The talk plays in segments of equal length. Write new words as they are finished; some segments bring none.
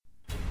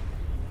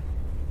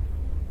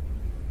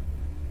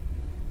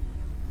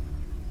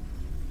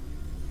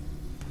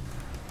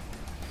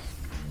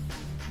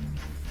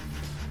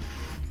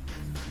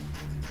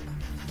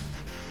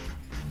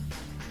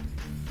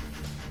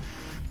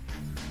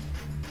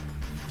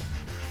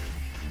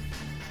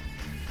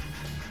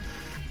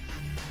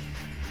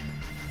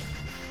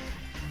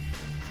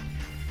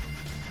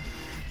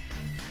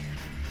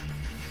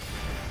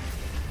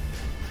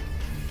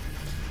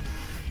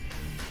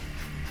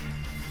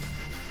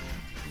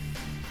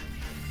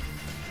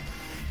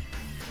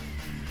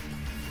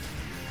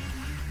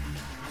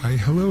Hi,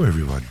 hello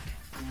everyone.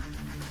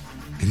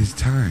 It is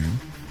time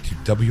to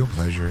double your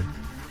pleasure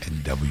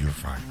and double your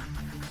fun.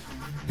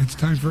 It's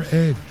time for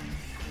Ed.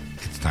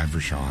 It's time for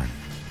Sean.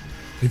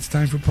 It's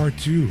time for part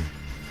 2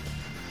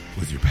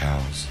 with your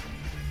pals,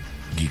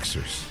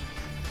 Geeksters.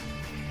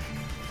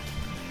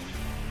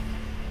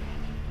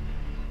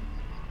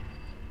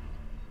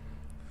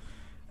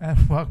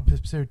 And welcome to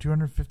episode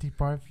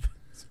 255.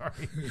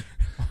 Sorry.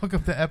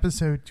 Welcome to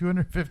episode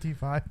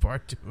 255,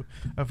 part 2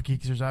 of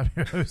Geeksters. I'm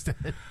your host,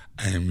 Ed.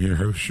 I am your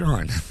host,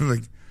 Sean.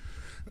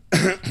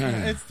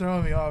 It's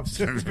throwing me off.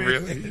 So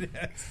Really?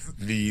 Yes.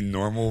 The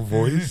normal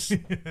voice,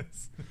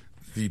 Yes.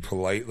 the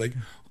polite,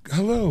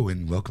 hello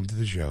and welcome to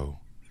the show.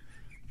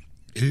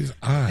 It is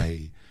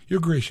I, your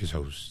gracious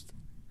host,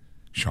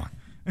 Sean.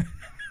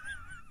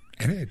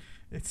 And Ed.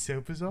 It's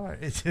so bizarre.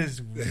 It's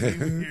just really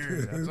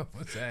weird. That's all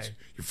I'm saying.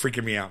 You're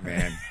freaking me out,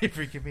 man. You're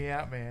freaking me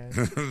out, man.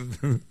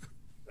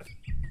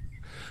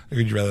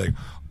 Would you rather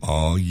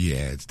oh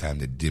yeah, it's time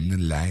to dim the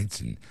lights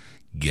and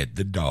get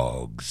the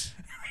dogs.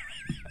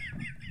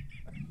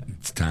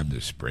 It's time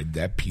to spread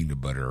that peanut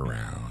butter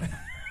around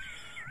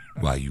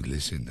while you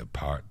listen to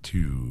part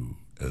 2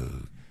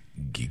 of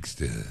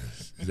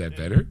Geeksters. Is that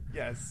better?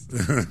 Yes.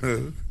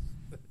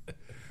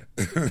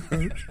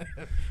 In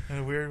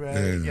a weird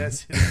way,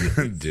 yes. It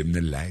is. Dim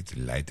the lights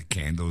and light the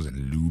candles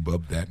and lube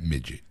up that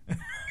midget.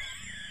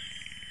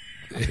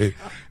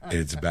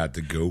 It's about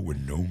to go where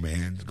no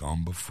man's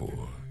gone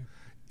before.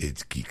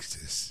 It's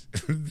Geeksters.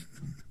 Is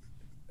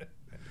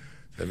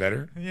that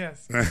better?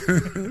 Yes.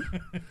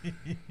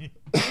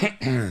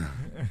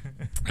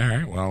 All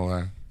right,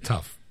 well,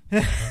 tough. We're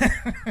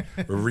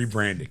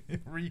rebranding.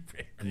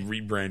 I'm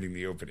rebranding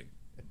the opening.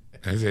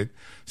 That's it.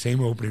 Same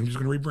opening. I'm just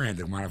going to rebrand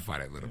it, modify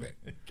it a little bit.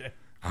 Okay.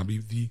 I'll be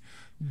the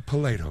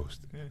polite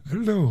host.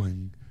 Hello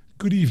and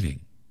good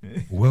evening.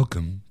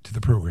 Welcome to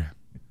the program.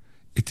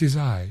 It is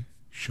I,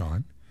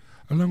 Sean,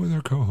 along with our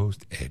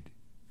co-host, Ed.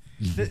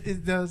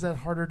 Is that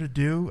harder to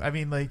do? I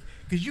mean,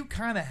 because you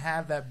kind of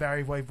have that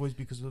Barry White voice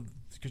because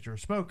you're a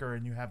smoker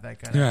and you have that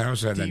kind of I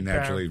also had that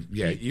naturally.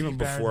 Even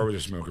before I was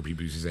a smoker,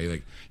 people used to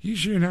say, you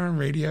shouldn't have on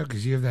radio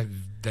because you have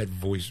that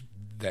voice,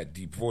 that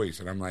deep voice.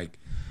 And I'm like,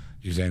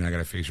 you're saying I got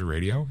a face for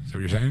radio? Is that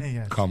what you're saying?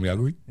 Yes. Call me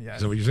ugly? Yes.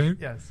 Is that what you're saying?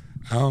 Yes.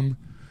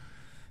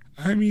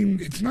 I mean,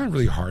 it's not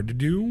really hard to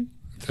do,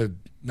 to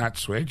not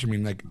switch. I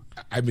mean,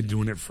 I've been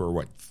doing it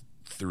for,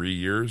 3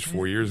 years,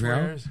 4 years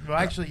now? Well,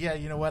 actually, yeah,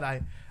 you know what?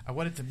 I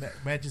wanted to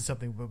mention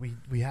something, but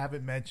we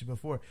haven't mentioned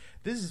before.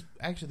 This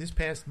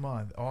past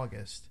month,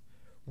 August,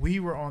 we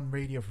were on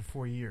radio for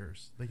 4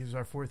 years. It was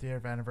our 4th year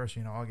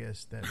anniversary in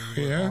August that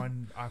we were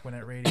on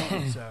Aquanet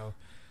Radio.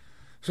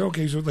 So,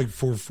 okay, so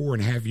for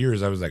 4.5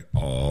 years, I was like,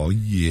 oh,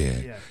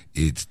 yeah,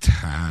 it's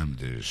time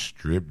to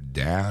strip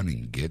down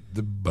and get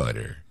the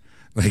butter.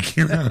 I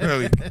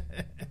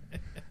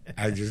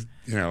just,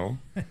 I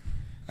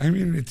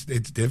mean,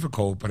 it's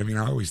difficult, but I mean,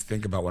 I always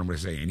think about what I'm going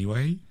to say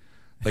anyway.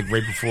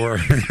 Right before,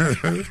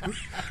 at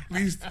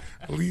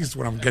least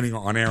when I'm getting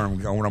on air,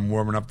 when I'm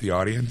warming up the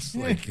audience,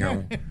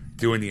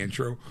 doing the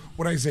intro.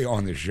 What I say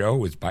on the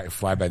show is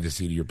fly by the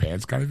seat of your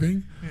pants kind of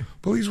thing.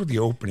 But at least with the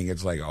opening,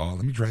 it's let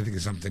me try to think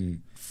of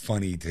something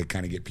funny to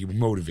kind of get people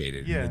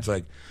motivated. Yeah. And it's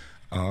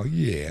oh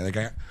yeah.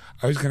 I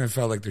always kind of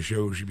felt like the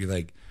show should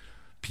be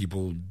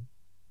people,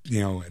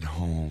 at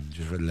home,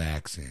 just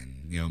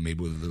relaxing,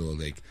 maybe with a little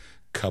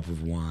cup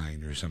of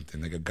wine or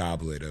something, a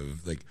goblet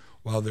of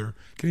while they're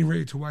getting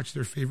ready to watch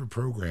their favorite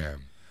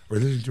program or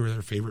listen to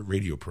their favorite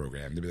radio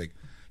program. They'd be like,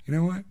 you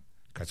know what?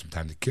 Got some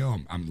time to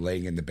kill. I'm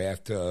laying in the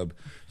bathtub,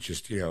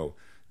 just,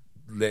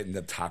 letting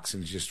the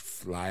toxins just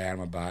fly out of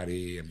my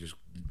body. I'm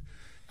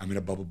in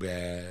a bubble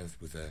bath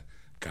with a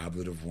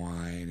goblet of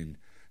wine and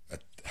a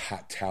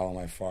hot towel on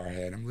my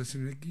forehead. I'm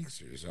listening to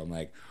Geeksters. So I'm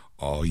like,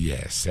 oh,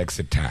 yeah, sex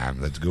at time.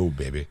 Let's go,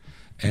 baby.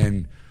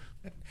 And,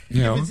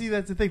 But see,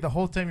 that's the thing. The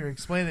whole time you're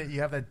explaining it, you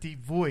have that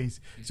deep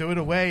voice. So in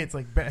a way, it's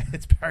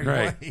it's Barry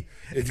White.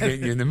 It's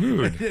getting you in the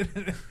mood.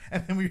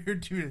 And then when you're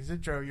doing this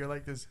intro, you're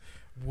like this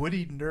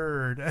woody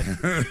nerd.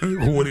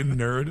 Woody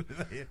nerd?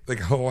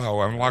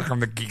 Hello, I'm welcome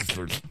to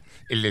Geeksters.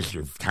 It is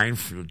your time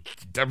for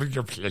double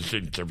your pleasure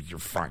and double your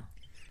fun.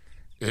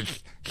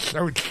 It's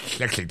so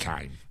sexy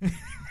time.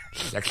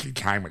 Sexy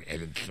time with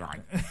Ed and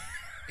Sean.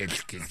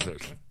 It's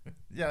Geeksters.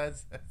 Yeah,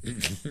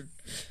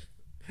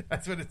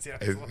 that's what it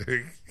sounds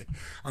like.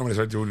 I'm going to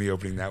start doing the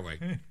opening that way.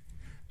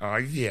 Oh,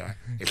 yeah.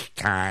 It's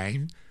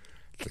time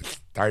to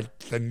start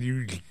the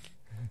new...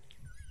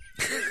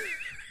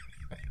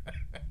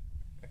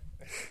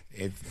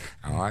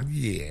 Oh,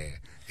 yeah.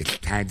 It's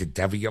time to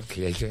double your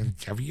pleasure and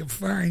double your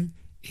fun.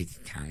 It's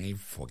time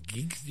for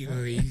Geek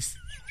Stories.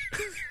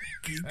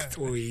 Geek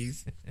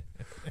Stories.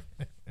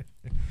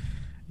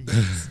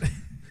 Yes.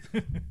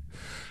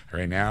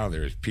 Right now,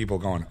 there's people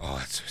going,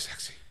 oh, it's so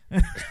sexy.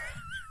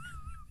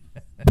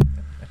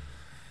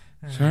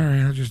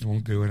 Sorry, I just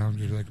won't do it. I'll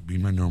just be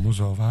my normal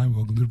self. Hi,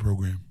 welcome to the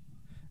program.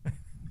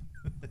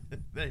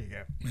 There you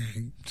go.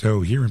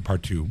 So here in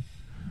part 2,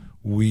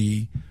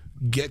 we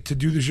get to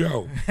do the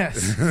show.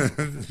 Yes.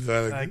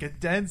 So, A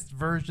condensed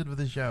version of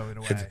the show in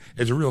a way.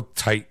 it's a real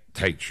tight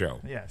show.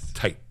 Yes.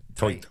 Tight.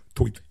 Tight.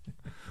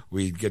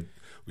 We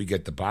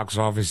get the box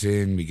office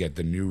in. We get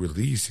the new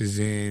releases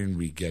in.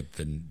 We get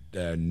the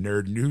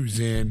nerd news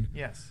in.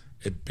 Yes.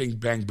 At Bing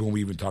Bang Boom,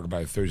 we even talk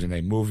about a Thursday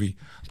night movie.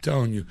 I'm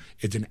telling you,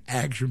 it's an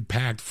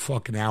action-packed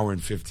fucking hour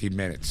and 15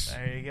 minutes.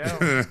 There you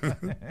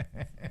go.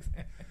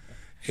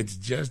 It's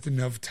just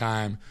enough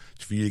time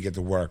for you to get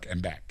to work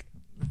and back.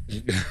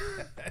 I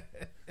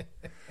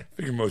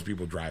figure most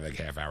people drive like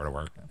half hour to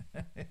work.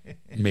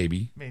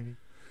 Maybe. Maybe.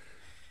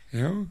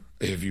 You know,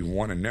 if you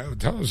want to know,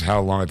 tell us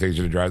how long it takes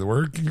you to drive to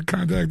work. You can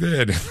contact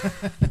Ed.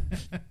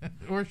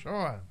 Or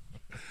Sean.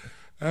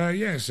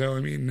 Yeah, so,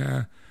 I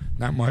mean,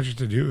 not much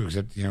to do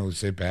except,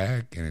 sit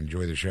back and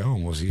enjoy the show,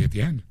 and we'll see you at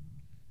the end.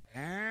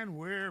 And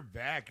we're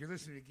back. You're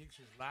listening to Geeks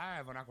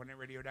Live on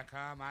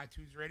AquanetRadio.com,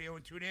 iTunes Radio,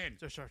 and tune in.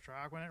 Just search for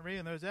Aquanet Radio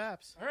and those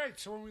apps. All right,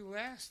 so when we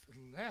last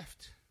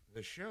left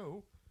the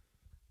show,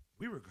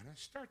 we were going to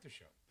start the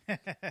show. All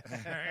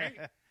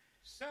right?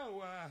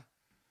 So,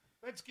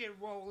 let's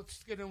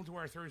get into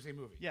our Thursday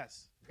movie.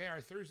 Yes. Okay,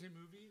 our Thursday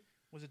movie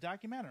Was a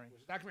documentary.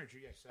 was a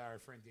documentary. Yes, our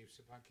friend Dave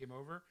Sipon came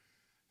over,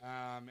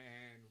 and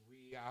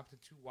we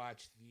opted to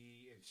watch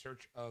the In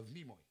Search of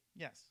Nimoy,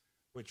 Yes.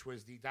 which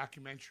was the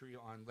documentary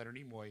on Leonard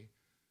Nimoy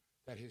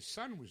that his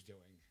son was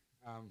doing.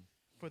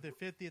 For the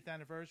 50th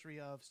anniversary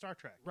of Star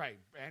Trek. Right,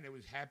 and it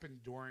happened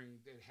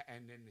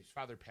and then his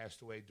father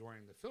passed away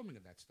during the filming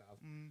of that stuff.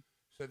 Mm.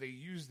 So they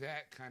used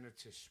that kind of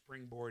to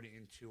springboard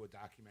into a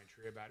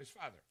documentary about his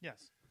father.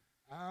 Yes.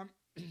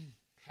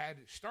 Had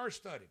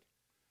star-studded.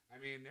 I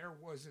mean, there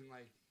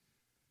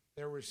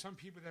were some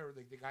people that were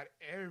like, they got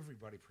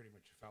everybody pretty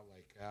much, it felt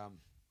like.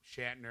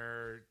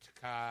 Shatner,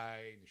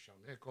 Takai,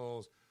 Nichelle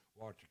Nichols,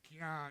 Walter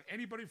Keane,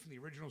 anybody from the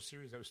original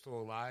series that was still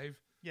alive.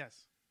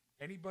 Yes.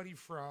 Anybody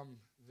from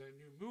the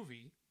new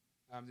movie,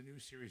 the new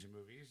series of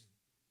movies,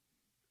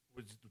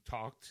 was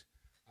talked.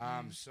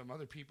 Some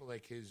other people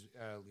like his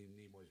Liam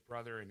Nimoy's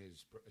brother and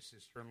his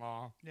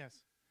sister-in-law.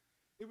 Yes.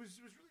 It was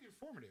really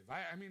informative.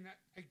 I mean,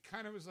 I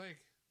kind of was like,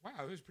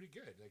 wow, it was pretty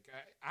good. Like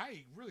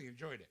I really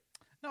enjoyed it.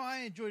 No, I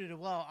enjoyed it as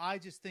well. I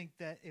just think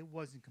that it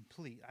wasn't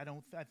complete.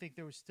 I think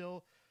there was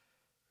still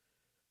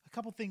a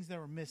couple things that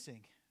were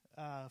missing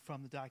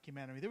from the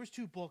documentary. There was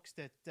two books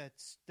that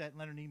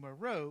Leonard Nimoy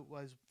wrote.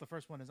 Was the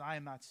first one is I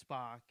Am Not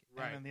Spock,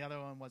 right, and then the other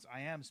one was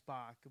I Am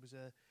Spock. It was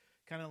a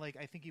kind of like,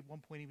 I think at one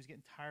point he was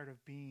getting tired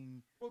of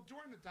being. Well,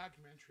 during the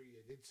documentary,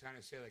 it did kind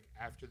of say like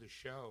after the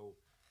show,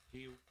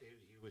 he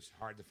was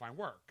hard to find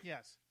work.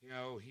 Yes.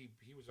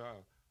 He was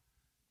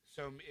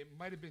so it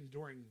might have been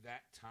during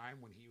that time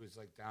when he was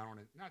like down on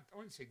it. Not I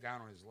wouldn't say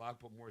down on his luck,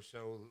 but more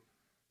so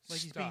like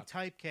stuck. He's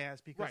being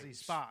typecast because right.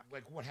 he's Spock.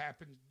 Like what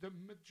happened? The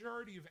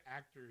majority of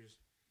actors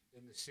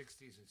in the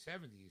 60s and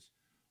 70s,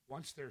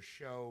 once their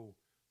show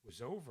was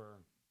over,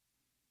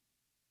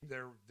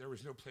 there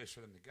was no place for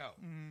them to go.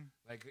 Mm-hmm.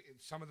 Like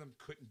some of them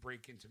couldn't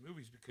break into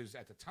movies because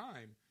at the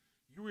time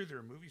you were either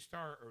a movie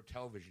star or a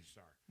television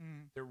star.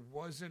 Mm-hmm. There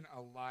wasn't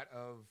a lot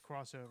of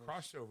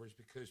crossovers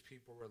because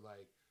people were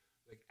like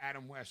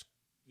Adam West,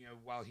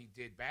 while he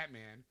did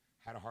Batman,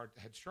 had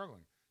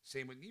struggling.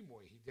 Same with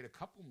Nimoy. He did a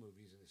couple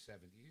movies in the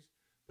 70s,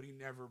 but he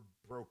never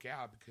broke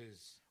out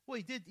because. Well,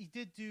 he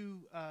did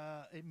do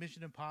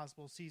Mission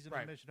Impossible, season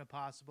right. of Mission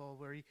Impossible,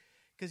 where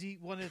because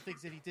one of the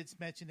things that he did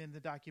mention in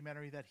the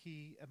documentary that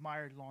he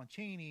admired Lon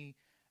Chaney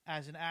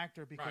as an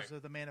actor because right.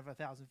 of The Man of a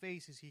Thousand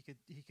Faces. He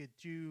could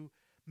do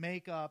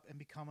makeup and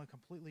become a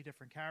completely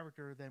different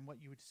character than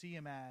what you would see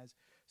him as.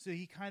 So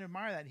he kind of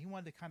admired that. And he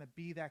wanted to kind of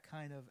be that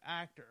kind of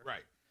actor.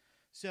 Right.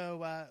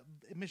 So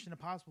Mission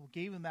Impossible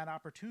gave him that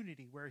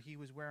opportunity where he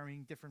was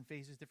wearing different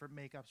faces, different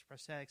makeups,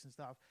 prosthetics and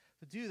stuff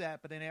to do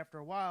that. But then after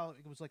a while,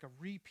 it was like a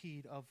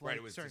repeat of like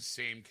it was the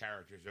same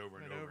characters over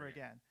and over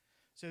again.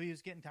 So he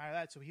was getting tired of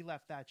that. So he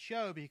left that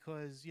show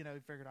because, he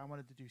figured I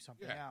wanted to do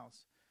something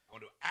else. I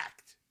want to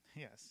act.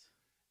 Yes.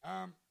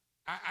 I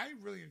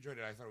really enjoyed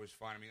it. I thought it was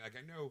fun. I mean, I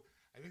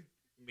think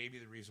maybe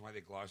the reason why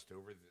they glossed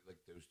over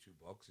those two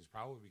books is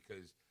probably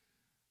because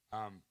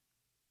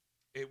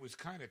it was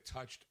kind of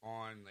touched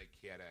on, like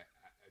he had a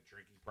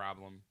drinking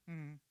problem.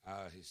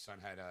 Mm-hmm. His son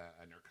had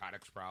a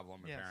narcotics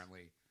problem, yes.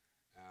 apparently.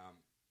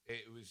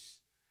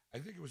 I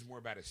think it was more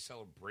about a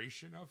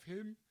celebration of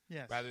him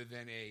yes. rather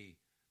than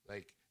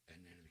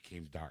and then it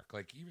became dark.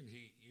 Like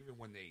even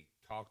when they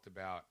talked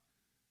about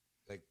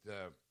like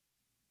the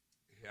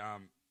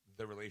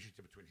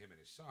relationship between him and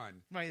his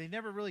son. Right. They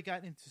never really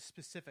got into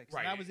specifics.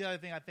 Right. And that was the other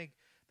thing I think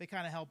they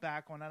kind of held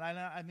back on. And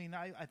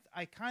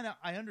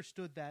I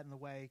understood that in a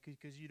way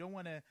because you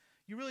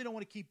really don't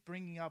want to keep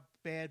bringing up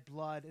bad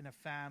blood in a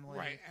family.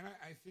 Right. And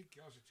I think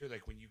also too,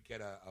 like when you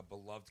get a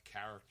beloved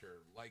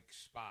character like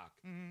Spock,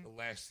 mm-hmm. the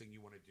last thing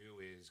you want to do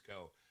is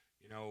go,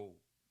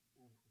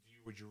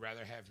 would you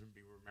rather have him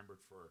be remembered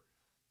for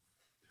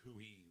who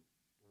he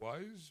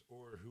was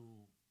or who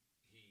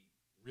he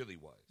really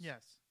was?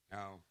 Yes.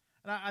 No.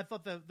 And I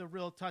thought the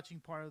real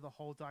touching part of the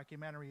whole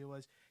documentary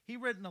was he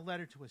written a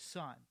letter to his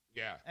son.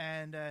 Yeah.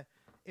 And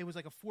it was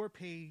like a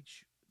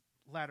 4-page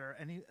letter,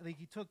 and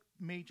he took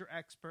major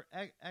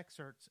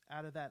excerpts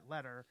out of that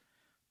letter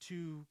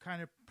to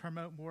kind of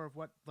promote more of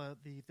what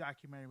the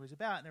documentary was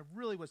about, and it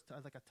really was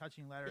like a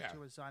touching letter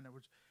to his son.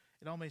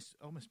 It almost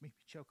made me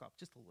choke up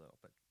just a little,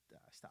 but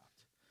I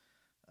stopped.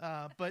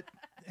 But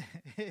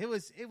it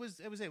was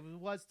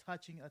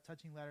touching, a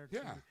touching letter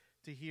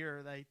to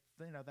hear that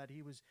that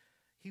he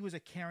was a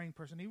caring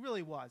person. He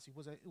really was. He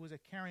was a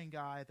caring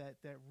guy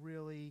that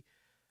really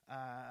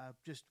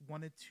just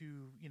wanted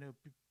to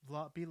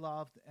be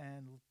loved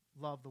and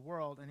love the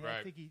world. And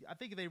I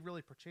think they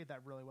really portrayed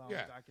that really well in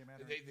the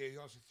documentary. They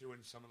also threw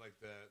in some of like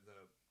the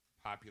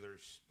popular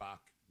Spock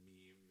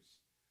memes,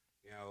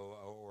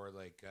 or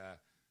like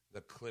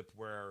the clip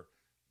where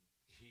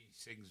he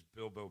sings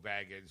Bilbo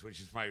Baggins, which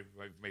is my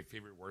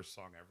favorite worst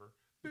song ever.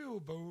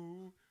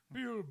 Bilbo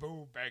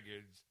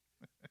Baggins.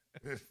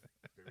 Very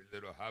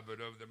little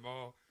hobbit of them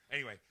all.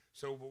 Anyway,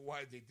 so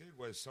what they did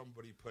was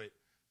somebody put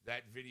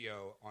that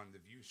video on the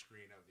view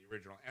screen of the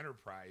original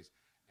Enterprise,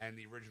 and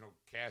the original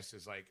cast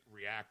is like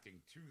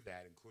reacting to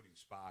that, including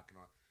Spock and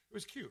all. It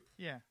was cute.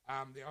 Yeah.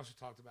 They also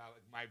talked about,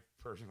 like, my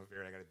personal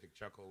favorite, I got a big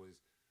chuckle, was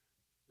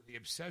the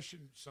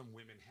obsession some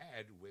women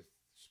had with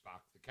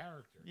Spock the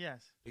character.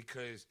 Yes.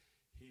 Because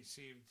he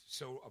seemed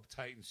so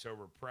uptight and so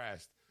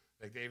repressed.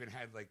 Like, they even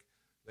had like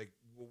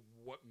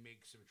what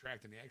makes him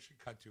attractive. And they actually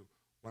cut to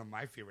one of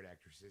my favorite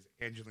actresses,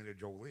 Angelina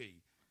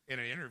Jolie, in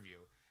an interview,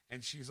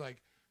 and she's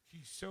like,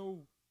 he's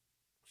so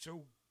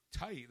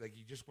tight, like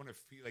you just want to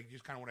feel, like you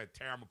just kind of want to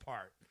tear him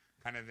apart,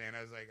 kind of thing.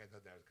 I was like, I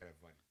thought that was kind of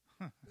funny.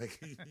 Like,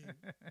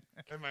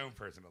 that's my own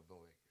personal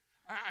feeling.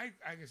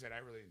 Like I said, I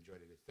really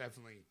enjoyed it. It's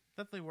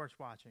definitely worth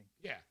watching.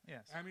 Yeah.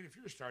 Yes. I mean, if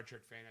you're a Star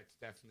Trek fan, it's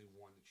definitely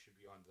one that should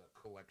be on the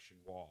collection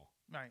wall.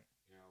 Right.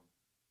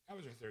 That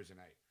was our Thursday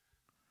night.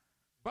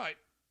 But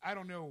I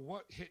don't know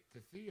what hit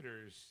the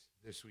theaters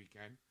this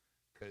weekend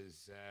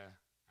because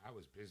I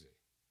was busy.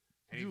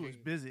 You was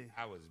busy.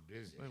 I was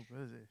busy.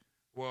 Busy.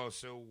 Well,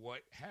 so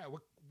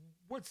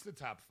what's the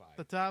top five?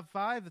 The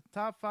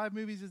top five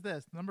movies is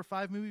this. Number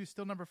 5 movie is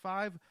still number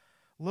 5.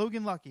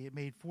 Logan Lucky. It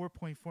made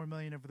 $4.4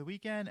 million over the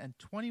weekend and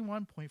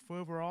 $21.4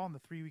 overall in the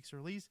 3 weeks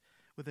release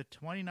with a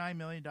 $29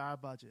 million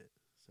budget.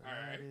 So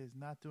that is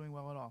not doing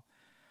well at all.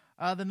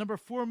 The number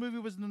 4 movie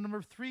was the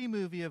number 3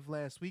 movie of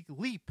last week,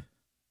 Leap.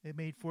 It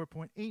made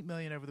 $4.8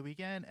 million over the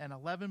weekend and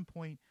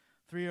 $11.3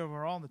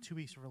 overall in the 2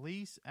 weeks of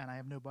release. And I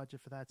have no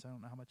budget for that, so I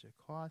don't know how much it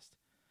cost.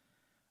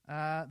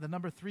 The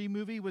number 3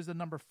 movie was the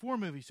number 4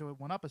 movie, so it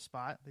went up a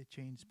spot. They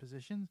changed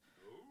positions.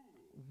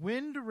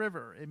 Wind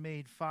River. It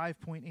made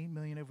 $5.8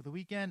 million over the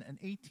weekend and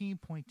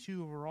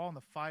 $18.2 overall in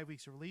the 5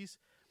 weeks of release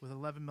with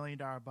 $11 million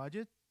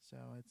budget. So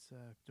it's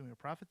doing a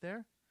profit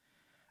there.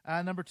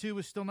 Number 2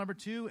 was still number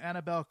 2,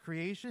 Annabelle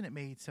Creation. It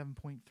made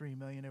 $7.3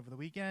 million over the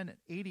weekend and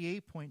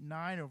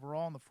 $88.9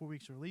 overall in the 4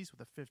 weeks of release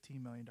with a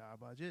 $15 million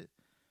budget.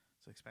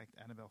 So expect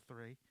Annabelle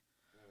 3.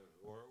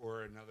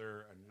 Or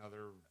another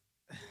Annabelle.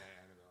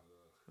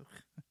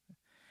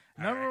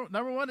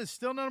 Number 1 is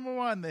still number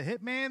 1, The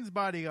Hitman's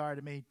Bodyguard.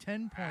 It made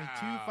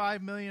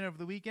 $10.25 million over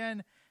the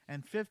weekend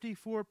and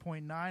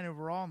 $54.9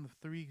 overall in the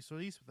 3 weeks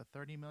release with a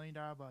 $30 million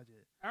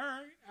budget. All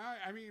right.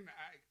 I mean,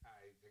 I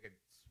think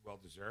it's well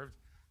deserved.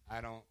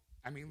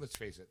 Let's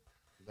face it.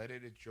 Let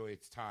it enjoy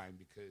its time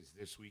because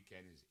this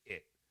weekend is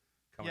it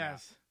coming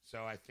out.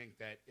 So I think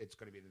that it's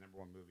going to be the number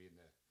 1 movie in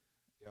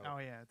the. Oh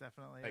yeah,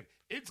 definitely. Like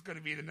it's going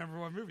to be the number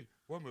 1 movie.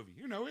 What movie?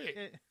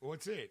 It.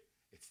 What's it?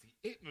 It's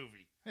the It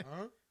movie.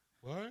 Huh?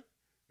 What?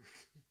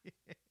 They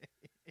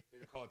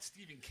call it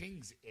Stephen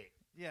King's It.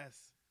 Yes.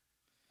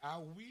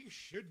 We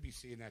should be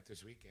seeing that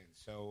this weekend.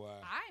 So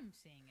I'm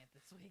seeing it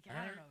this weekend.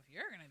 I don't know if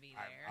you're going to be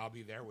there. I'll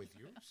be there with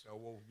you.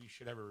 So we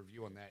should have a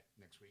review on that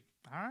next week.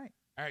 All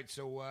right.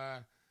 So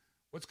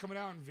what's coming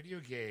out in video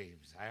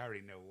games? I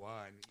already know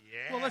one.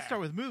 Yeah. Well, let's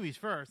start with movies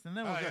first, and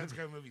then let's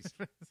go movies.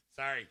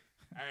 Sorry.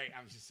 All right.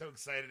 I'm just so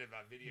excited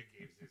about video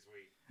games this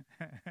week.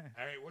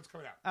 All right. What's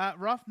coming out?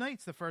 Rough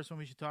Night's the first one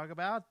we should talk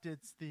about.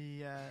 It's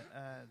the.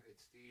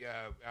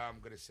 I'm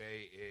going to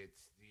say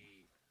it's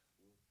the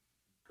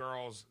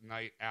Girls'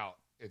 Night Out.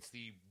 It's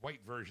the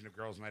white version of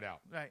Girls' Night Out.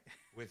 Right.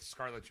 With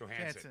Scarlett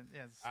Johansson.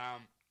 Yes.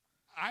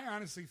 I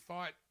honestly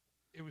thought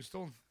it was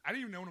still. I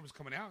didn't even know when it was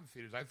coming out in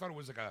theaters. I thought it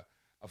was like a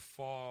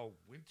fall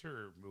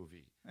winter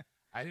movie.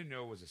 I didn't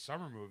know it was a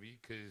summer movie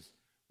because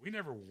we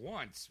never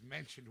once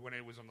mentioned when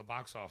it was on the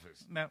box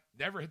office. No.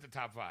 Never hit the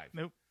top 5.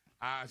 Nope.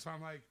 So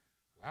I'm like,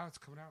 wow, it's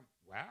coming out.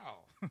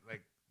 Wow.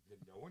 Like, did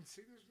no one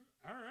see this?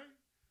 All right.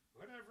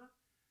 Whatever.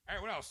 All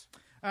right, what else?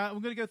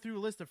 I'm going to go through a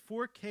list of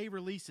 4K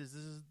releases.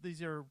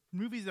 These are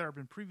movies that have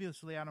been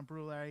previously out on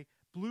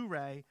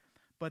Blu-ray,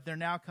 but they're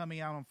now coming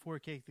out on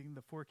 4K,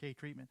 the 4K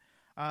treatment.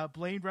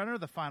 Blade Runner,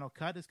 the final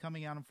cut, is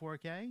coming out on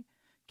 4K.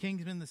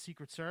 Kingsman: The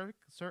Secret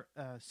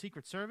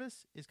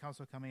Service is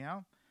also coming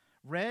out.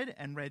 Red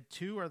and Red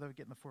 2 are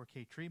getting the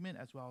 4K treatment,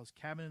 as well as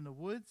Cabin in the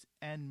Woods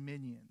and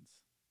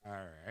Minions. All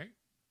right.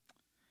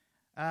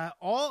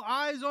 All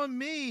Eyes on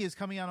Me is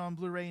coming out on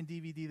Blu-ray and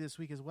DVD this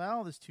week as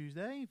well, this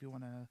Tuesday, if you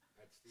want to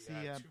see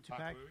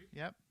Tupac movie?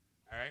 Yep.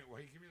 All right.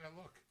 Well, give me that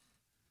look.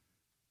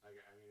 I mean,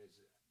 is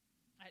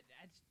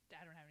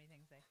I don't have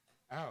anything to say.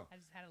 Oh, I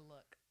just had a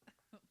look.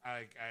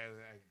 I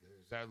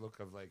is that a look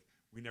of like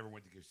we never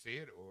went to go see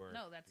it, or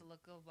No, that's a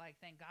look of like,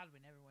 thank God we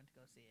never went to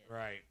go see it.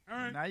 right? All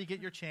right, Now you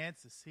get your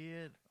chance to see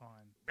it on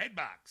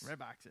Redbox.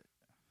 Redbox. It.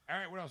 All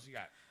right, what else you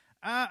got?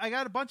 I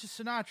got a bunch of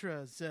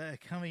Sinatras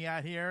coming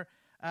out here.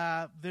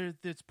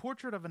 There's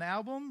Portrait of an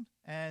Album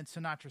and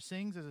Sinatra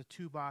Sings as a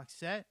 2-box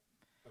set.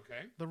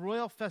 Okay. The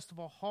Royal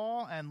Festival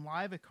Hall and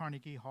Live at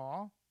Carnegie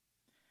Hall.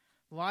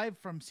 Live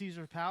from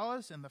Caesar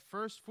Palace and the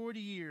First 40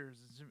 Years.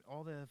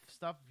 All the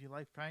stuff. If you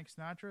like Frank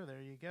Sinatra,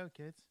 there you go,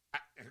 kids.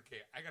 Okay,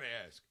 I gotta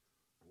ask,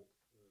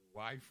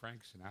 why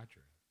Frank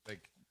Sinatra?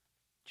 Like,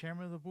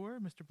 Chairman of the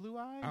board, Mr. Blue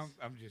Eyes.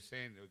 I'm just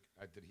saying,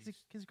 did he?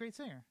 He's a great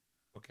singer.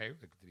 Okay,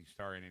 like, did he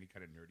star in any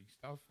kind of nerdy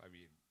stuff? I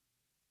mean,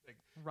 like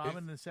Robin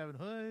and the Seven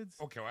Hoods.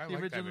 Okay, well, I the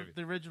like original, that movie.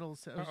 The original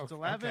Ocean's Okay.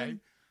 11.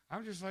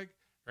 I'm just like,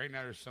 right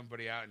now there's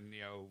somebody out in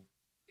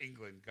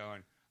England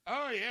going,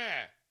 oh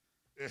yeah,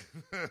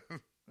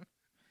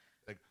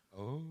 like,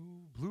 oh,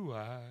 Blue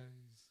Eyes.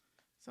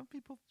 Some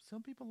people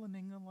in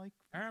England like.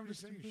 I'm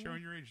just Mr. saying, Blue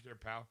showing your age there,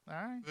 pal. All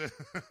right.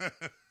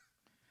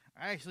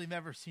 I actually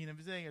never seen him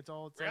sing. It's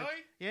like, Really?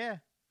 yeah.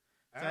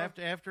 So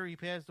Oh. after he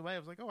passed away, I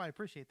was like, oh, I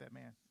appreciate that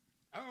man.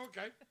 Oh,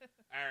 okay.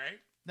 All right.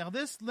 Now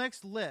this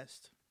next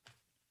list,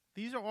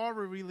 these are all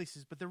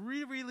re-releases, but they're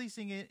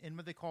re-releasing it in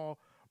what they call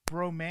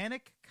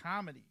bromantic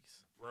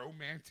comedies.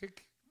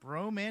 Romantic.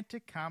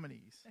 Bromantic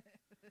comedies.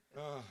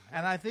 Ugh.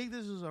 And I think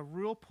this is a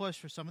real push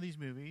for some of these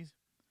movies.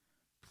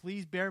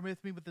 Please bear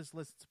with me with this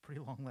list. It's a pretty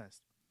long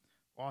list.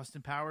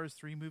 Austin Powers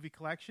 3-movie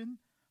collection,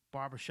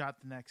 Barbershop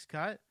The Next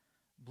Cut,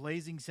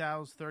 Blazing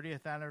Saddles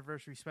 30th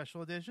Anniversary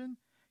Special Edition,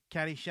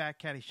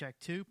 Caddyshack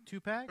 2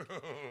 2-pack,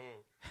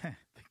 The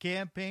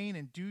Campaign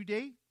and Due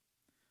Date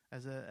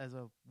as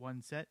a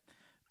one set,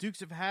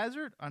 Dukes of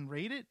Hazzard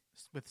unrated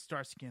with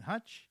Starsky and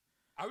Hutch.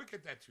 I would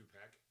get that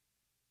 2-pack.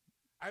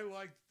 I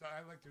liked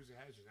Dukes of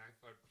Hazzard. I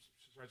thought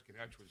Starsky and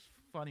Hutch was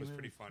Funny movie.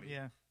 pretty funny.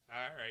 Yeah.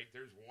 All right,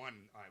 there's one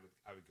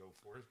I would go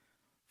for.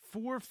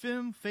 4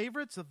 film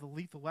favorites of the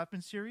Lethal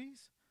Weapon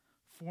series,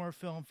 4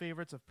 film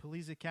favorites of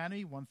Police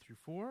Academy 1 through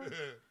 4,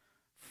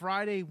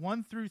 Friday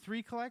 1 through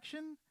 3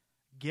 collection,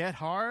 Get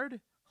Hard,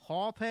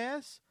 Hall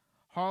Pass,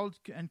 Harold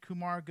and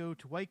Kumar Go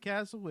to White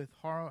Castle with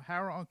Harold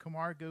and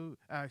Kumar Go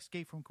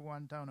Escape from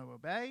Guantanamo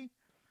Bay,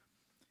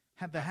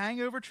 have the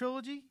Hangover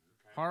trilogy,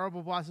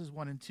 Horrible Bosses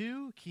 1 and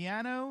 2,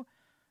 Keanu,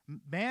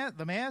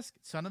 The Mask,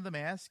 Son of the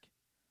Mask,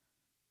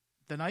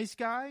 The Nice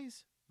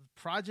Guys,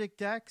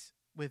 Project X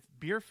with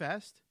Beer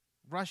Fest,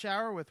 Rush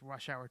Hour with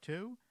Rush Hour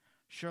 2,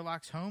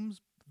 Sherlock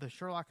Holmes, the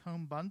Sherlock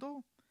Holmes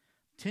bundle,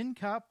 Tin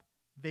Cup,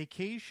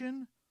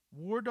 Vacation,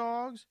 War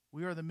Dogs,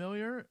 We Are the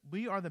Millers,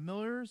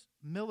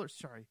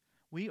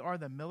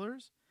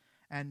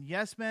 and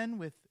Yes Men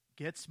with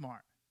Get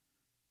Smart.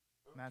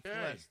 And that's the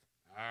Okay. list.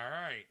 All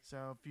right.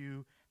 So if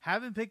you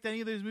haven't picked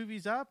any of those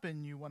movies up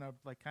and you want to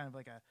kind of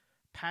like a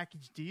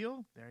package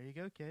deal, there you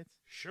go, kids.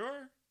 Sure.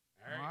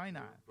 All right. Why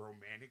not?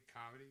 Romantic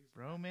comedies.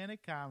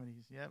 Romantic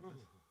comedies. Yep,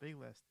 big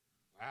list.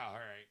 Wow. All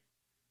right.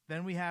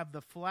 Then we have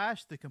The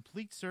Flash, the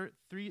complete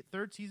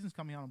third season's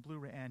coming out on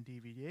Blu-ray and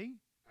DVD.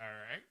 All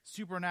right.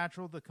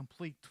 Supernatural, the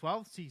complete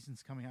 12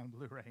 seasons coming out on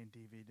Blu-ray and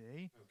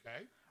DVD.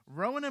 Okay.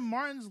 Rowan and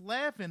Martin's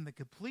Laugh-In, the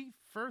complete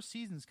first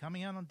season's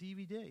coming out on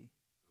DVD.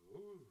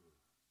 Ooh.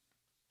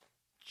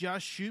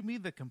 Just Shoot Me,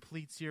 the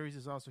complete series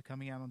is also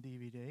coming out on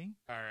DVD.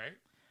 All right.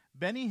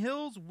 Benny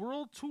Hill's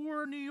World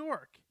Tour New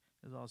York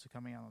is also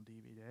coming out on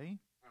DVD.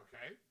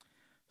 Okay.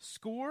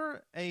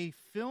 Score, a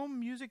film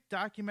music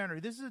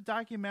documentary. This is a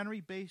documentary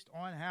based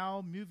on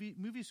how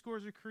movie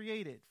scores are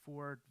created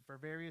for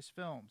various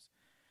films.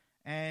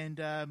 And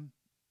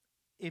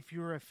if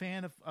you're a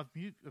fan of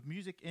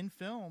music in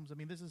films, I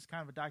mean, this is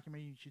kind of a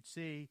documentary you should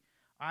see.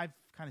 I've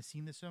kind of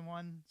seen this in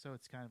one, so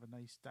it's kind of a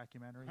nice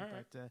documentary. All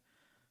right. But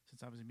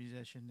since I was a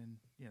musician, and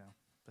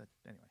but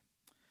anyway.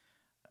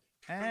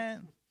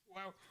 And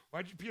Wow.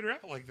 Why'd you peter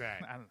out like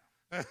that? I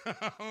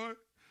don't know.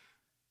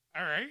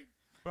 All right.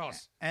 What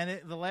else?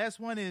 And the last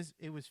one is,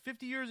 it was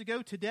 50 years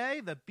ago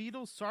today, the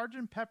Beatles'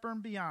 Sgt. Pepper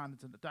and Beyond.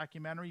 It's a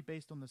documentary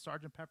based on the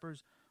Sgt.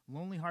 Pepper's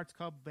Lonely Hearts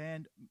Club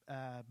Band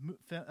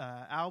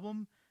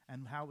album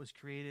and how it was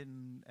created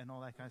and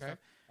all that kind of Okay. stuff.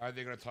 Are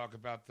they going to talk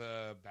about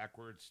the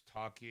backwards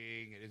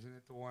talking? And isn't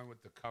it the one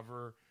with the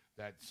cover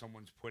that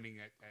someone's pointing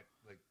at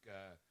like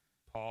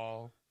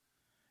Paul?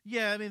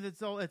 Yeah, I mean,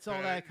 it's all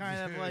that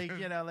kind of like,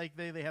 like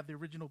they have the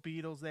original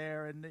Beatles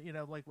there, and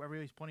like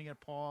everybody's pointing at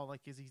Paul,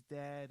 like, is he's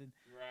dead, and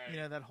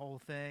Right. that whole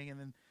thing, and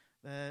then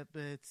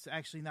but it's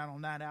actually not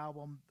on that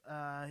album.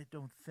 I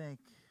don't think.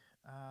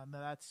 No,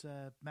 that's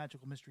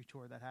Magical Mystery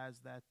Tour that has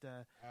that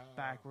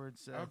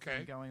backwards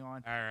thing going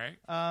on. All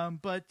right.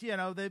 But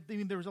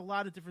there was a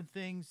lot of different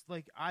things.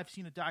 Like, I've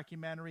seen a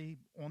documentary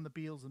on the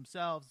Beatles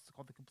themselves. It's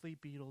called The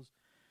Complete Beatles,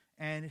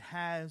 and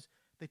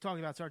they talk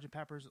about Sgt.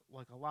 Pepper's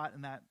like a lot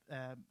in that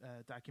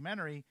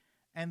documentary,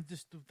 and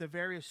just the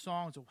various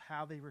songs of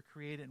how they were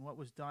created and what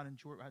was done. And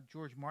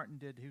George Martin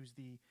who's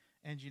the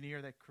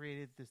engineer that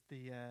created this,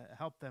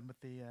 helped them with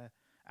the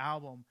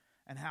album.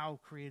 and how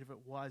creative it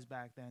was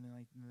back then, and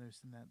like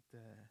in that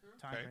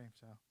time Okay. frame.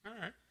 So, All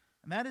right.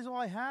 and that is all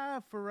I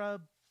have for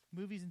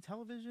movies and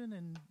television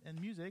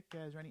and music.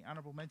 Is there any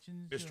honorable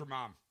mentions? Mr.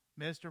 Mom.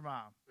 Mr.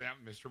 Mom. Yeah,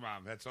 Mr.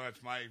 Mom. That's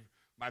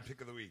my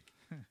pick of the week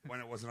when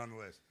it wasn't on the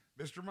list.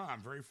 Mr.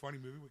 Mom, very funny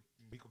movie with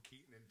Michael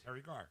Keaton and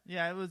Terry Garr.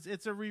 Yeah,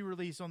 it's a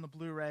re-release on the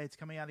Blu-ray. It's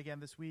coming out again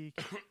this week.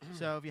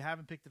 So if you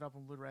haven't picked it up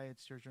on Blu-ray,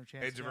 it's your chance.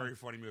 It's a to very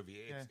funny movie.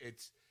 Yeah.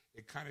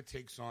 It kind of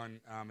takes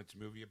on it's a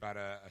movie about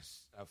a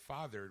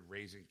father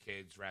raising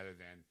kids rather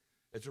than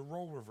it's a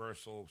role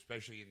reversal,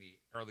 especially in the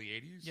early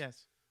 80s.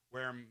 Yes.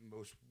 Where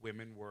most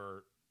women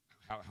were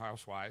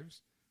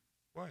housewives.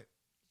 What?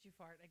 Did you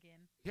fart again?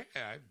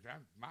 Yeah,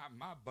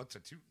 my butt's a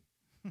tootin'.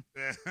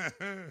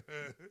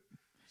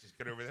 Just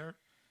get over there.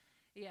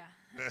 Yeah.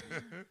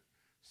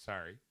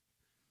 Sorry.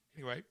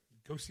 Anyway,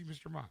 go see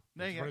Mr. Mom.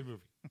 There It's you a go. funny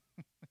movie.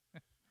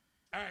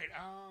 All right.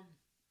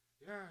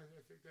 Yeah,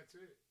 I think that's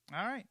it.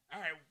 All right.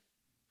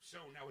 So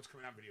now what's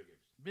coming out in video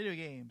games? Video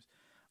games.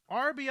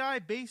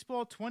 RBI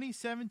Baseball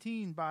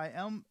 2017 by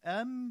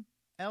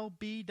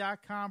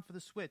MLB.com for the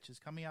Switch is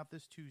coming out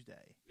this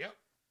Tuesday. Yep.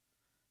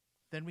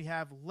 Then we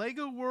have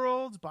Lego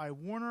Worlds by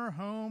Warner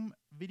Home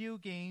Video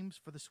Games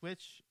for the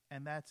Switch,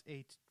 and that's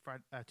a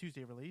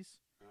Tuesday release.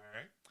 All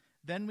right.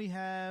 Then we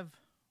have...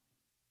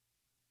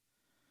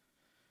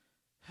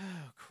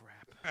 Oh,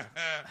 crap.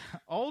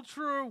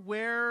 Ultra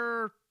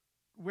Wear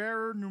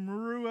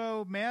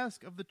Numero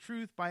Mask of the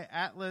Truth by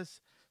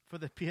Atlas for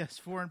the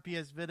PS4 and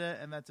PS Vita,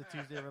 and that's a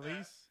Tuesday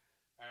release.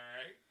 All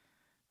right.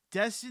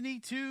 Destiny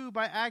 2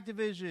 by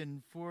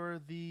Activision for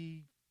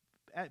the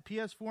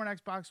PS4 and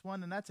Xbox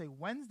One, and that's a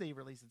Wednesday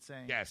release, it's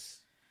saying. Yes.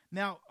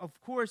 Now, of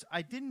course,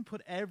 I didn't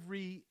put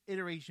every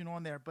iteration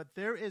on there, but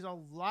there is a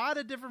lot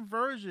of different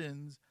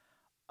versions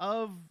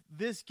of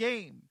this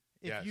game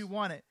if Yes. you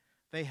want it.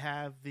 They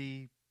have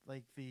the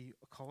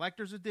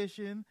collector's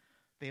edition.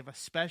 They have a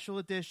special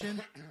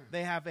edition.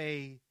 They have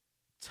a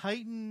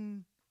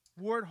Titan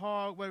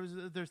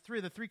Warthog. There's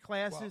three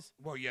classes.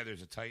 Well, yeah,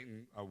 there's a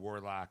Titan, a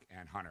Warlock,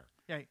 and Hunter.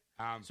 Yeah.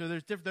 So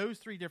there's those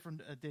three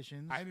different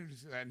editions. I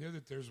know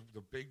that there's the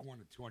big one,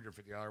 the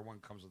 $250 one,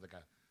 comes with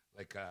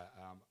like a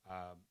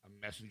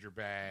messenger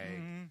bag.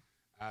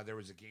 Mm-hmm. There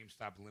was a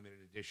GameStop limited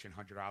edition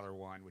 $100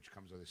 one, which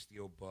comes with a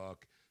steel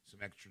book, some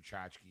extra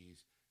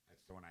tchotchkes.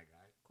 That's the one I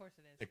got. Of course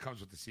it is. It comes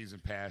with the season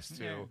pass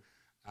too.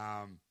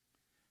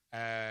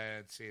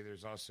 Let's see.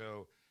 There's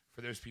also,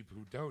 for those people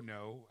who don't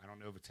know, I don't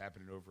know if it's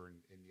happening over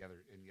in the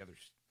other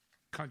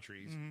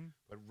countries,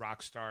 but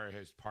Rockstar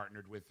has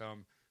partnered with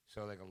them.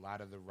 So like a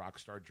lot of the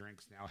Rockstar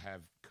drinks now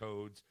have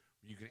codes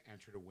where you can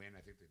enter to win.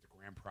 I think that the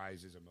grand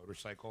prize is a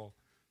motorcycle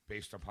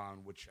based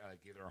upon which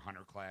either a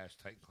Hunter class,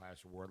 Titan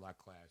class, or Warlock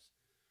class.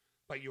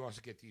 But you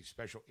also get these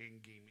special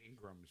in-game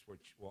Ingrams,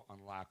 which will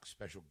unlock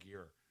special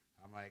gear.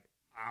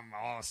 I'm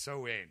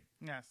also in.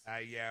 Yes.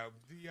 Yeah.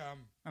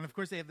 And of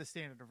course, they have the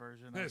standard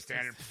version. The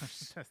standard.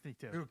 Destiny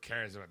 2. Who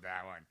cares about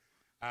that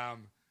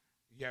one?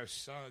 Yeah,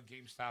 so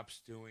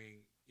GameStop's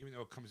doing, even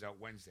though it comes out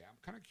Wednesday, I'm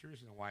kind of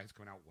curious to know why it's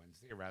coming out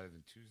Wednesday rather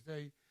than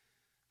Tuesday.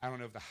 I don't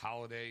know if the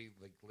holiday,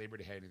 like Labor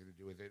Day, had anything to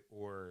do with it,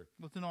 or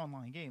Well, it's an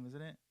online game,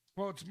 isn't it?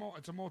 well, it's a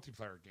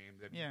multiplayer game.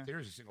 Yeah. There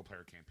is a single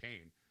player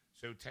campaign,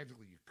 so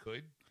technically you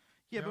could.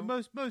 Yeah, No.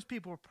 but most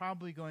people are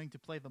probably going to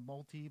play the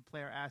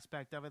multiplayer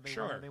aspect of it.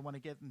 Sure. They want to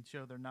get and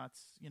show their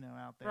nuts,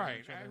 out there.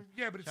 Right. Show their-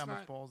 Yeah, but it's show how not.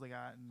 much balls they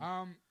got.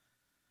 And,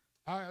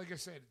 Like I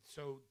said,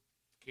 so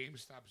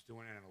GameStop's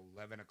doing an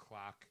 11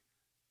 o'clock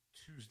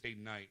Tuesday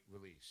night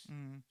release.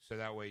 So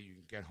that way you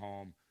can get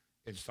home,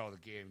 install the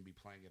game, and be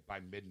playing it by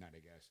midnight, I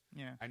guess.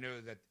 yeah. I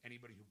know that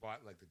anybody who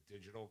bought like the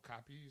digital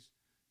copies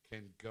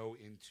can go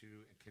into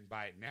and can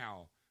buy it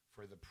now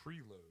for the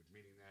preload,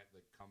 meaning that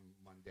like come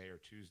Monday or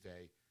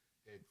Tuesday,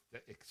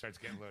 it starts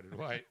getting loaded.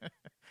 What?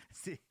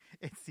 See,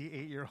 it's the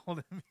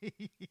 8-year-old in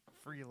me.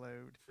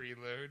 Freeload.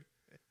 Preload.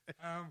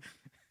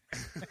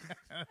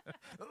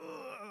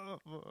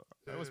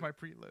 That was my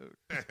preload.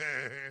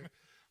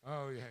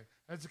 Oh yeah,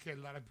 that's okay. A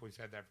lot of boys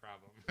had that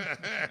problem.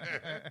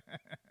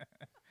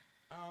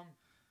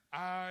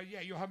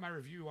 Yeah, you'll have my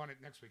review on it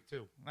next week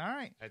too. All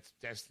right. That's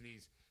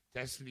Destiny's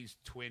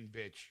twin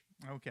bitch.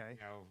 Okay.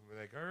 We're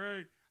like, all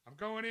right, I'm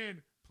going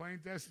in playing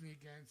Destiny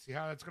again. See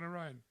how that's gonna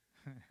run.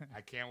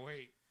 I can't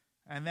wait.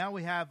 And now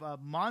we have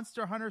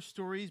Monster Hunter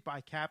Stories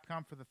by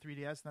Capcom for the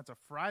 3DS, and that's a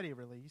Friday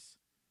release.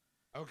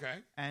 Okay.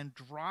 And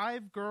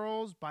Drive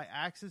Girls by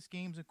Axis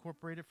Games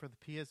Incorporated for the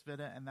PS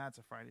Vita, and that's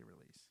a Friday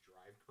release.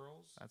 Drive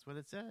Girls. That's what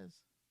it says.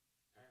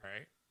 All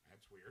right,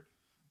 that's weird.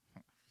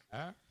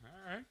 All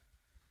right.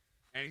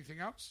 Anything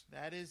else?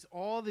 That is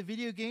all the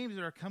video games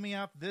that are coming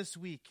out this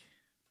week.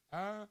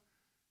 Yeah,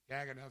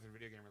 I got nothing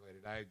video game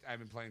related. I've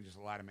been playing just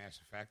a lot of Mass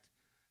Effect.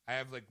 I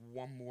have like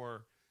one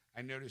more.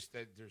 I noticed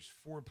that there's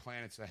 4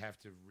 planets I have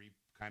to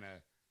kind of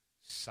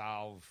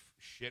solve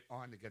shit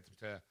on to get them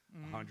to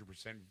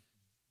 100%,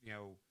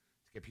 to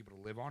get people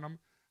to live on them.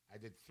 I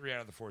did 3 out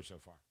of the 4 so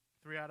far.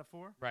 3 out of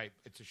 4? Right.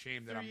 It's a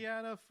shame that 3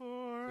 out of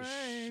 4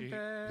 ain't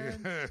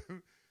bad.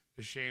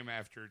 The shame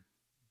after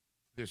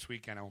this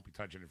weekend I won't be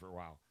touching it for a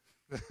while.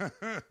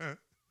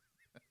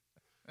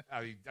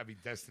 I'll be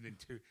destined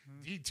to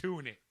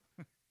D2ing it.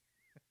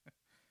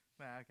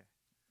 Okay.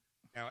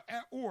 Now,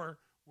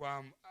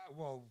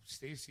 well,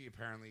 Stacy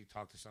apparently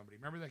talked to somebody.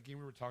 Remember that game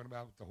we were talking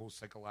about, the whole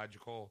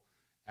psychological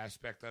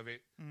aspect of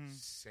it?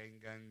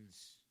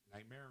 Sengun's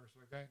Nightmare or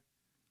something like that?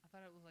 I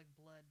thought it was like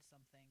Blood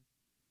something.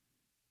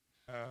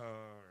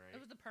 Oh, right. It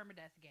was the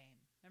permadeath game.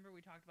 Remember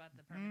we talked about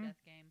the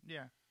permadeath game?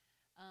 Yeah.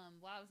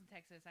 While I was in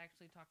Texas, I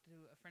actually talked to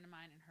a friend of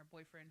mine and her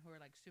boyfriend who are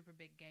like super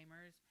big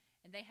gamers,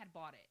 and they had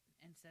bought it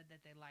and said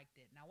that they liked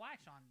it. Now, why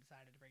Sean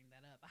decided to bring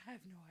that up, I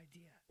have no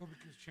idea. Well,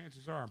 because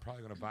chances are I'm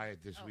probably going to buy it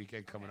this Oh,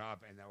 weekend coming okay.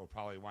 up, and that will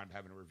probably wind up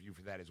having a review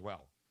for that as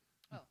well.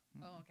 Oh,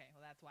 okay.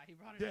 Well, that's why he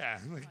brought it Yeah,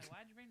 up. I'm like- like,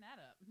 why'd you bring that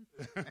up?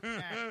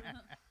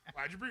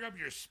 Why'd you bring up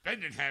your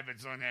spending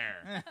habits on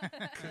there?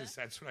 Because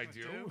that's what I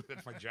do.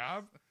 That's my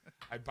job.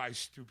 I buy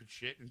stupid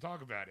shit and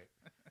talk about it.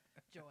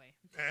 Joy.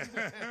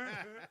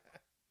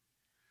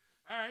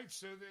 All right,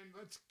 so then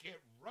let's get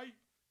right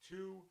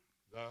to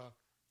the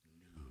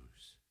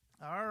news.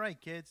 All right,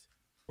 kids.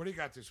 What do you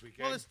got this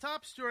weekend? Well, this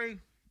top story,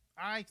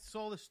 I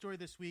saw this story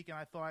this week, and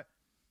I thought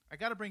I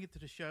got to bring it to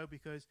the show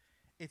because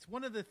it's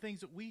one of the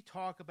things that we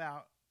talk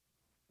about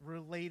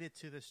related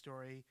to this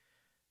story.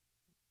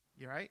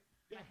 You all right?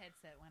 My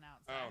headset went out,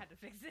 so I had to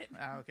fix it.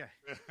 Oh, okay.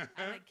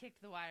 I like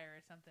kicked the wire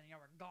or something. Y'all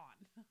were gone.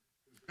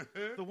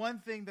 The one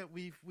thing that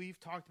we've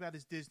talked about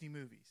is Disney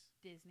movies,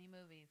 Disney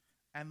movies.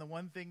 and the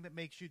one thing that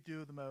makes you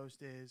do the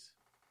most is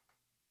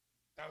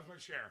That was my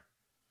share.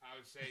 I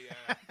would say,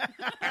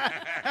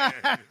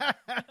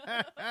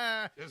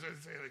 just want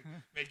to say, like,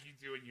 make you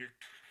do in your.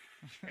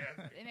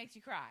 It makes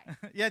you cry.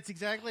 yeah, it's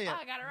exactly it. Oh,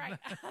 I got it right.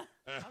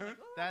 I was like, ooh, I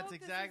That's hope this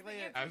is exactly the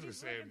it. answer I was going to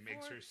she's say it looking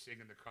makes for. her sing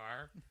in the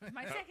car.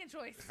 My second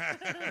choice.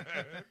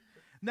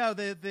 No,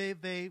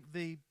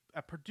 the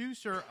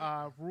producer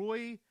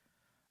Roy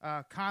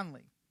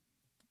Conley,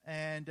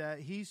 and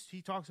he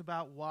talks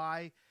about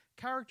why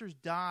characters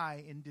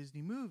die in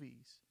Disney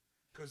movies.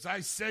 Because I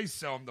say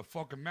so. I'm the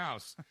fucking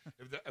mouse.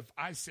 If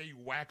I say you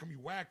whack them, you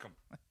whack them.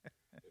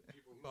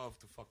 People love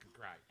to fucking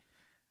cry.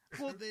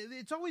 Well,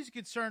 it's always a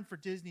concern for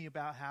Disney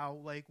about how,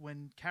 like,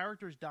 when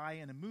characters die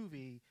in a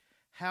movie,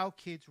 how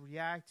kids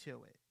react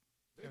to it.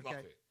 They Okay.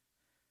 love it.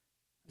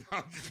 No,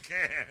 I'm just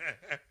kidding.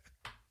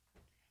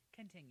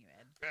 Continue,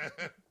 Ed.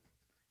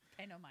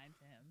 Pay no mind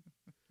to him.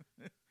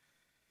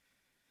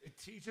 It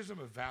teaches them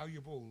a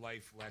valuable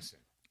life lesson.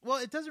 Well,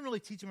 it doesn't really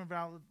teach them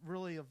about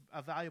really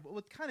a valuable. Well,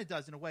 it kind of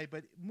does in a way,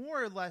 but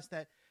more or less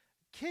that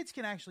kids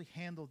can actually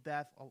handle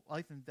death,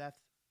 life and death,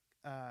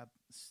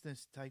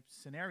 this type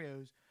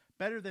scenarios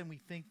better than we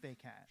think they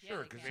can. Yeah,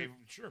 Sure, they because can.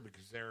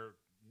 because they're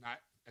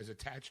not as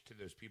attached to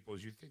those people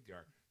as you think they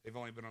are. They've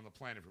only been on the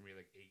planet for maybe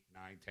like 8,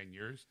 9, 10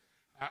 years.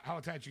 How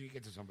attached can you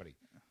get to somebody?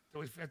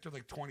 So after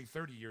like 20,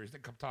 30 years, they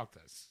come talk to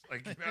us.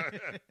 Like, you know?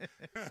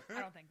 I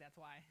don't think that's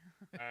why.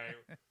 All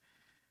right.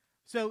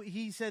 So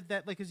he said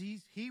that, like, because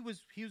he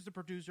was the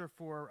producer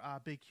for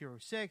Big Hero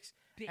 6,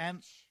 Bitch.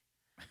 and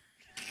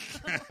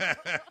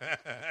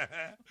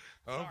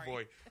Oh Sorry.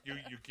 boy, you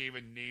gave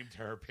a name to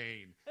her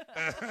pain.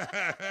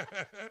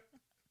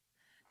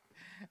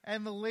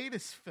 and the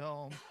latest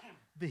film,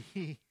 the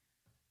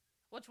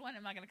Which one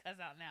am I going to cuss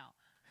out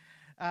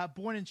now?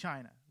 Born in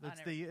China. That's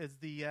never-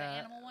 the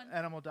animal one?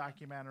 animal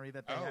documentary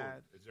that they Oh,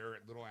 had. is there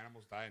little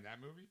animals die in that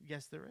movie?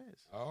 Yes, there is.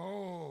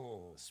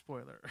 Oh,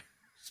 Spoiler.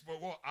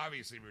 well,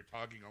 obviously we were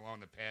talking along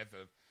the path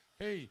of,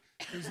 hey,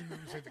 Disney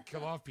movies have to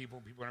kill off people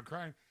and people are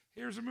crying.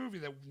 Here's a movie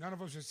that none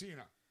of us have seen.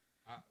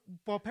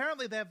 Well,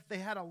 apparently they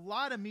had a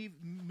lot of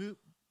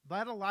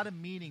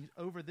meetings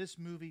over this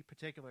movie,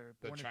 particular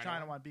The Born in China China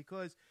one? one,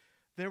 because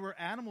there were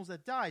animals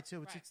that died. So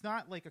Right. it's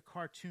not like a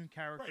cartoon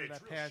character Right, it's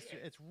that real passed.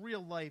 shit. It's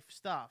real life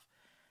stuff,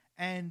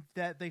 and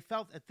that they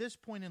felt at this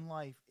point in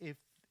life, if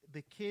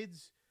the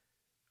kids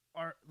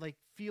are like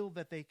feel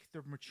that they're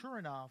mature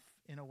enough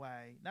in a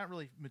way, not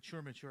really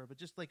mature, but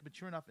just like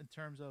mature enough in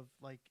terms of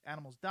like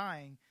animals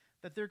dying,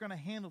 that they're going to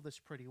handle this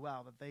pretty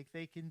well. That they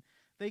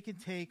can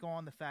take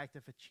on the fact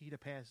if a cheetah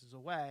passes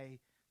away,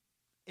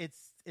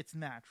 it's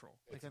natural.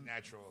 It's Like,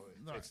 natural.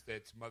 Right. It's the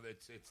it's the mother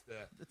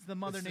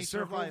it's the nature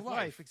circle of of life.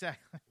 life.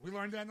 Exactly. We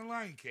learned that in The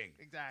Lion King.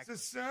 Exactly.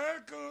 It's the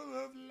circle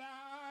of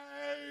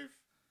life.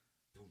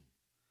 Boom.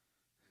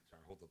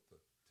 Sorry, hold up the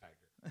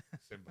tiger.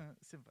 Simba.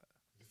 Simba.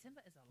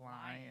 Simba is a Lion.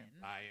 lion.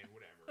 Lion,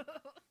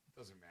 whatever.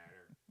 Doesn't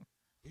matter.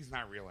 He's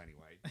not real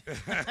anyway.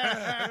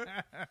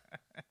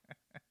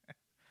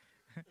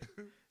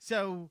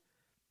 So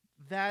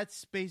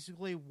that's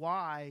basically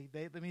why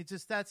it's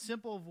just that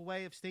simple of a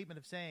way of statement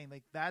of saying,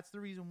 like, that's the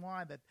reason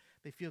why that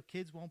they feel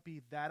kids won't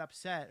be that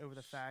upset over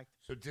the fact.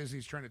 So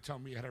Disney's trying to tell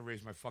me how to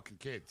raise my fucking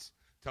kids.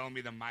 Telling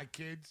me that my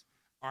kids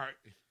are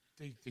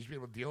they should be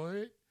able to deal with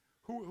it.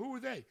 Who are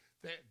they?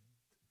 They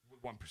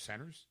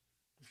 1%ers.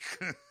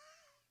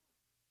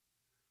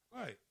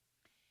 What?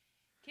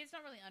 Kids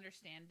don't really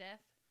understand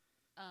death.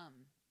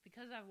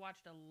 Because I've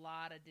watched a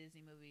lot of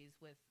Disney movies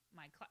with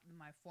my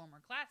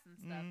former class and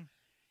stuff,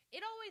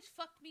 it always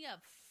fucked me up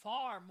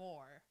far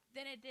more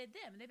than it did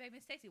them. And they made me,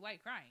 Stacey, why are you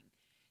crying?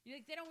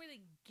 Like, they don't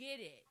really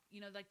get it,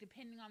 like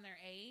depending on their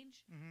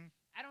age.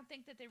 I don't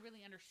think that they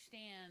really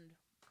understand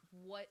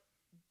what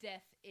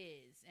death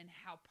is and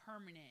how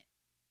permanent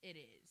it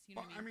is. You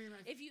know what I mean?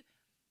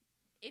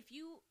 If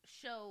you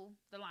show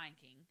The Lion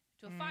King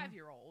to a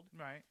 5-year-old,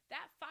 right,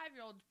 that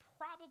 5-year-old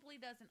probably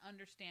doesn't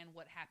understand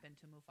what happened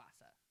to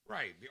Mufasa.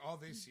 Right. All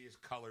they see is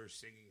colors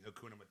singing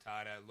Hakuna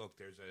Matata. Look,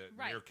 there's a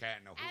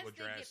meerkat and a hula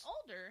dress. As they get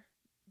older,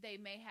 they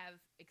may have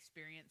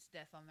experienced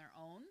death on their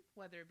own,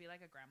 whether it be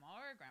like a grandma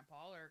or a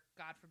grandpa, or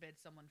God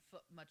forbid, someone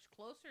much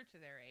closer to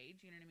their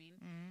age. You know what I mean?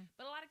 Mm-hmm.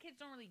 But a lot of kids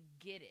don't really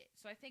get it.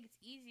 So I think it's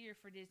easier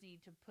for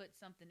Disney to put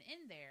something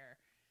in there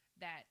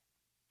that,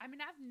 I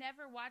mean, I've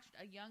never watched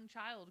a young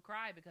child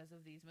cry because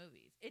of these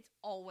movies. It's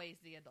always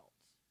the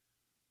adults.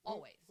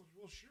 Always.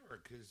 Well,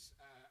 sure, because,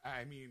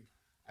 I mean,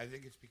 I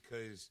think it's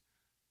because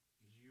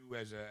you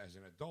as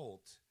an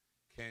adult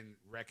can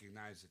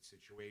recognize that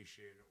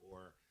situation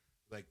or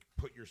like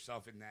put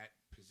yourself in that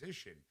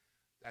position.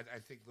 I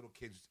think little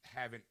kids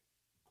haven't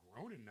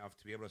grown enough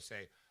to be able to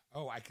say,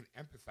 "Oh, I can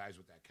empathize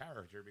with that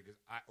character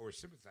or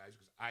sympathize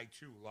because I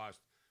too lost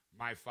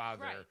my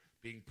father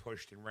being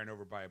pushed and ran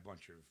over by a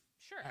bunch of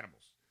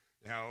animals."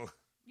 You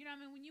know, I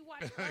mean, when you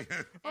watch,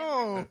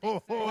 I'm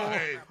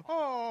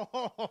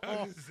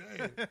just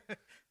saying.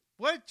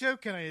 What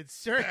joke can I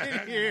insert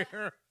in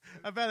here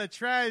about a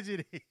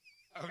tragedy?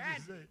 I'm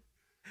just saying.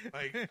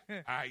 Like,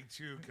 I,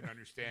 too, can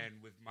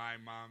understand with my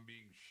mom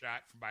being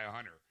shot by a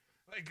hunter.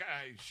 Like,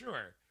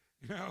 sure.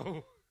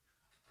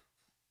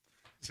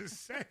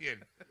 Just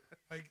saying.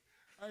 Okay,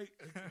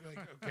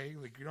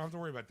 like, you don't have to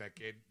worry about that,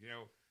 kid.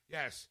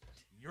 Yes,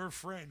 your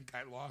friend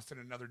got lost in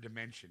another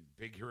dimension.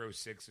 Big Hero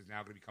 6 is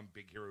now going to become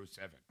Big Hero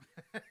 7.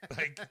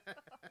 Like,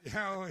 it's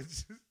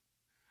just,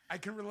 I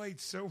can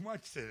relate so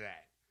much to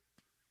that.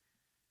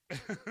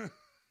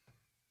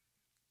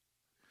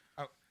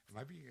 Oh, am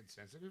I being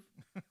insensitive?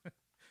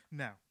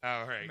 No.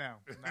 Oh, right. No,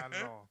 not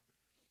at all.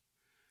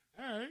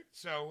 All right.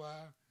 So,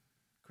 of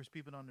course,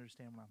 people don't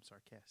understand when I'm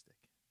sarcastic.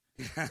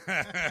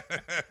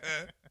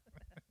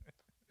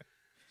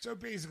 So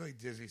basically,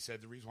 Disney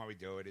said the reason why we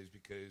do it is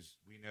because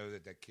we know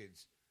that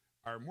kids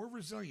are more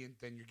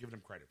resilient than you're giving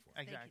them credit for.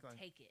 Exactly. They can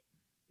take it.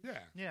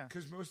 Yeah.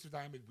 Because most of the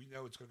time, we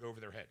know it's going to go over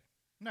their head.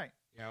 Right.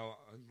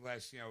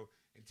 Unless,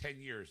 in 10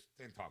 years,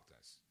 then talk to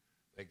us.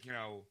 Like,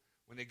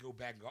 when they go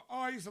back and go, "Oh,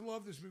 I used to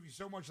love this movie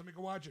so much, let me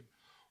go watch it."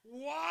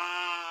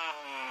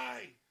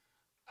 Why?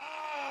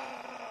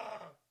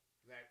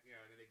 Then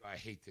they go, "I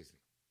hate Disney."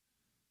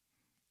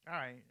 All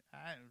right.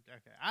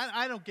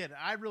 I don't get it.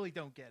 I really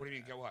don't get it. What do you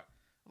mean, get what?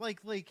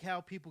 Like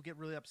how people get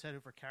really upset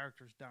over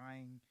characters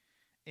dying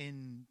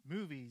in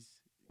movies.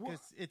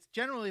 Because it's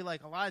generally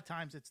like a lot of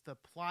times it's the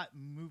plot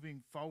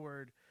moving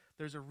forward.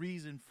 There's a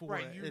reason for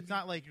it. It's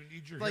not like you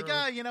need your like,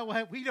 hero. you know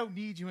what? We don't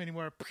need you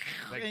anymore.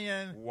 Like,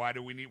 why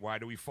do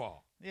we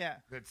fall? Yeah.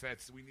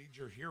 That's we need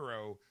your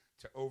hero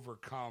to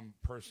overcome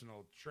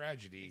personal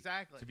tragedy.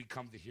 Exactly. To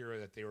become the hero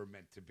that they were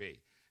meant to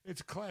be.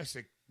 It's a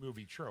classic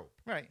movie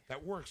trope. Right.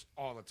 That works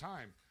all the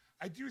time.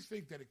 I do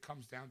think that it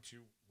comes down to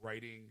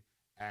writing,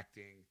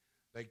 acting.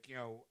 Like,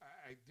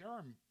 there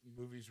are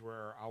movies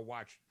where I'll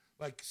watch,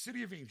 like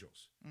City of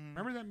Angels.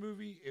 Remember that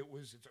movie?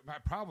 It's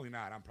probably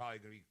not. I'm probably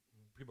going to be,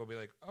 people will be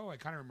like, "Oh, I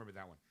kind of remember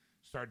that one."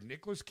 Starred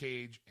Nicolas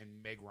Cage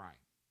and Meg Ryan.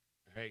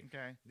 Right?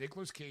 Okay.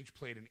 Nicolas Cage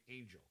played an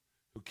angel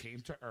who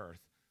came to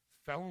Earth,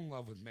 fell in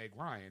love with Meg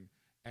Ryan,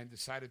 and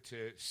decided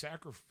to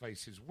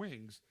sacrifice his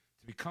wings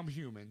to become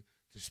human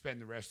to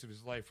spend the rest of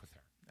his life with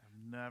her.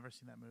 I've never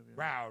seen that movie.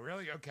 Wow,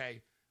 really?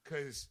 Okay.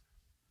 Because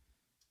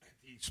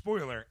the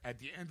spoiler, at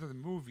the end of the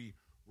movie,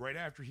 right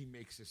after he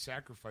makes the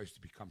sacrifice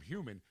to become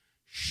human,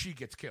 she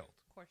gets killed.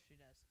 Of course she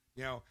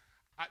does.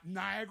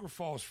 Niagara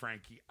Falls,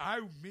 Frankie.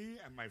 Me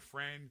and my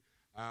friend,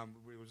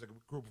 it was like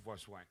a group of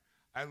us went.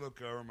 I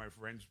look over, my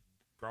friend's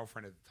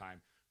girlfriend at the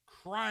time,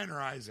 crying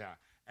her eyes out.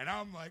 And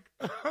I'm like,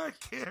 I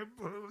can't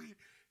believe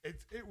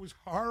it. It was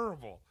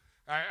horrible.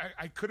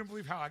 I couldn't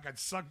believe how I got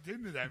sucked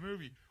into that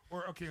movie.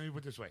 Or, okay, let me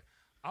put it this way.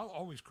 I'll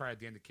always cry at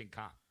the end of King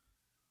Kong.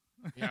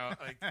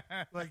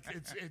 Like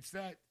it's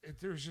that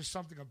there's just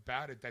something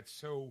about it that's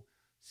so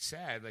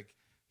sad. Like,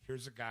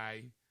 here's a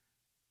guy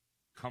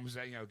comes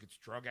out, gets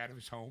drug out of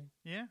his home,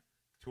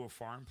 to a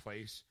foreign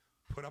place,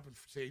 put up on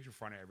stage in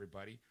front of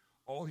everybody.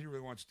 All he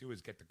really wants to do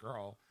is get the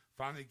girl.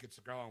 Finally, gets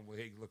the girl, and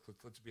hey, look,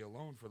 let's be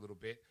alone for a little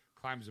bit.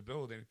 Climbs a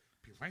building,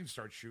 planes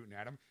start shooting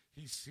at him.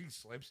 He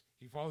slips,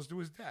 he falls to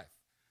his death.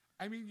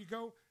 I mean, you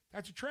go,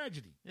 that's a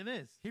tragedy. It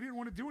is. He didn't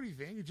want to do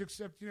anything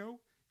except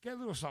get a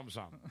little something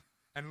something.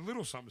 And a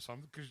little something,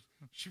 something, because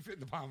she fit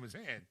in the palm of his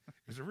hand.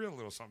 It was a real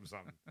little something,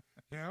 something.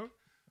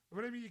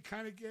 But I mean, you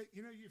kind of get,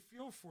 you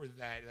feel for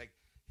that. Like,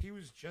 he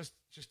was just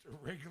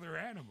a regular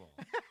animal.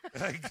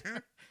 Like,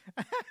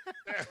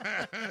 I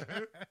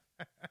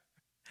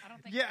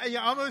don't think. Yeah, you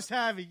almost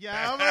have it.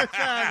 Yeah, almost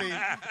have it.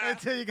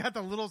 Until you got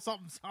the little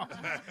something, something.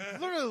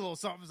 Literally a little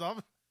something,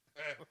 something.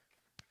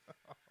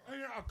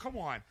 Come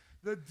on.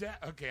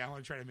 Okay, I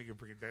want to try to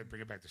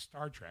bring it back to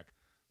Star Trek.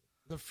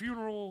 The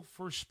funeral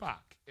for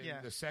Spock in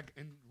the second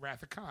in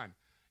Wrath of Khan.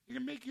 You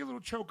can make your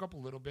little choke up a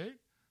little bit,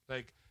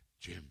 like,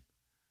 "Jim,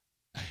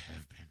 I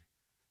have been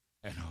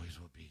and always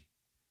will be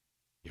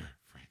your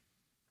friend.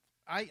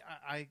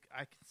 I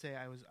can say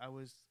I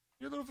was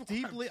You're a little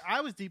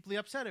deeply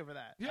upset over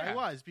that. Yeah. I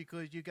was,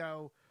 because you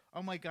go,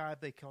 oh my God,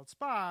 they killed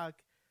Spock.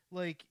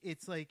 Like,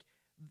 it's like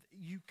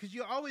because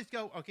you always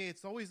go, okay,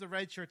 it's always the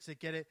red shirts that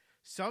get it.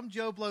 Some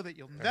Joe Blow that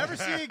you'll never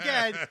see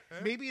again,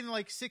 maybe in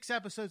like 6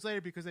 episodes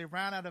later because they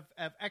ran out of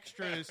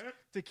extras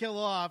to kill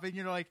off, and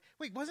you're like,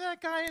 wait, wasn't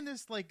that guy in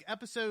this like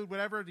episode,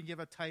 whatever, to give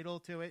a title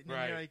to it? And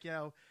then you're like,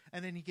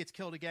 and then he gets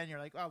killed again. You're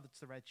like, oh, it's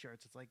the red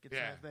shirts. It's like it's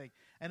that thing,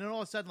 and then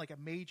all of a sudden, like a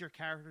major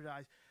character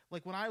dies.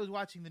 Like when I was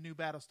watching the new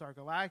Battlestar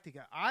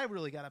Galactica, I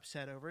really got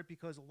upset over it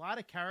because a lot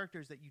of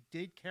characters that you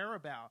did care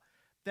about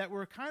that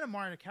were kind of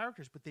minor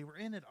characters, but they were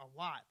in it a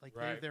lot. Like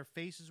their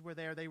faces were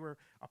there; they were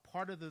a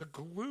part of the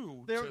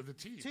glue to the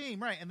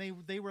team, right? And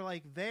they were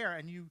like there,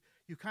 and you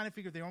kind of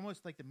figured they're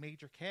almost like the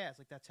major cast.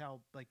 Like that's how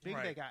like big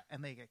they got,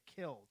 and they get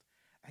killed,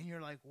 and you're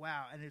like,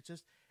 wow! And it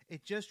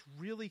just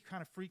really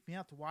kind of freaked me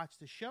out to watch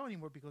the show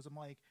anymore because I'm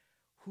like,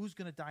 who's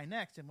gonna die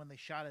next? And when they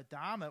shot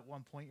Adam at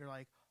one point, you're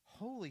like,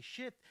 holy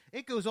shit!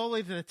 It goes all the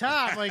way to the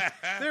top. Like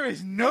there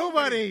is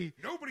nobody's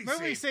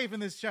safe in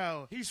this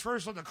show. He's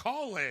first on the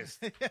call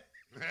list.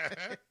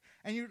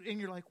 and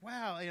you're like,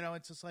 wow,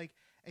 it's just like,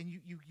 and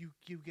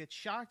you get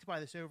shocked by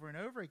this over and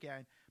over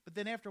again. But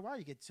then after a while,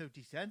 you get so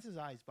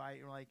desensitized by it.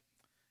 You're like,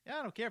 yeah,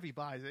 I don't care if he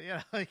buys it.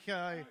 Yeah, like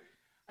I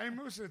mean,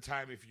 most of the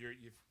time,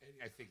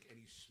 I think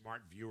any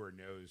smart viewer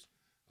knows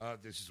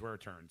this is where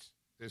it turns.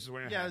 This is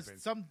when it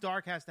happens. Some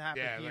dark has to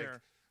happen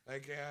here.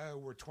 Like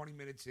we're 20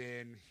 minutes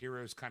in.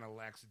 Hero's kind of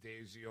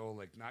lackadaisical,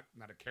 like not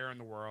a care in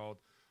the world.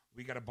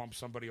 We got to bump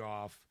somebody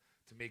off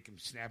to make him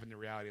snap into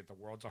reality that the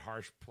world's a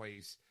harsh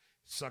place.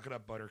 Suck it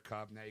up,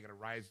 Buttercup. Now you got to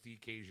rise to the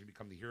occasion and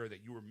become the hero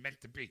that you were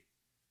meant to be.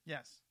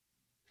 Yes.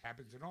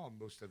 Happens in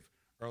most of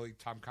early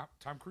Tom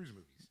Cruise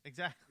movies.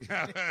 Exactly.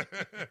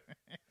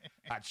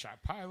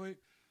 Hotshot pilot,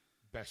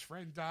 best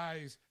friend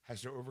dies,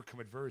 has to overcome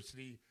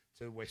adversity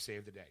to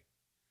save the day.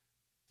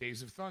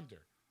 Days of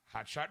Thunder,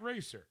 hotshot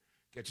racer,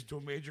 gets into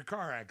a major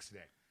car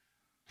accident,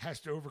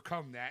 has to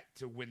overcome that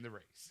to win the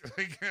race.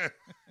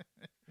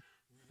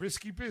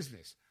 Risky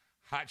Business,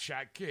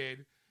 hotshot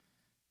kid,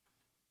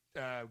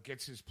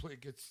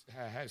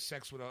 has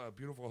sex with a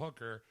beautiful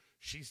hooker.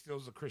 She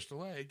steals a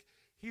crystal egg.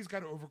 He's got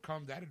to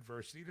overcome that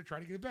adversity to try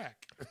to get it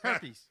back.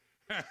 Herpes.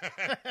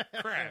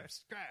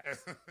 Crabs.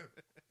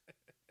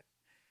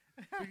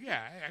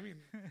 Yeah, I mean,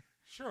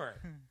 sure.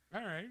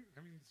 All right.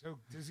 I mean, so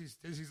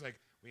Disney's like,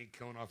 we ain't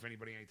killing off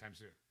anybody anytime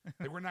soon.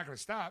 Like, we're not going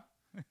to stop.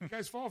 You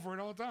guys fall for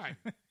it all the time.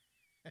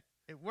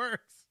 It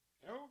works.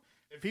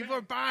 People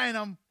are buying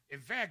them.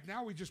 In fact,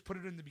 now we just put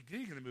it in the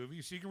beginning of the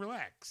movie so you can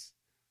relax.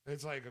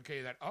 It's like,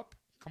 okay, that Up,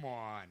 come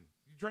on.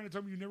 You trying to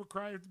tell me you never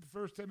cried after the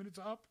first 10 minutes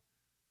of Up?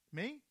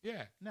 Me?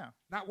 Yeah. No.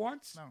 Not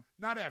once? No.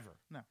 Not ever?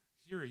 No.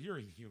 You're a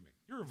human.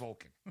 You're a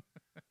Vulcan.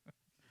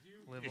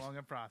 Live long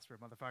and prosper,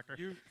 motherfucker.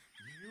 You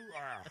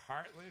are a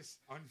heartless,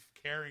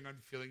 uncaring,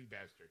 unfeeling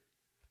bastard.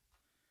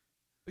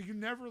 But you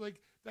never,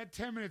 like, that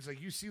 10 minutes,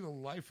 like, you see the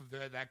life of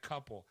that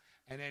couple,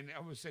 and then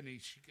all of a sudden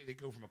they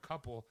go from a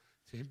couple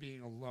to him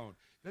being alone.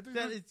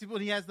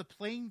 When he has the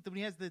plane, when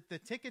he has the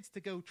tickets to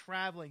go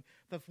traveling,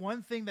 the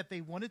one thing that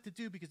they wanted to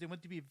do because they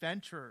wanted to be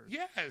adventurers.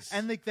 Yes.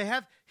 And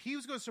he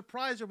was going to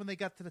surprise her when they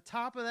got to the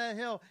top of that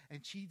hill,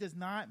 and she does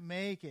not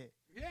make it.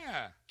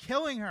 Yeah.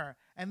 Killing her.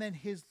 And then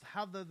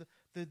how the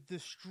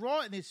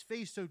distraught in his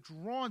face so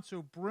drawn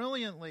so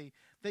brilliantly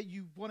that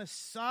you want to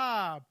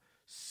sob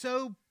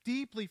so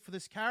deeply for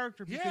this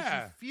character because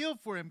you feel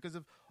for him because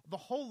of the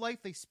whole life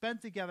they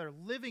spent together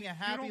living a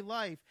happy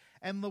life,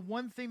 and the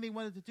one thing they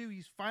wanted to do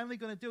he's finally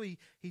going to do.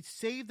 He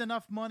saved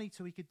enough money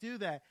so he could do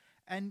that,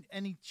 and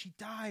she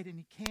died, and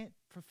he can't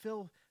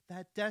fulfill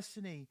that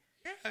destiny.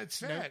 Yeah, it's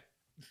sad.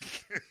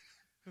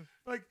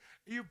 Like,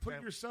 you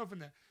put yourself in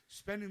that,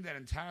 spending that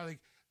entirely,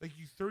 like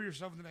you throw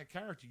yourself into that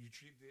character. You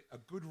treat a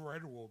good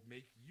writer will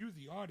make you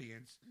the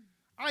audience.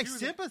 I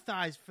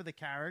sympathize for the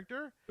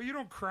character. But you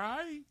don't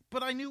cry?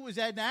 But I knew it was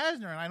Ed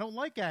Asner, and I don't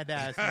like Ed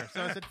Asner,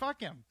 so I said,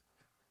 fuck him.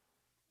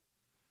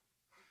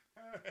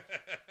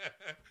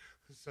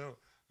 So,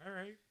 all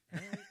right.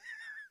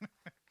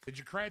 Did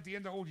you cry at the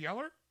end of Old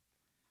Yeller?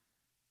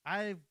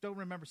 I don't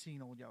remember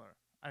seeing Old Yeller.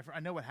 I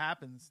know what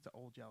happens to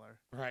Old Yeller.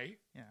 Right?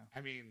 Yeah.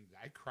 I mean,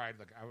 I cried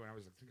when I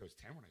was, I think I was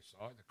 10 when I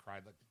saw it. I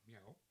cried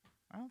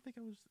I don't think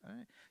I was.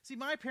 See,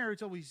 my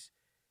parents always.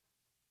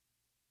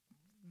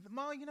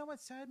 Well, you know what?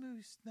 Sad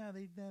movies. No,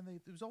 they.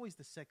 It was always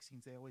the sex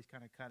scenes. They always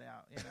kind of cut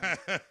out. You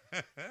know?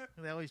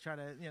 They always try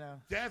to.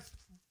 Death.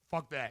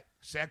 Fuck that.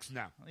 Sex.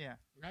 No. Yeah.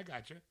 I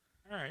got you.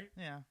 All right.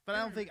 Yeah, but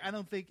I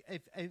don't think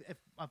if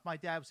my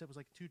dad said it was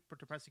like too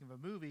depressing of a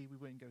movie, we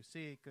wouldn't go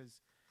see it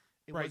because.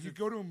 Right, you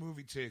go to a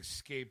movie to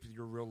escape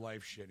your real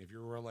life shit. If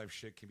your real life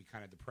shit can be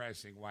kind of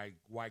depressing, why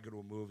go to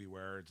a movie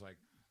where it's like,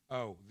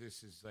 oh,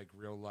 this is like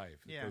real life?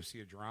 Yeah. Go see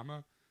a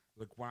drama.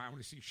 Look, I want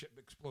to see shit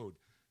explode.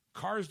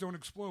 Cars don't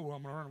explode. Well,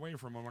 I'm gonna run away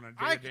from them on a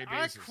day-to-day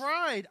basis.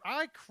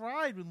 I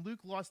cried when Luke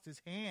lost his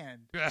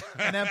hand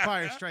in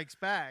Empire Strikes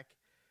Back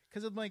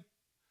because I'm like,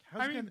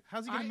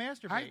 how's he gonna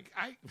masturbate?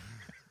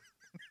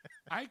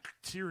 I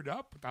teared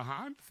up with the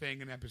Han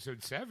thing in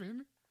episode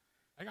 7.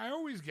 Like, I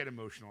always get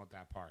emotional at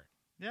that part.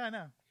 Yeah, I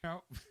know. You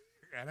know,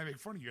 and I make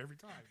fun of you every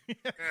time.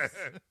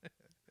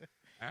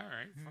 All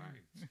right,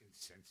 fine.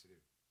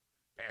 Insensitive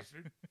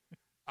bastard.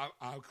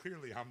 I'm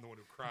clearly I'm the one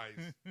who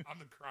cries. I'm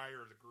the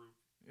crier of the group.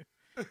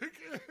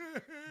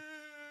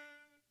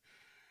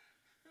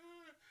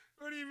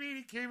 What do you mean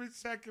he came in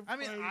second place?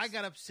 I mean, I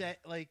got upset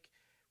like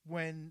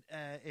when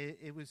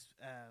it was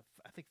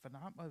I think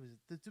Phenomenon.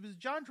 It was a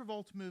John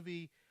Travolta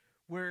movie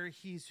where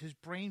his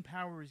brain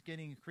power is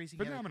getting increasing.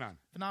 Phenomenon.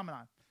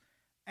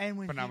 And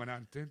when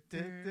Phenomenon.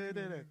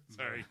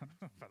 Sorry,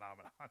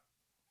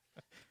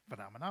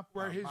 Phenomenon.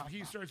 Where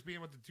he starts being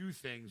able to do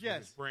things with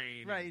his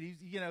brain. Right.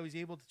 He's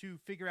able to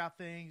figure out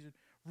things and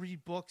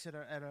read books at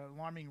an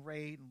alarming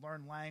rate and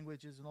learn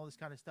languages and all this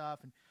kind of stuff.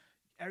 And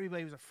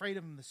everybody was afraid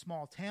of him in the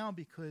small town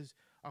because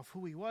of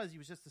who he was. He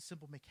was just a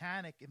simple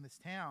mechanic in this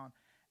town.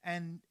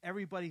 And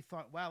everybody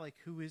thought, wow, like,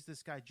 who is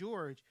this guy,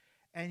 George?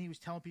 And he was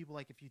telling people,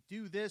 like, if you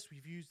do this,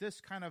 we've used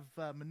this kind of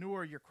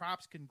manure, your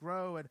crops can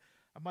grow at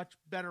a much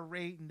better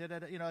rate. And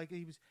like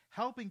he was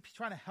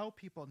trying to help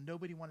people.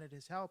 Nobody wanted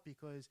his help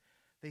because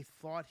they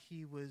thought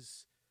he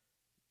was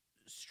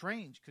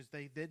strange because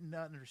they didn't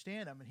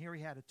understand him. And here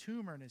he had a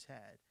tumor in his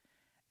head.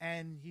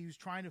 And he was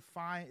trying to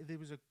find, there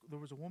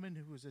was a woman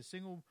who was a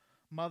single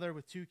mother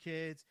with 2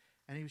 kids,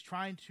 and he was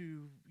trying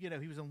to,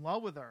 he was in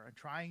love with her and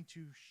trying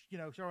to,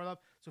 show her love.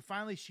 So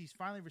finally, she's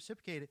finally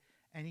reciprocated,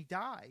 and he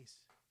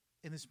dies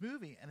in this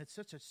movie. And it's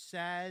such a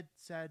sad,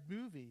 sad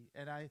movie.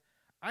 And I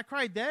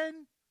cried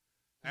then.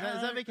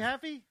 Does that make you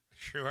happy?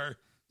 Sure.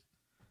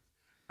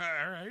 All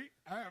right.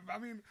 I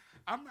mean,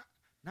 I'm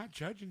not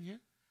judging you.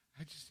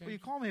 I just you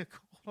call me a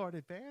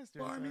cold-hearted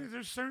bastard. Well, I mean,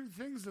 there's certain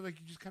things that, like,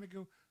 you just kind of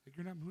go, like,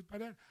 you're not moved by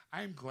that.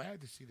 I am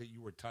glad to see that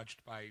you were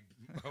touched by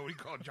what we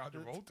call John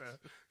Travolta.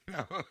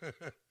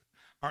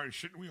 All right,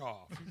 shouldn't we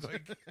all?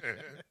 Like,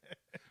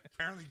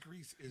 apparently,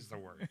 Grease is the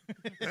word.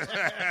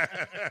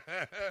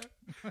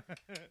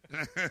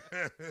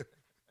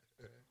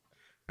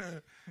 All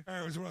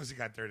right, what else you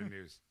got there in the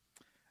news?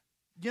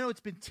 It's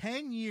been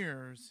 10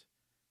 years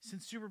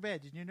since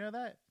Superbad. Did you know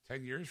that?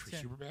 10 years for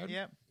Superbad?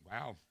 Yep.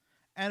 Wow.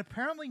 And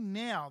apparently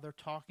now they're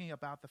talking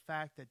about the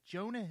fact that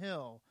Jonah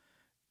Hill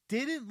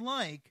didn't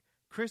like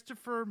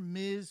Christopher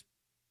Ms.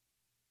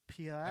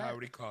 Piat. What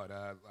do you call it?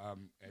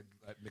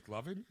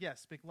 McLovin?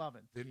 Yes,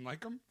 McLovin. Didn't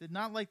like him? Did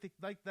not like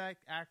that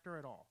actor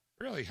at all.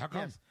 Really? How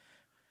come? Yes.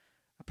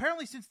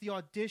 Apparently since the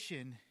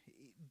audition,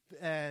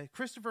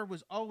 Christopher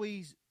was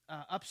always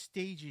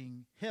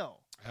upstaging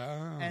Hill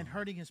and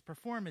hurting his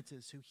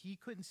performances. So he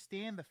couldn't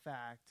stand the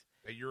fact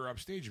that you're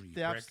upstaging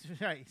me.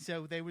 Right.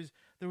 So there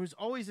was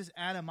always this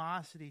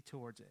animosity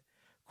towards it.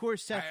 Of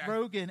course, Seth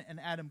Rogen and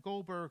Adam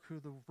Goldberg,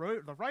 who the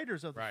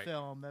writers of the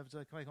film, that was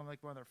like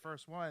one of their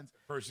first ones.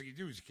 First thing you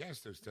do is you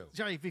cast those two,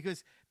 right?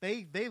 Because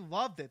they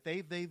loved it.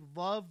 They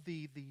loved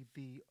the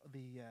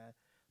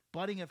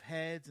butting of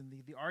heads and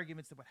the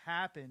arguments that would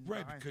happen.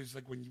 Right, because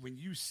like when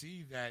you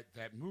see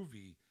that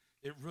movie,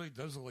 it really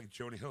does look like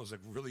Jonah Hill's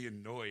like really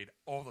annoyed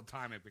all the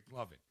time at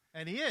McLovin.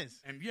 And he is.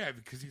 And yeah,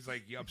 because he's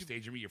like, you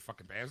upstaging me, you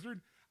fucking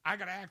bastard. I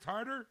got to act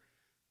harder.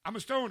 I'm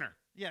a stoner.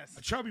 Yes.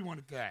 A chubby one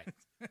at that.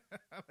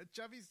 I'm a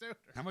chubby stoner.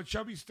 I'm a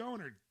chubby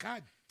stoner.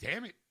 God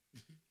damn it.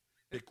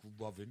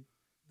 McLovin.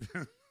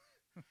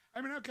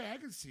 I mean, okay, I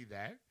can see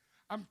that.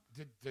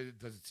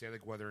 Does it say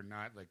like whether or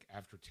not like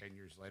after 10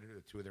 years later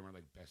the two of them are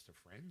like best of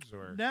friends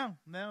or no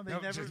they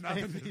never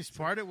they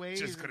parted ways.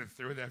 Just gonna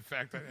throw that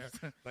fact out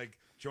there. Like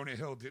Jonah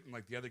Hill didn't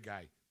like the other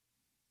guy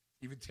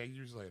even 10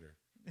 years later.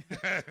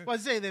 Well, I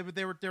say they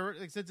were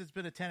like, since it's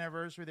been a 10th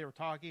anniversary, they were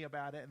talking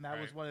about it, and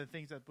that was one of the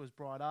things that was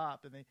brought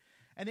up.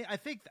 And I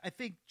think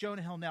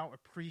Jonah Hill now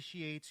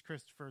appreciates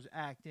Christopher's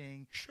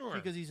acting, sure,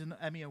 because he's an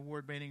Emmy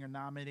award-winning or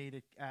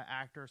nominated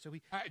actor. So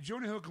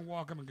Jonah Hill can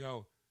walk up and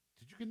go,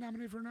 "Did you get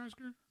nominated for an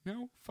Oscar?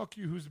 No, fuck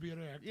you. Who's the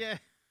better actor?" Yeah,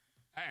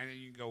 and then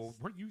you go,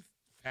 "Weren't you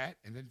fat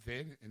and then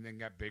thin and then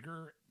got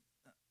bigger?"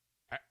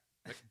 I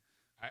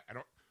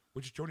don't.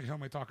 Which Jonah Hill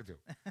am I talking to?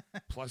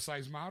 Plus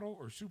size model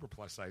or super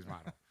plus size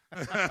model?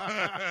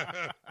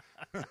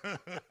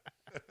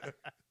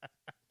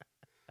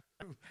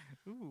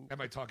 Ooh.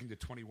 Am I talking to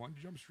 21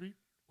 Jump Street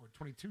or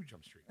 22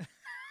 Jump Street?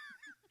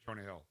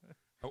 Jonah Hill.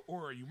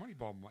 Or are you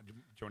Moneyball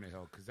Jonah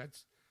Hill? Because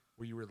that's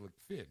where you were like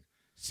thin.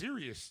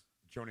 Serious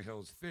Jonah Hill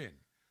is thin.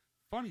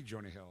 Funny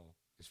Jonah Hill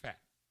is fat.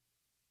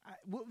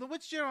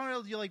 Which Jonah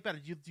Hill do you like better?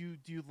 Do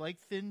you like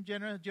thin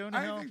Jonah Hill?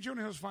 I think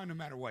Jonah Hill's fine no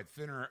matter what.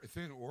 Thin or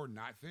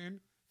not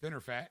thin. Thin or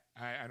fat.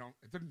 I don't.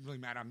 It doesn't really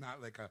matter. I'm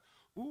not like a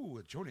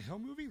Jonah Hill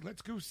movie.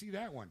 Let's go see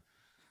that one.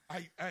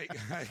 I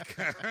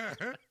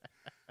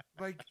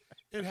like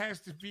it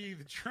has to be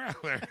the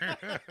trailer.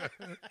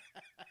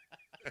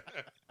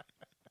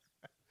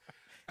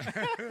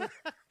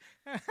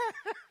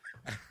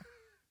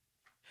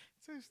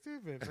 So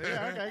stupid. But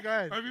yeah, okay, go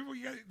ahead. I mean,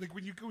 like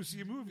when you go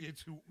see a movie,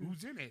 it's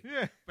who's in it.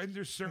 Yeah. And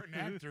there's certain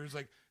actors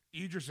like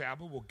Idris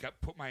Elba will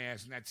put my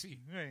ass in that seat.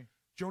 Right.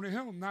 Jonah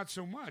Hill, not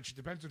so much. It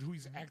depends on who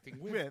he's acting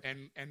with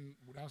and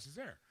what else is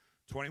there.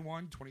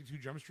 21, 22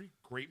 Jump Street,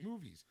 great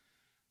movies.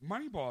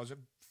 Moneyball is a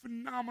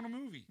phenomenal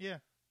movie. Yeah.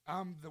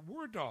 The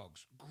War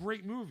Dogs,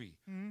 great movie.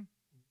 Mm-hmm.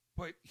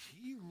 But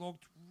he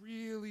looked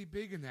really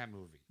big in that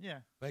movie. Yeah.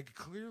 Like,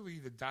 clearly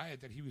the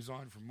diet that he was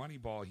on for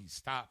Moneyball, he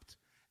stopped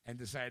and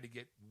decided to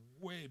get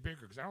way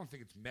bigger, because I don't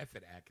think it's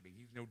method acting.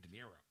 He's no De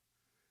Niro.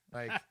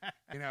 Like,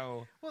 you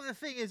know. Well, the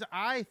thing is,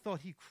 I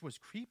thought he was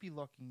creepy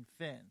looking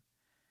thin.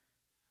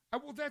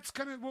 Well, that's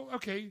kind of, well,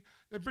 okay.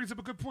 That brings up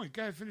a good point.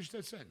 Go ahead, finish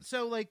that sentence.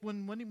 So, like,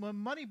 when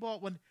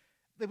Moneyball, when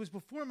it was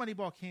before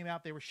Moneyball came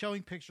out, they were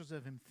showing pictures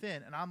of him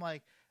thin, and I'm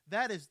like,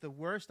 that is the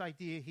worst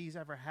idea he's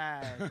ever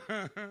had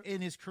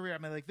in his career. I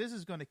mean, like, this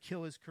is going to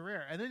kill his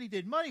career. And then he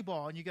did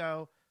Moneyball, and you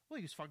go, well,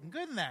 he was fucking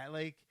good in that.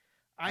 Like,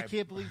 I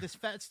can't believe this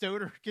fat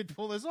stoner could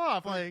pull this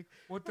off. Like,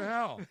 what the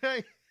hell?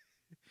 Like,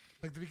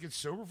 did he get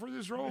sober for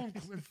this role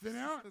and thin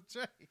out? That's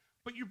right.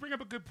 But you bring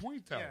up a good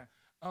point, though, Yeah.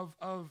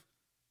 of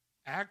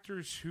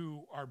actors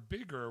who are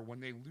bigger, when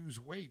they lose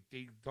weight,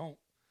 they don't.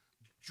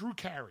 Drew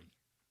Carey.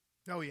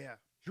 Oh, yeah.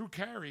 Drew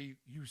Carey,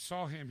 you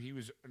saw him, he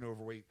was an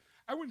overweight.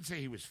 I wouldn't say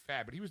he was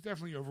fat, but he was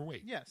definitely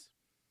overweight. Yes.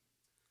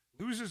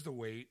 Loses the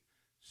weight,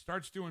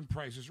 starts doing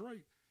Price is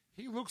Right.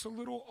 He looks a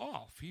little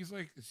off. He's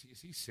like, is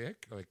he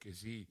sick? Like,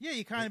 is he? Yeah,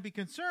 you kind of be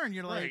concerned.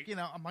 You're Right. like, you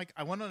know, I'm like,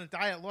 I went on a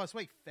diet, lost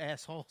weight,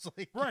 assholes.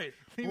 Like, Right.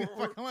 leave me the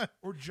fuck alone.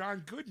 Or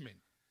John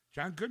Goodman.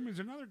 John Goodman's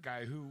another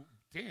guy who,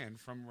 Dan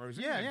from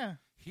Roseanne, Yeah.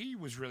 he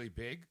was really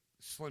big,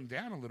 slimmed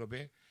down a little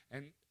bit.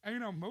 And, you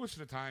know, most of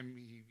the time,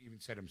 he even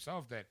said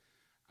himself that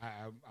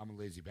I'm a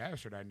lazy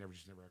bastard. I never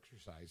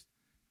exercised.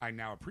 I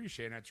now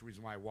appreciate it. That's the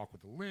reason why I walk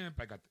with a limp.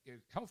 I got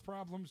health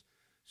problems.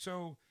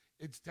 So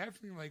it's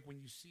definitely like, when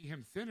you see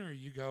him thinner,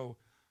 you go,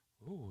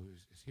 oh,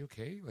 is he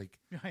okay? Like,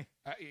 Right.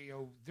 you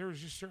know,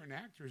 there's just certain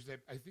actors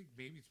that I think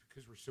maybe it's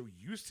because we're so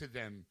used to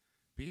them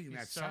being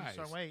that So size.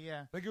 weight,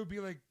 yeah. Like, it would be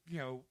like, you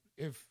know,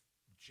 if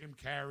Jim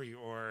Carrey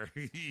or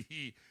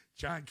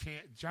John Whoa!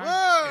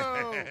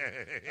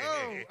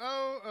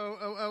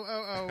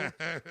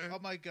 Oh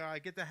my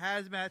God. Get the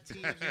hazmat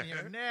teams in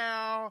here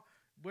now.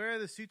 Wear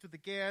the suits with the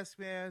gas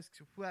masks.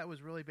 That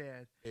was really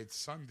bad. It's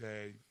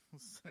Sunday.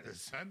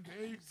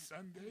 Sunday.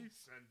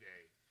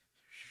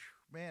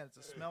 Man, it's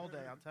a smell day,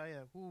 I'll tell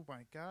you. Oh,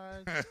 my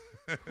God.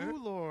 Oh,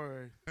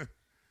 Lord.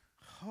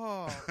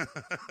 Oh.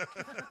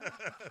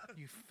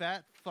 You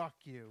fat fuck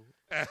you.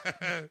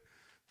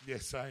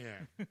 Yes, I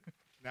am.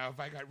 Now, if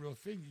I got real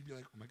thin, you'd be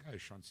like, oh, my God,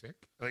 is Sean sick?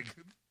 Like,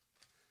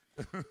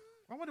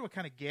 I wonder what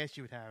kind of gas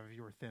you would have if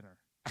you were thinner.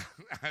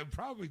 I'm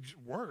probably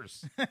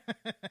worse.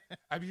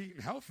 I'd be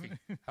eating healthy.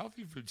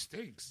 Healthy food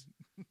stinks.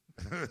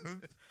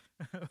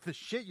 The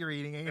shit you're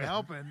eating ain't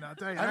helping, I'll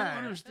tell you I that.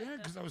 don't understand,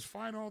 because I was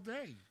fine all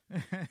day.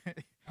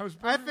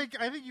 I think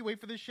you wait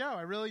for the show.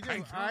 I really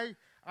do. I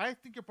I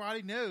think your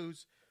body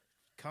knows.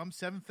 Come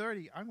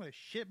 7:30, I'm going to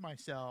shit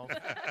myself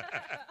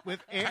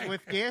with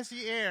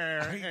gassy air,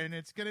 and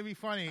it's going to be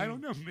funny. I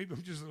don't know. Maybe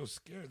I'm just a little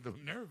scared, a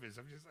little nervous.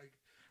 I'm just like,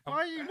 why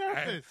are you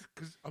nervous?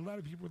 Because a lot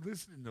of people are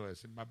listening to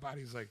us, and my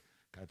body's like,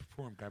 gotta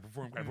perform.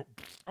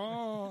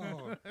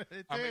 Oh,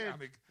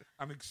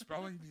 I'm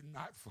expelling the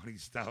not funny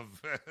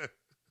stuff.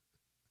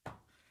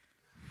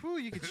 Whew,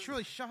 you could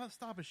surely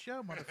stop a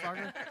show,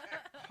 motherfucker.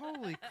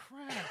 Holy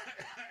crap.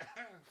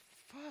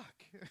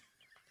 Fuck.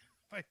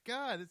 My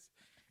God,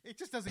 it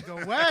just doesn't go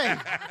away.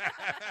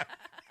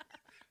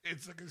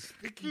 It's like a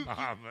sticky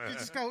bomb.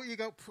 You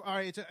go, all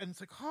right, and it's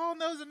like, oh,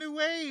 no, there's a new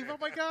wave. Oh,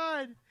 my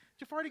God. Did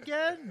you fart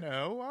again?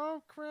 No.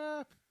 Oh,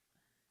 crap.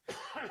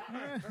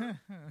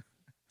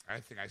 I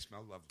think I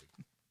smell lovely.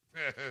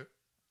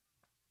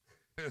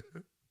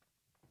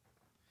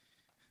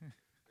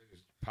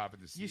 Just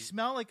popping the seat. You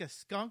smell like a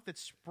skunk that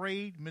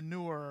sprayed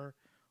manure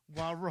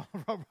while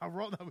rolling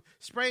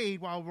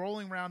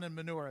around in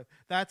manure.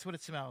 That's what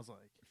it smells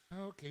like.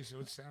 Okay, so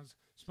it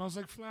smells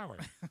like flour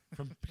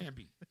from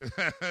Bambi.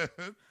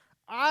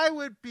 I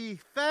would be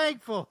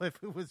thankful if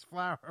it was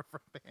flour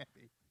from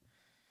Bambi.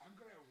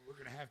 We're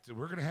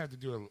gonna have to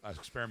do an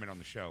experiment on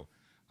the show.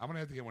 I'm gonna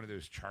have to get one of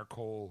those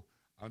charcoal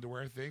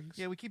underwear things.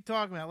 Yeah, we keep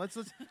talking about it.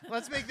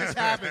 Let's make this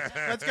happen.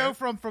 Let's go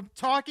from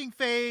talking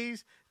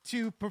phase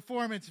to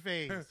performance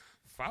phase.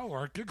 Follow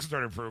our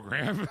Kickstarter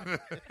program.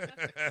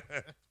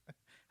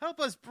 Help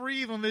us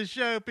breathe on this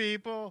show,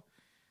 people.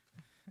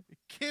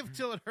 Give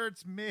till it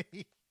hurts me.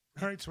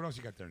 All right, so what else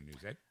you got there in the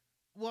news, Ed?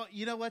 Well,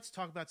 let's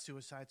talk about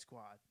Suicide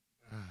Squad.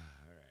 All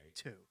right.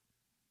 2.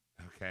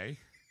 Okay.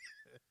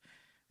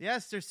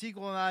 Yes, they're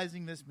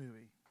sequelizing this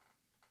movie.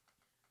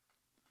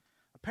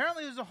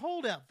 Apparently there's a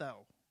holdout,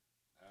 though.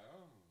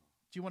 Oh.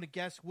 Do you want to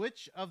guess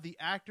which of the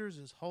actors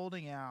is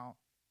holding out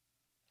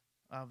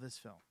of this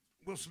film?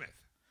 Will Smith.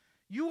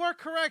 You are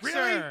correct, Really?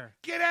 sir.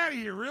 Get out of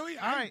here, really?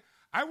 All right.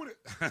 I would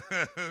have...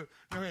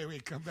 No,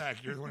 wait, come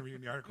back. You're the one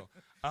reading the article.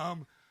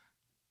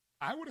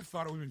 I would have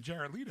thought it would have been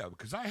Jared Leto,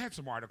 because I had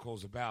some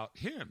articles about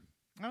him.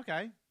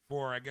 Okay.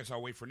 I guess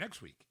I'll wait for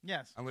next week.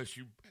 Yes. Unless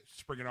you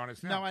spring it on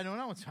us now. No, I don't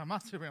know. I'm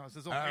not super honest.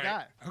 That's all I right.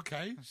 got.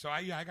 Okay. So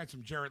I got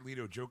some Jared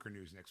Leto Joker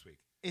news next week.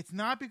 It's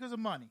not because of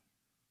money.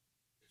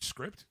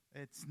 Script?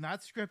 It's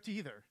not script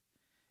either.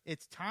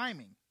 It's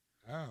timing.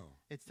 Oh.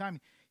 It's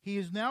timing. He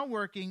is now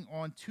working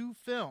on 2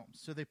 films,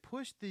 so they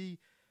pushed the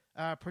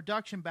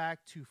production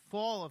back to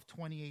fall of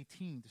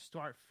 2018 to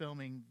start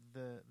filming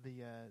the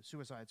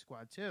Suicide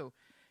Squad 2.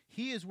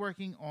 He is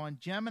working on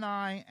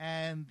Gemini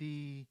and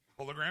the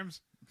Holograms?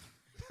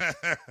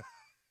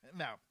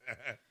 no,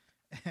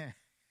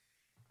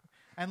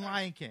 and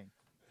Lion King.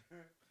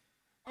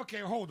 Okay,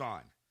 hold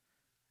on.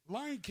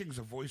 Lion King's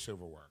a voiceover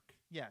work.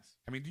 Yes,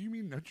 I mean,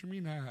 don't you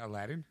mean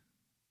Aladdin?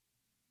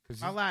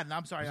 Aladdin.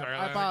 I'm sorry. Sorry,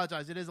 I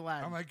apologize. It is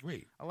Aladdin. I'm like,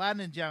 wait.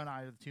 Aladdin and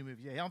Gemini are the 2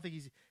 movies. Yeah, I don't think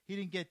he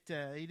didn't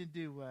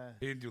do.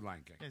 He didn't do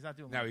Lion King. He's not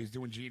doing. No, Lion King. he's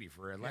doing Genie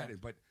for Aladdin, Yeah.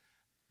 but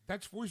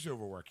that's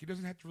voiceover work. He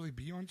doesn't have to really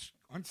be on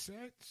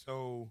set,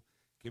 so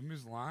give him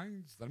his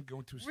lines, let him go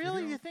into a studio.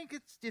 Really, you think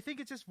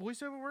it's just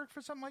voiceover work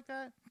for something like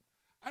that?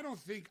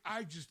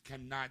 I just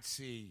cannot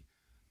see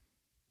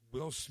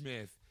Will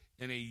Smith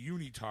in a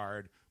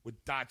unitard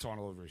with dots all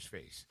over his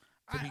face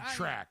to be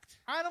tracked.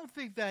 I don't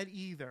think that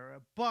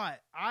either,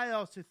 but I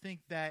also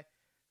think that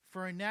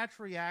for a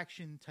natural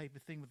reaction type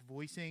of thing with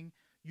voicing,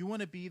 you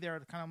want to be there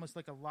at kind of almost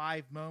like a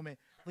live moment.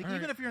 Like All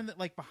even right. if you're in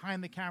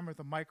behind the camera with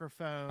a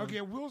microphone. Okay,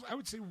 I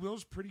would say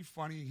Will's pretty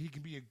funny. He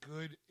can be a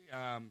good,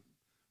 what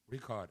do you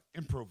call it,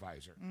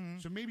 improviser. Mm-hmm.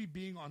 So maybe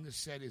being on the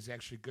set is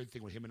actually a good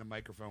thing with him and a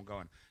microphone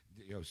going,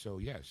 so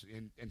yes,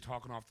 and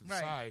talking off to the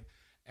Right. side.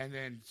 And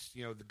then,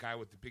 the guy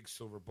with the big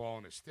silver ball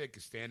and a stick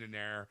is standing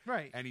there.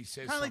 Right. And he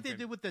says kind of like something. they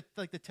did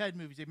with the Ted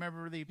movies. You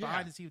remember the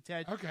behind the scenes with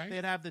Ted? Okay.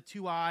 They'd have the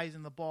 2 eyes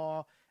and the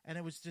ball, and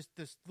it was just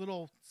this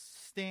little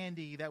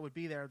standee that would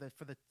be there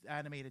for the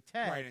animated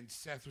Ted. Right, and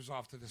Seth was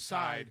off to the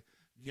side,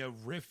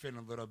 riffing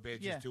a little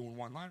bit, just doing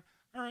one line.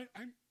 All right,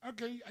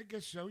 okay, I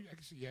guess so. I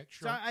can see, yeah,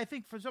 sure. So I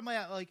think for something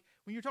like that, like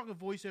when you're talking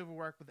voiceover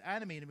work with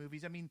animated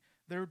movies, I mean,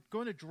 they're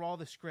going to draw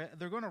the script.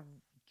 They're going to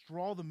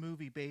draw the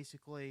movie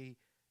basically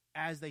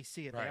as they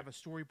see it. Right. They have a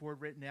storyboard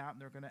written out,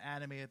 and they're going to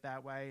animate it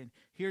that way. And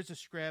here's the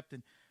script,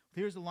 and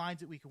here's the lines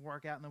that we can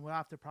work out, and then we'll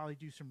have to probably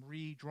do some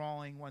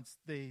redrawing once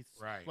they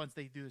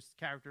do this,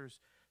 characters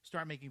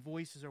start making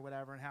voices or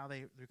whatever, and how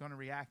they're going to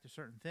react to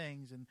certain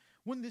things. And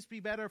wouldn't this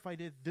be better if I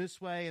did this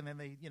way? And then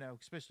they,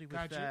 especially with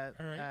Gotcha.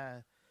 All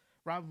right.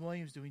 Robin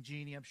Williams doing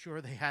Genie, I'm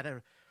sure they had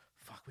a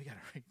we got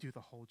to redo the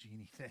whole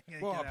Genie thing.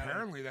 Well,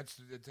 apparently that's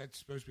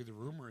supposed to be the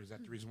rumor. Is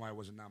that the reason why I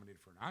wasn't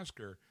nominated for an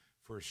Oscar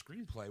for a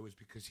screenplay was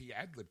because he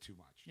ad-libbed too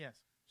much. Yes.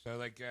 So,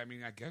 I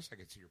guess I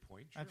could see your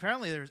point. Sure.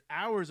 Apparently, there's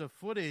hours of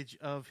footage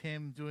of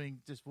him doing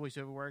just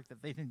voiceover work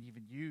that they didn't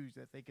even use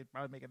that they could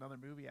probably make another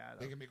movie out of.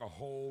 They can make a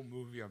whole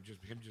movie of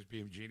just him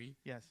being Genie.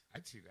 Yes.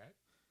 I'd see that.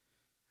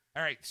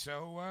 All right,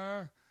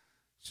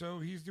 so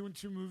he's doing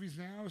 2 movies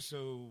now.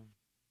 So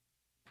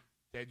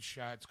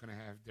Deadshot's going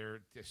to have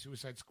the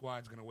Suicide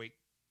Squad's going to wait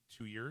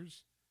 2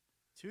 years.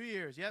 2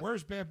 years, yep.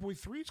 Where's Bad Boy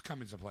 3's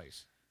come into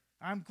place?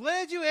 I'm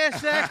glad you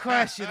asked that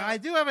question. I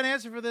do have an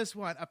answer for this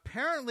one.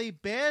 Apparently,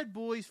 Bad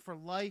Boys for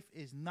Life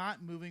is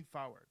not moving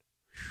forward.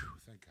 Whew,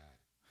 thank God.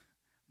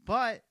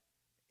 But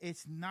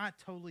it's not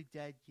totally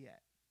dead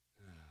yet.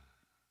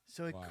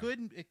 So Why?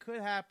 it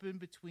could happen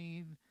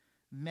between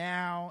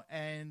now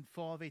and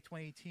fall of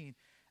 2018.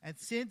 And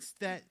since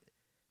that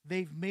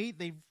they've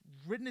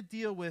written a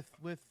deal with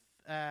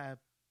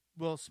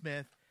Will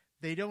Smith,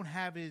 they don't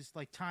have his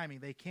timing.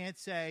 They can't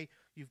say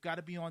you've got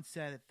to be on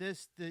set at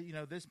this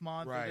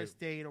month Right. or this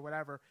date or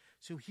whatever.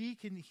 So he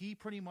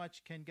pretty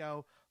much can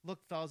go,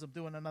 look, fellas, I'm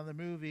doing another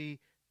movie.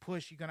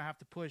 Push. You're gonna have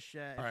to push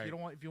Right.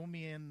 if you want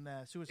me in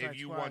Suicide Squad. If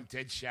you want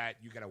Deadshot,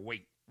 you got to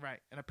wait. Right.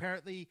 And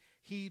apparently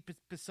he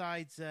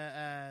besides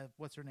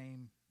what's her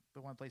name,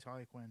 the one who plays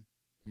Harley Quinn,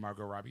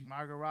 Margot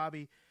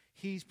Robbie.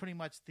 He's pretty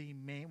much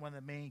one of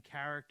the main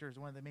characters,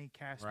 one of the main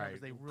cast members.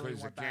 They really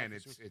want again,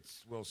 back.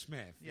 it's Will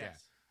Smith.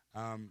 Yes.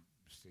 Yeah.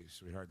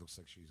 Sweetheart looks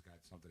like she's got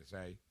something to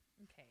say.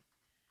 Okay.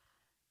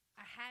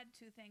 I had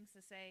 2 things to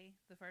say.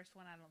 The first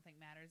one I don't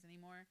think matters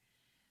anymore.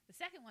 The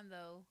second one,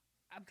 though,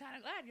 I'm kind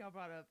of glad y'all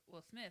brought up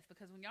Will Smith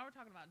because when y'all were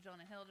talking about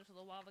Jonah Hill just a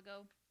little while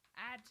ago,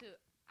 I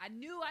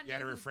knew You had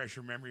to refresh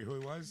your memory who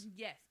he was?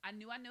 Yes, I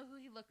knew who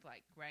he looked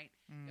like, right?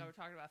 Y'all were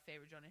talking about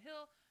favorite Jonah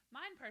Hill.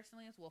 Mine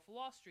personally is Wolf of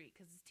Wall Street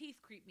because his teeth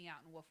creep me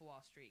out in Wolf of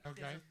Wall Street.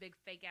 Okay. There's those big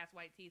fake ass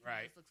white teeth.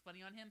 Right. And it just looks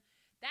funny on him.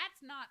 That's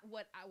not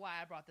why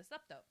I brought this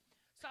up though.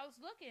 So I was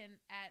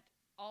looking at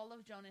all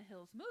of Jonah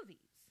Hill's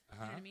movies. You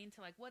know what I mean?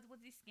 To what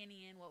was he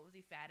skinny in? What was he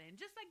fat in?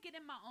 Just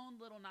getting my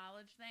own little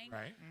knowledge thing.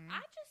 Right.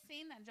 I just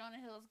seen that Jonah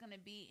Hill is going to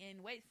be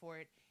in, wait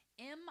for it,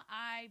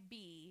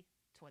 MIB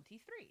 23.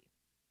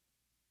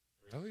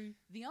 Really?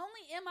 The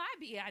only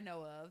MIB I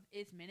know of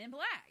is Men in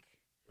Black.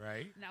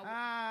 Right. Now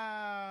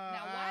why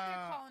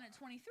they're calling it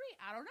 23,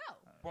 I don't know.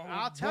 Well,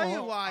 I'll tell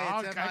you why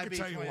it's I can MIB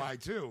tell you 20. why,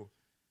 too.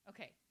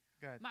 Okay.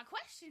 Good. My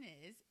question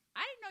is,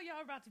 I didn't know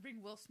y'all were about to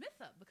bring Will Smith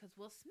up because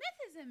Will Smith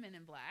is in Men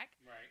in Black.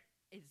 Right.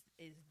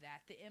 Is that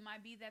the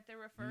MIB that they're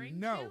referring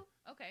No.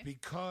 to? Okay.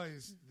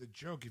 Because the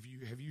joke,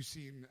 have you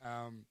seen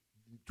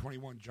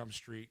 21 Jump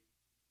Street,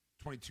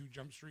 22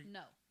 Jump Street?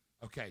 No.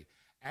 Okay.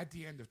 At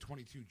the end of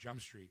 22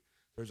 Jump Street,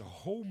 there's a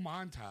whole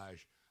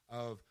montage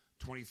of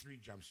 23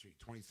 Jump Street,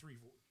 23.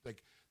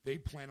 They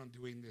plan on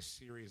doing this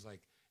series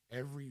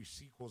every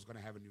sequel is going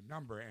to have a new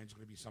number, and it's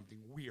going to be something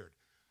weird.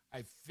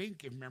 I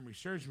think, if memory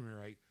serves me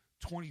right,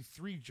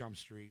 23 Jump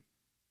Street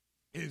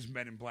is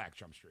Men in Black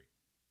Jump Street.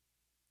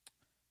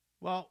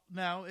 Well,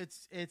 no,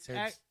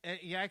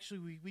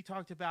 actually we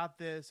talked about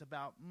this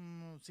about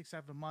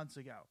 6-7 months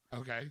ago.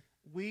 Okay.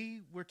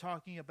 We were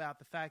talking about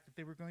the fact that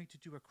they were going to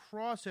do a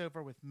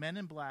crossover with Men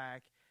in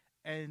Black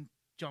and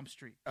Jump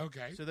Street.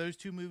 Okay. So those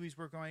two movies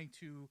were going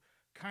to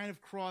kind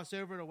of cross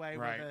over in a way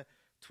Right. where the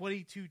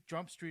 22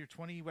 Jump Street or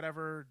 20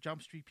 whatever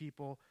Jump Street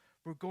people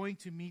were going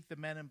to meet the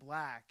Men in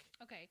Black.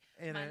 Okay.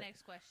 And My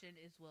next question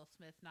is: Will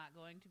Smith not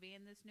going to be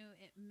in this new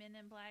Men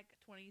in Black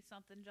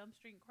 20-something Jump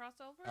Street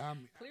crossover?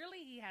 Clearly,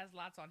 he has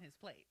lots on his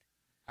plate.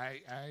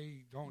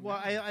 I don't.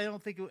 Well, know. I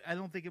don't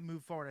think it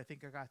moved forward. I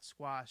think it got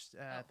squashed.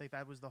 I think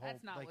that was the whole.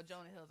 That's not what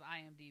Jonah Hill's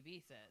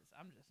IMDb says.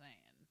 I'm just saying.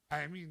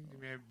 I mean,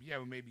 yeah,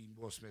 well, maybe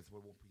Will Smith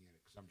won't be in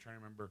it because I'm trying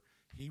to remember.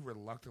 He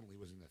reluctantly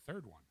was in the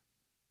third one.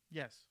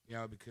 Yes.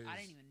 Because I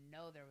didn't even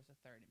know there was a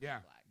third Men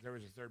in Black. There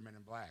was a third Men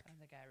in Black. I don't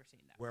think I ever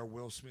seen that. Where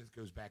Will Smith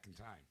goes back in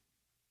time.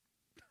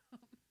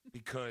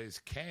 Because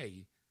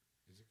Kay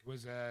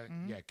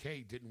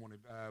Kay didn't want to.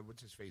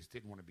 What's his face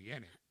didn't want to be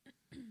in it,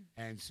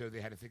 and so they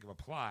had to think of a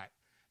plot.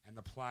 And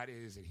the plot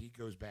is that he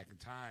goes back in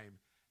time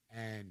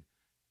and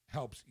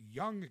helps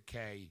young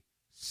Kay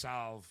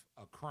solve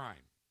a crime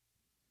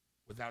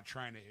without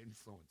trying to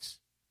influence.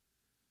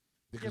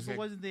 Because but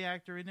wasn't the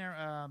actor in there?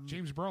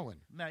 James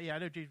Brolin. No, yeah, I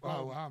know James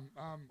Brolin.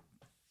 Oh,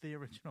 the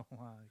original. Oh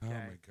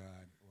my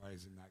God! Why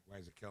is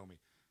it kill me?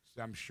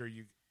 So I'm sure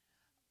you.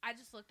 I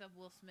just looked up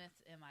Will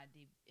Smith's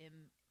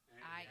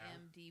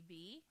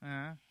IMDb,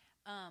 and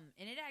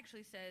it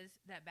actually says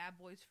that Bad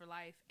Boys for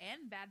Life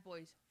and Bad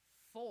Boys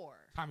 4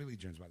 Tommy Lee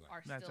Jones, by the way,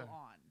 are still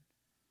on.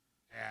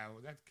 Yeah,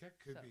 well, that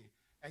could be.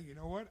 And you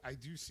know what? I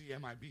do see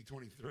MIB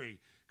 23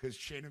 because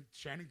Channing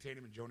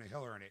Tatum and Jonah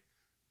Hill are in it.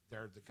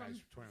 They're the guys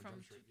from 21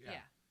 Jump Street.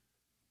 Yeah.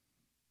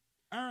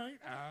 All right.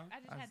 I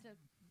just had to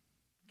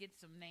get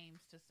some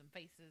names to some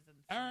faces and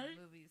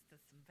some movies to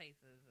some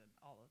faces and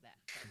all of that.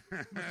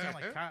 You sound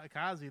like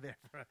Cosby there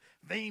for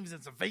names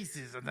and some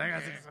faces and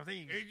some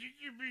things.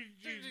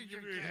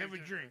 Have a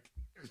drink.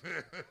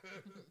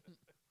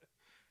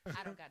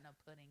 I don't got no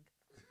pudding.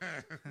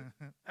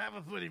 Have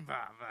a pudding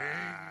pop.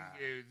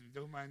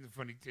 Don't mind the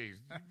funny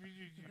taste.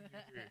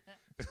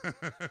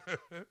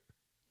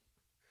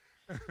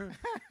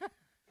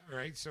 All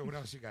right, so what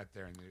else you got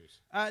there in the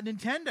news?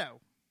 Nintendo.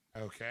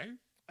 Okay.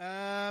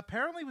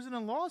 Apparently was in a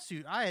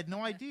lawsuit. I had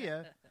no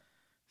idea.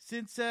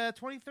 Since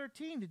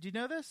 2013. Did you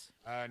know this?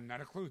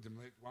 Not a clue.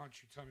 Why don't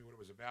you tell me what it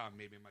was about?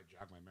 Maybe it might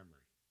jog my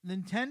memory.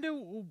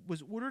 Nintendo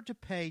was ordered to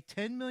pay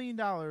 $10 million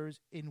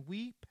in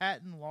Wii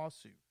patent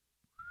lawsuit.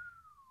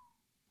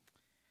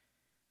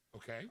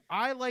 Okay.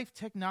 iLife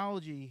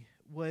Technology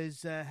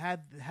was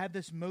had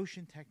this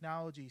motion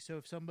technology. So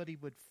if somebody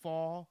would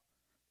fall,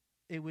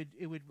 it would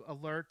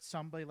alert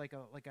somebody like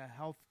a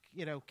health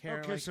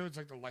care. Okay, so it's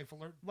like the life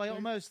alert, like thing?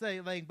 Almost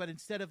but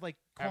instead of like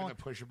having calling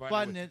to push a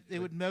button, it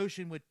would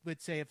motion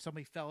would say if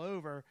somebody fell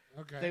over.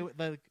 Okay. They would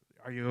like,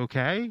 are you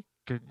okay?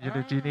 Do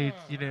you need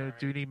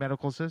do you need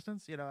medical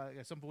assistance?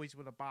 Some boys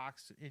with a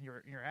box in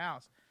your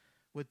house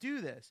would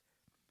do this.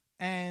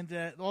 And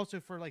also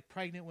for like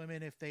pregnant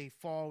women, if they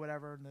fall,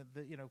 whatever,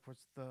 and of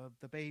course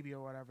the baby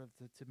or whatever,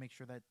 to make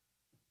sure that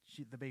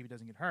the baby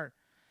doesn't get hurt.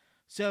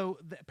 So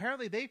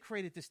apparently they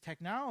created this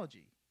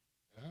technology.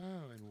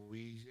 Oh,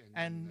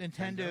 and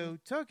Nintendo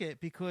took it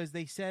because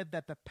they said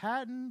that the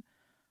patent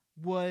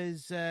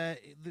was the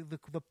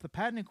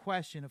patent in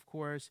question, of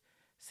course,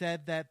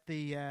 said that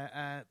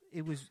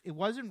it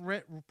wasn't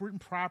written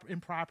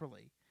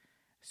improperly.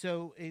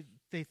 So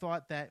they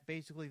thought that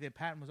basically the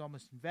patent was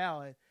almost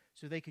invalid.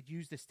 So they could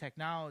use this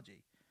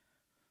technology.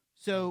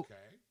 So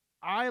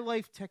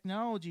iLife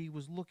Technology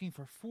was looking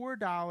for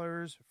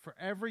 $4 for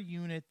every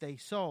unit they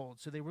sold.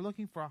 So they were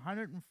looking for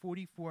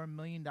 $144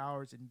 million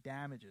in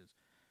damages.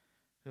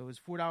 So it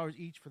was $4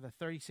 each for the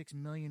 36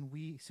 million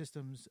Wii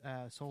systems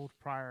sold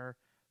prior,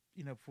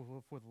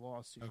 for the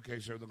lawsuit. Okay,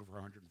 so they're looking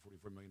for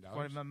 $144 million.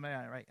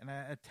 Right, and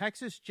a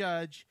Texas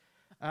judge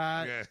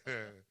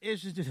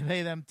issued to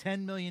pay them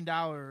 $10 million.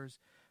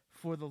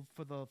 For the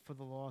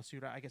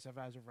lawsuit, I guess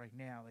as of right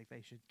now, like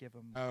they should give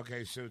them.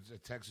 Okay, so the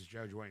Texas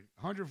judge went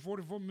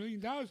 $144 million.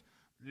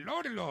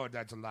 Lordy Lord,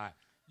 that's a lot.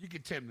 You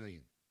get $10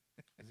 million.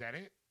 Is that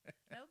it?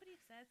 Nobody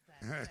says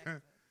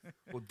that.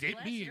 Well,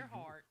 dip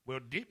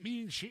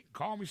me in shit and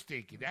call me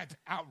stinky. That's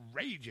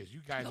outrageous.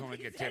 You guys only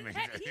get $10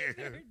 million.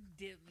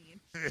 Dip me in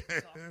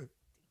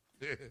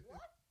shit.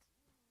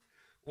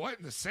 What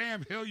in the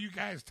Sam Hill you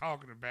guys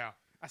talking about?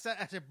 I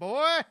said,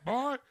 boy.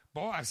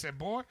 I said,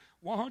 boy,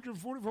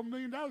 $144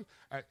 million.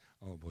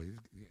 Oh, boy,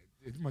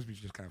 it must be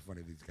just kind of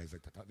funny these guys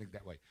like to think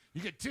that way.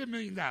 You get $10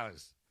 million.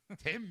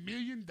 $10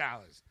 million.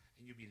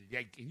 And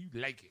you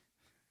like it.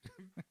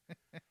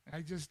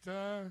 I just,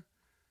 I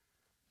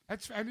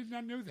did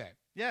not know that.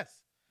 Yes.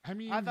 I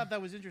mean, I thought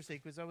that was interesting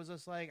because I was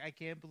just like, I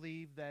can't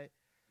believe that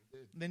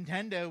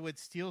Nintendo would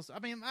steal. I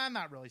mean, I'm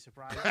not really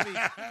surprised. I mean,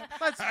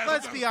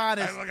 let's be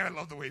honest. I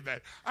love the way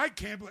that I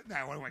can't believe. No,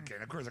 I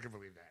can't. Of course, I can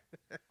believe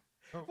that.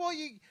 Well,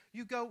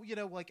 you go,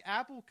 like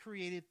Apple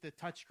created the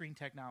touchscreen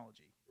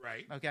technology,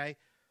 Right. okay?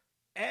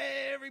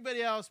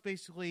 Everybody else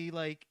basically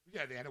like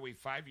Yeah, they had to wait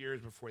 5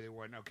 years before they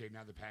went. Okay,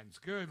 now the patent's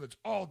good. Let's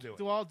all do it.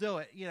 to all do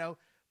it,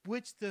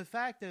 Which the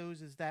fact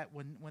is that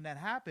when that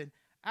happened,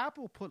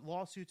 Apple put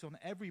lawsuits on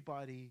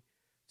everybody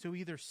to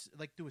either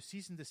like do a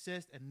cease and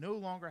desist and no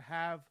longer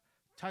have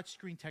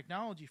touchscreen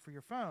technology for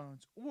your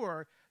phones,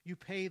 or you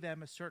pay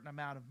them a certain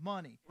amount of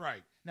money.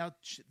 Right. Now,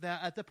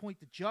 at the point,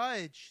 the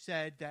judge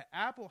said that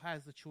Apple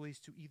has the choice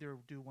to either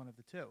do one of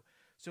the two.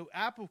 So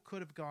Apple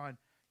could have gone,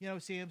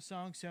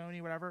 Samsung,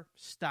 Sony, whatever,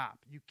 stop.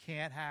 You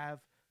can't have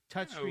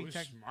touchscreen It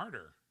was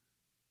smarter.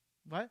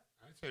 What?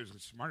 I'd say it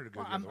was smarter to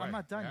go Well, the other way. I'm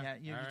not done Yeah?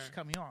 yet. You All just right.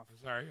 cut me off.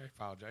 Sorry, I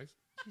apologize.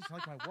 She's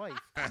like my wife.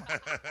 Come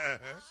on.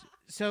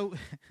 So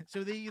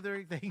they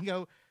can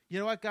go, you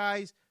know what,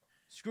 guys?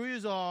 Screw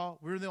you all.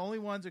 We're the only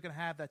ones that are going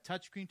to have that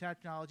touchscreen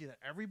technology that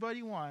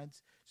everybody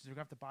wants. So they're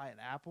going to have to buy an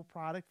Apple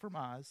product from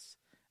us,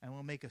 and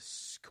we'll make a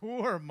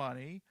score of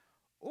money.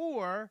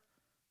 Or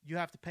you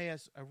have to pay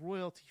us a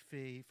royalty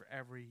fee for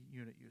every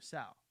unit you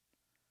sell.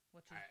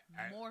 Which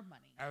is more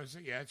money. I was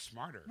yeah, it's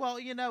smarter. Well,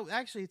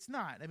 actually it's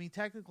not. I mean,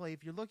 technically,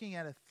 if you're looking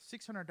at a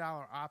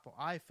 $600 Apple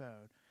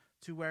iPhone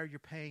to where you're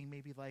paying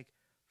maybe like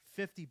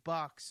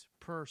 $50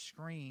 per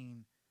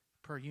screen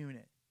per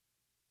unit.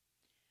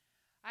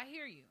 I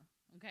hear you.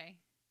 Okay.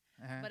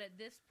 Uh-huh. But at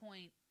this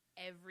point,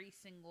 every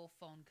single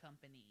phone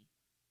company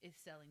is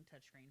selling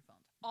touchscreen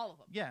phones. All of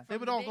them. Yeah, From they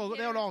would the all big go. They would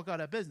hitters- all go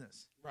out of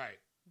business. Right.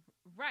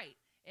 Right.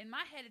 In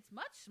my head, it's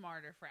much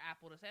smarter for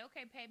Apple to say,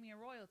 okay, pay me a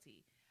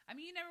royalty. I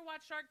mean, you never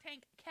watched Shark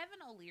Tank? Kevin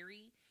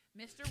O'Leary,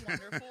 Mr.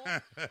 Wonderful,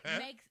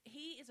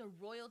 he is a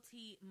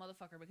royalty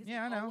motherfucker because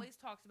Yeah, I he know. always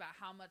talks about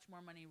how much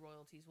more money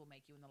royalties will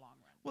make you in the long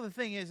run. Well, the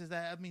thing is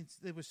that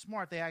it was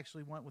smart. They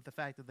actually went with the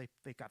fact that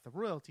they got the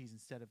royalties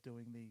instead of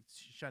doing the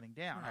shutting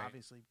down, Right.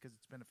 obviously, because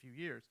it's been a few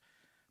years.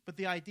 But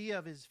the idea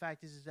of his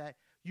fact is that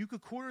you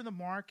could corner the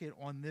market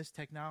on this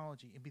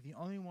technology and be the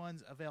only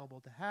ones available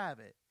to have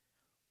it,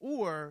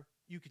 or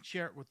you could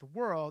share it with the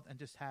world and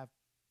just have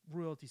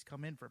royalties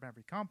come in from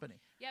every company.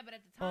 Yeah, but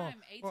at the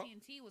time, well-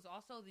 AT&T was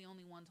also the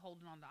only ones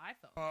holding on to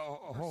iPhone. Oh,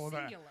 Or hold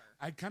on. Singular.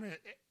 I kind of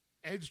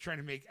Ed's trying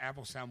to make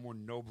Apple sound more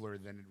nobler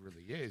than it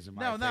really is. In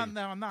my No, opinion.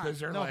 I'm not. 'Cause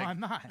they're No, like- I'm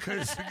not.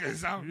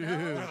 Because I'm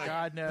they're like,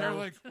 God, no. They're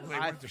like well, they I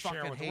want to share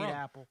fucking with the hate world.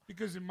 Apple.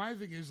 Because in my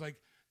thing is like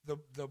the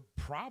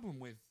problem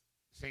with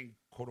saying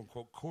quote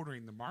unquote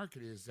cornering the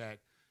market is that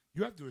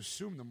you have to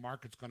assume the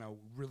market's going to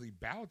really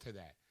bow to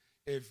that.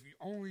 If you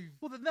only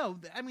Well, no,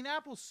 I mean,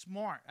 Apple's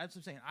smart. That's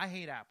what I'm saying. I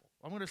hate Apple.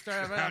 I'm going to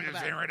start right I'm off the just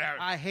bat. saying right out.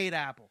 I hate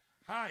Apple.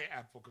 Hi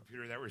Apple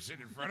computer that we're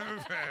sitting in front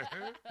of.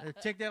 Their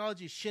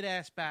technology is shit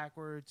ass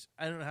backwards.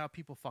 I don't know how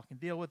people fucking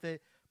deal with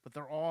it, but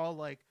they're all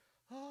like,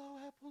 "Oh,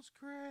 Apple's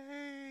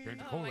great. Drink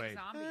the Oh, like Kool-Aid.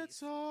 zombies.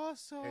 It's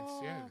awesome."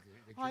 It's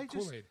they I drink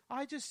just, Kool-Aid.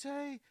 I just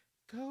say,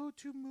 go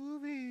to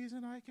movies,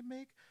 and I can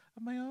make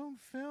my own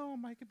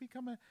film. I can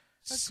become a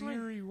great.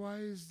 Siri, why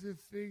is the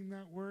thing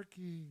not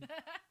working?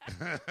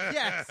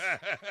 Yes.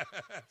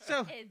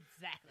 So,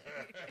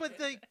 Exactly. but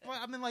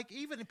I mean, like,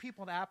 even if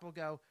people at Apple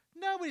go,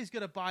 nobody's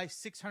going to buy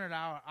 $600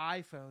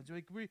 iPhones.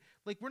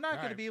 We're not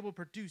going to Right. be able to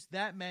produce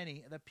that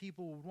many that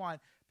people would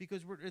want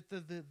because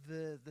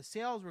the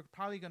sales were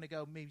probably going to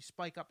go maybe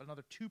spike up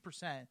another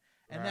 2%,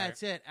 and Right.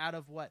 that's it out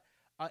of what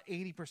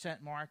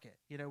 80% market.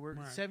 We're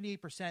Right.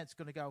 78% is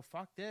going to go.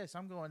 Fuck this!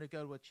 I'm going to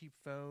go to a cheap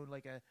phone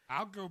like a.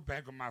 I'll go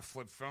back on my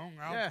flip phone.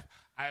 Yeah.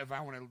 If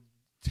I want to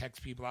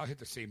text people, I'll hit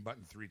the same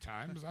button 3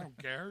 times. I don't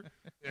care.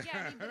 Yeah,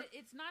 I mean, but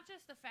it's not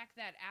just the fact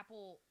that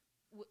Apple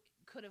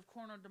could have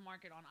cornered the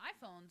market on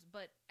iPhones,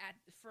 but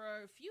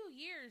for a few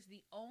years,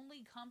 the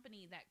only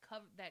company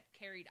that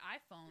carried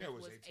iPhones Yeah, it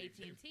was was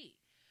AT&T. AT&T.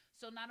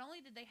 So not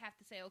only did they have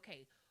to say,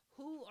 okay,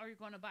 who are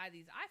going to buy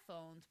these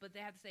iPhones, but they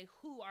have to say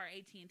who are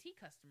AT&T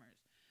customers,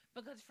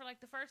 because for like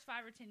the first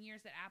 5 or 10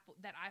 years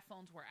that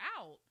iPhones were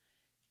out,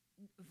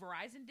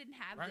 Verizon didn't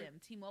have Right. them.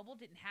 T-Mobile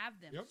didn't have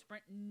them. Yep.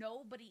 Sprint,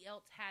 nobody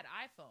else had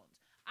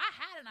iPhones. I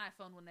had an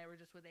iPhone when they were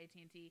just with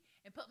AT&T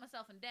and put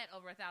myself in debt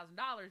over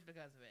 $1,000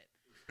 because of it.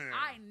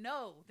 I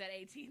know that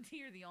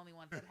AT&T are the only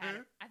ones that had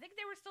it. I think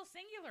they were still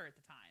Singular at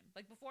the time,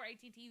 like before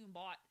AT&T even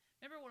bought.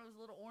 Remember when it was a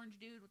little orange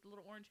dude with the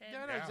little orange head?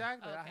 Yeah, no, Yeah.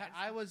 exactly. Okay,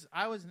 I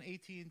was an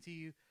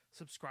AT&T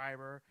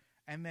subscriber,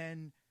 and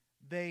then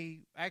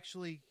they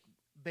actually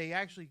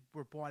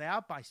were bought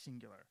out by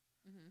Singular,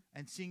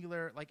 and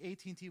Singular, like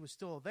AT&T was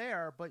still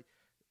there, but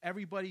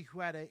everybody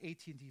who had an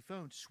AT&T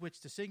phone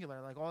switched to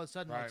Singular. Like all of a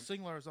sudden, like Right.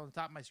 Singular was on the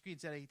top of my screen,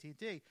 said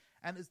AT&T,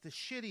 and it's the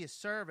shittiest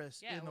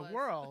service Yeah, in it the was.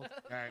 world.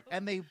 Right.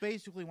 And they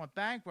basically went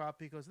bankrupt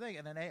because of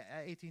and then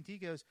AT&T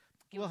goes,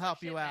 Give we'll us our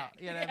help you shit out. back.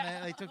 And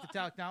then they took the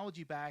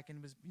technology back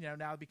and was,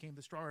 now it became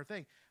the stronger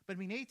thing. But I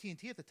mean,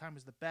 AT&T at the time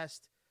was the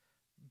best,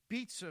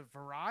 beats of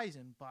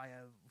Verizon by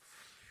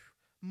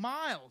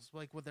miles,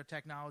 like with their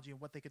technology and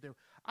what they could do.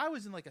 I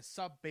was in like a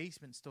sub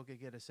basement, still could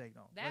get a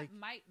signal. That Like,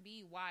 might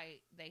be why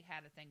they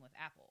had a thing with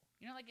Apple.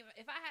 You know, like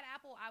if I had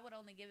Apple, I would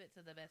only give it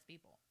to the best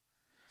people.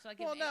 So like,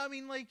 well, no, I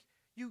mean, like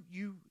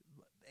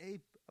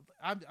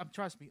I'm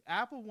trust me.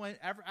 Apple went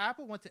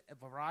to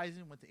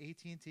Verizon, went to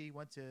AT&T,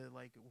 went to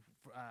like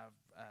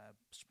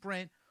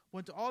Sprint,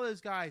 went to all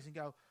those guys and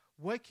go,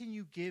 what can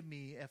you give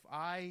me if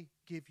I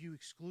give you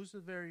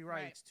exclusivity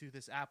rights to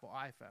this Apple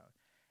iPhone?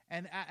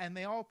 And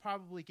they all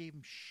probably gave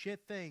him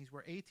shit things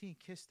where AT&T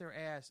kissed their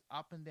ass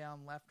up and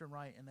down, left and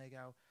right, and they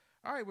go,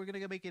 all right, we're going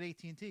to make it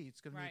AT&T.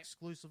 It's going to be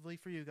exclusively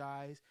for you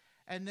guys.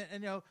 And you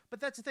know, but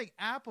that's the thing.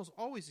 Apple's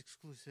always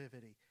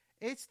exclusivity.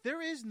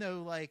 There is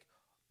no like,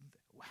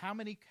 how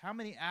many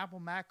Apple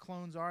Mac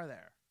clones are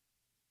there?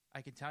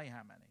 I can tell you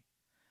how many.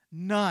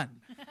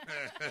 None.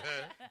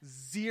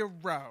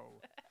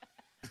 Zero.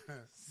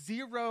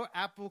 Zero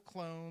Apple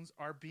clones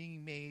are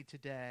being made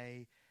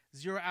today.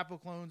 Zero Apple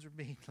clones were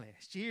made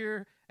last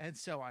year, and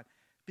so on.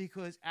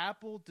 Because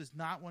Apple does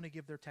not want to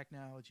give their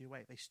technology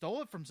away. They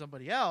stole it from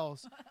somebody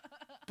else,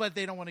 but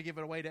they don't want to give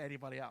it away to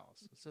anybody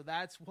else. So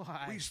that's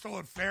why. We stole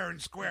it fair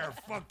and square.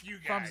 Fuck you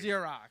guys. From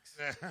Xerox.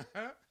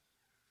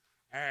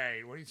 All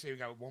right, what do you say? We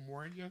got one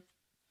more in you?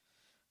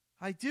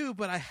 I do,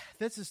 but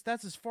that's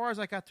as far as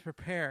I got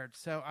prepared.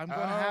 So I'm going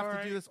to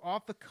have to do this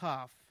off the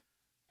cuff.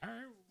 All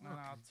right. And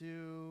I'll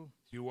do.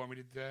 Do you want me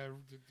to do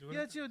it?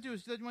 Yeah,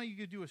 you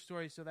could do a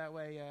story so that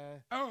way.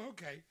 Oh,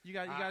 okay. You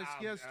got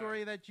a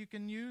story that you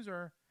can use,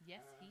 or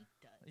yes, he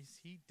does.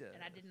 He does.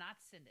 And I did not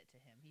send it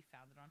to him. He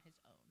found it on his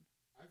own.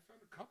 I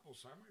found a couple,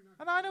 so I might not.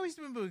 And I know he's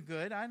been doing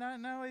good. I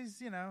know he's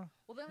Well,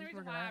 the only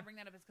reason why out. I bring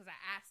that up is because I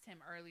asked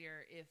him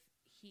earlier if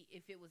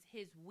it was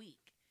his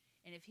week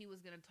and if he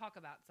was going to talk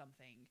about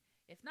something.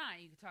 If not,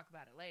 you could talk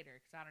about it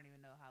later because I don't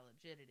even know how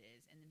legit it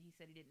is. And then he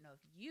said he didn't know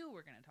if you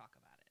were going to talk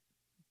about it.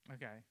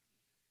 Okay.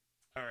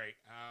 All right.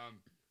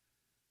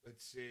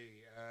 Let's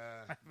see.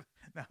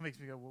 That makes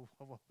me go, well,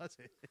 what was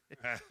it?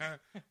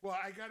 Well,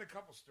 I got a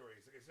couple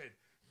stories. Like I said,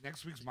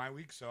 next week's my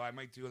week, so I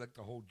might do like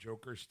the whole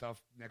Joker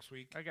stuff next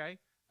week. Okay.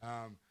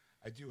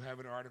 I do have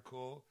an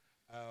article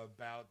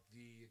about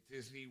the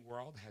Disney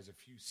World has a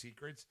few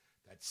secrets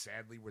that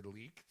sadly were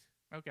leaked.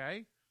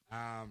 Okay.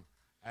 I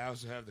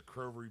also have the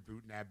Crow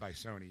reboot and ad by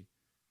Sony.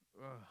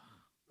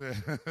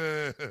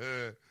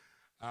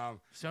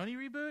 Sony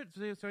reboot?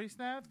 Sony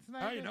Snap?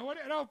 Oh, you know what?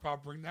 I'll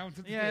bring that one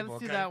to the table. Yeah, let's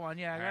do okay? that one.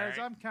 Yeah, guys,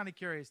 right. I'm kind of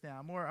curious now.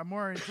 I'm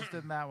more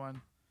interested in that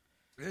one.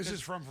 This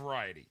is from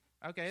Variety.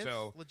 Okay,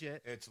 so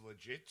legit. It's a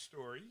legit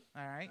story.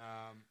 All right.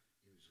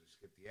 Let's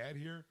skip the ad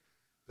here.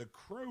 The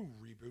Crow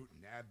reboot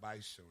and ad by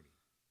Sony.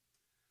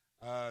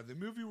 The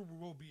movie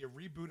will be a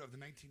reboot of the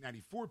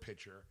 1994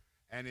 picture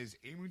and is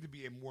aiming to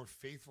be a more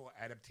faithful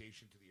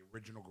adaptation to the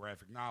original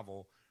graphic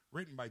novel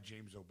written by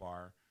James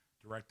O'Barr,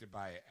 directed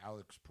by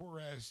Alex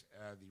Porras.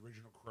 The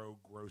original Crow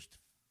grossed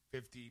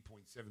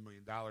 $50.7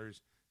 million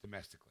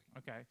domestically.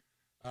 Okay.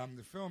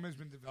 The film has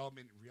been developed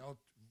in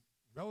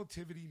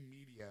Relativity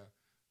Media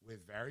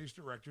with various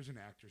directors and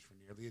actors for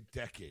nearly a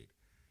decade.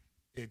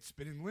 It's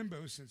been in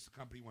limbo since the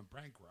company went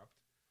bankrupt.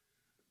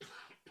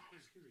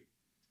 Excuse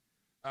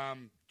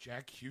me.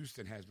 Jack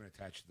Houston has been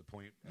attached to the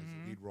point as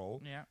the lead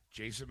role. Yeah.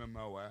 Jason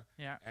Momoa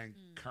and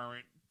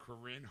current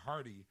Corinne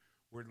Hardy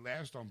were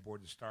last on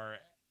board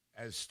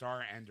as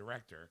star and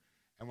director.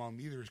 And while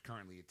neither is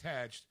currently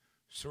attached,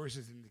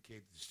 sources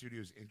indicate that the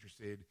studio is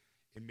interested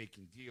in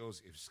making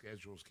deals if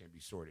schedules can be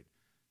sorted.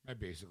 That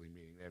basically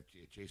meaning that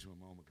if Jason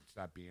Momoa can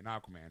stop being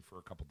Aquaman for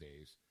a couple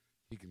days,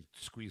 he can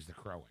squeeze the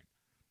Crow in.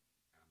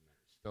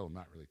 Still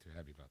not really too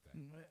happy about that.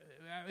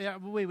 Yeah,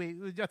 wait.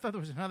 I thought there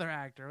was another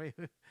actor. Wait.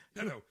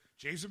 No.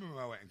 Jason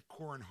Momoa and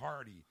Corin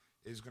Hardy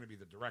is going to be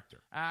the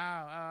director. Oh, all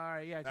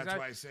right, yeah. That's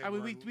why I said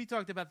we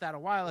talked about that a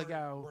while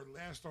ago. We're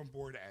last on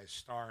board as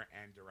star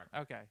and director.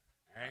 Okay.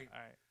 All right.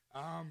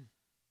 All right.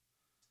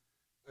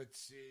 Let's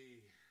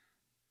see.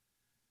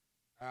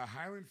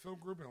 Highland Film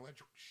Group and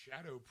Electric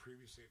Shadow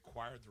previously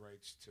acquired the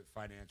rights to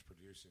finance,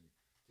 produce, and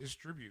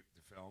distribute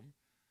the film.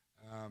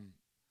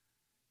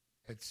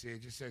 Let's see.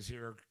 It just says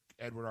here,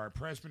 Edward R.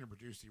 Pressman, who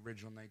produced the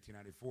original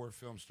 1994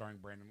 film starring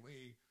Brandon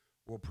Lee,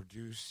 will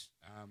produce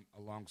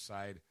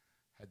alongside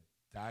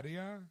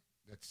Hadadia.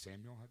 That's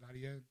Samuel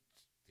Hadadia,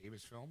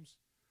 Davis Films.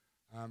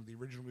 The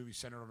original movie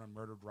centered on a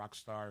murdered rock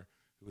star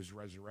who was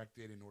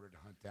resurrected in order to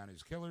hunt down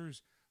his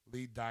killers.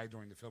 Lee died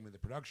during the filming of the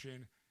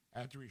production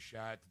after he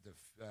shot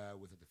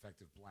with a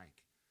defective blank.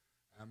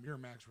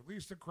 Miramax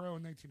released The Crow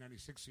in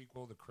 1996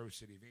 sequel, The Crow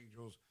City of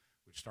Angels,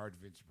 which starred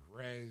Vincent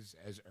Perez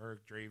as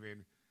Eric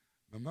Draven.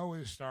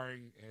 Momoa is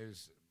starring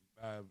as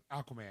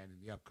Aquaman in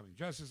the upcoming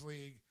Justice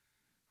League.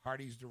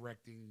 Hardy's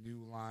directing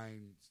New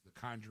Line's The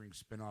Conjuring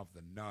spinoff,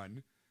 The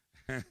Nun.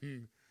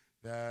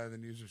 The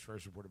news was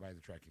first reported by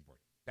the tracking board.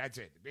 That's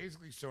it.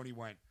 Basically, Sony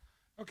went,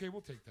 okay,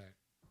 we'll take that.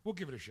 We'll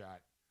give it a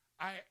shot.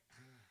 I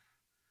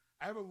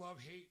have a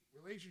love-hate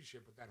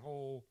relationship with that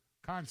whole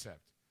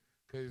concept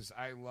because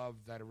I love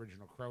that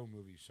original Crow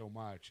movie so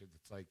much.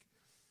 It's like,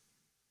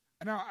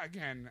 Now,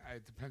 again,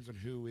 it depends on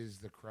who is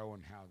the Crow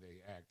and how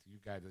they act. You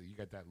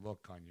got that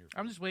look on your.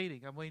 I'm just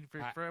waiting. I'm waiting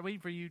I'm waiting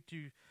for you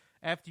to,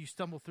 after you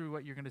stumble through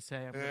what you're going to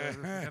say.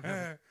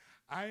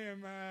 I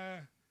am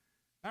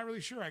not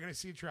really sure. I got to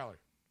see a trailer.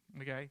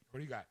 Okay. What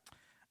do you got?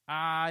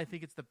 I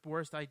think it's the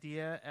worst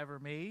idea ever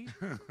made.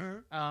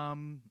 I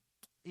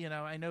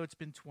know it's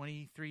been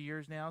 23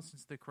 years now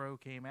since The Crow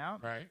came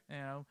out. Right.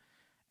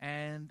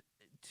 And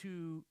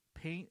to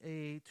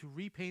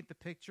repaint the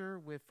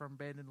picture from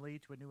Brandon Lee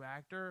to a new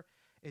actor,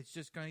 it's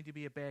just going to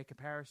be a bad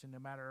comparison, no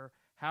matter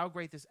how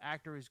great this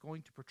actor is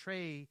going to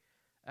portray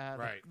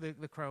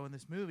the Crow in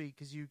this movie,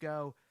 because you're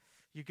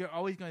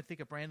always going to think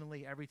of Brandon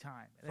Lee every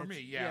time. And for me,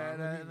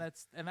 yeah.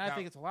 I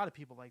think it's a lot of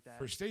people like that.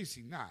 For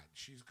Stacey, not.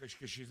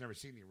 Because she's never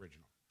seen the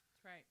original.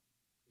 That's right.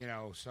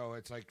 So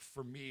it's like,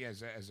 for me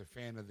as a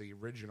fan of the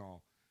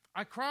original,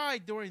 I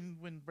cried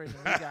when Brandon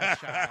Lee got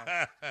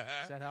shot.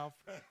 Does that help?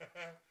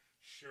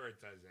 Sure it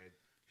does, Ed.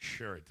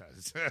 Sure it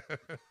does.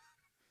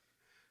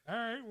 All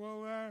right,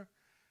 well,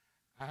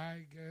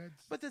 I guess.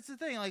 But that's the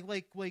thing,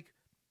 like,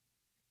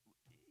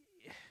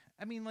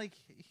 I mean, like,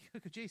 you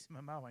look at Jason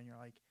Momoa and you're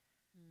like,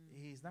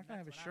 he's not gonna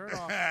have his shirt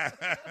off.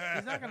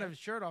 He's not gonna have his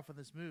shirt off in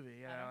this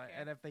movie,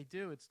 and if they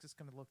do, it's just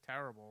gonna look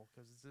terrible,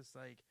 because it's just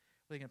like,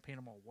 are they gonna paint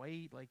him all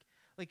white? Like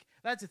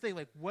that's the thing.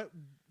 Like, what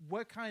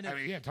kind of? I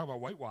mean, yeah, talk about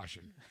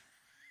whitewashing.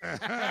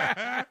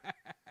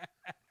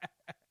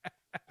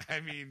 I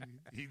mean,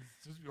 he's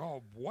supposed to be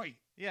all white.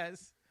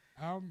 Yes.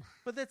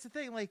 But that's the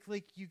thing. Like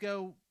you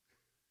go.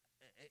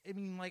 I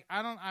mean, like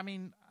I've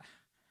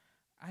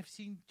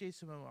seen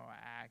Jason Momoa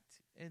act,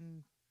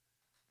 and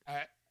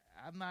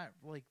I'm not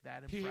like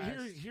that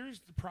impressed. Here's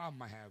the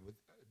problem I have with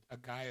a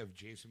guy of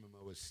Jason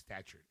Momoa's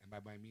stature, and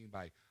I mean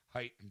by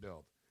height and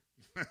build,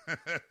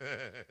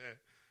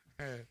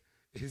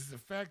 is the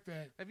fact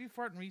that... Have you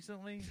farted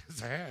recently?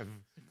 Yes, I have.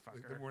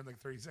 More than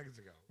 30 seconds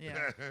ago.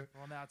 Yeah.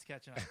 Well, now it's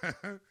catching up.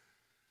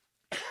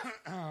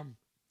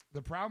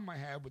 The problem I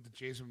have with the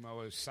Jason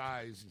Momoa's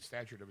size and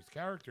stature of his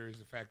character is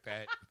the fact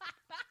that...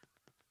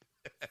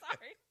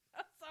 Sorry.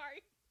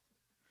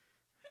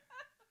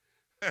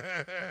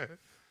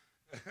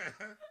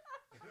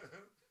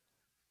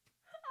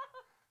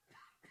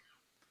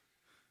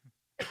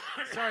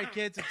 Sorry,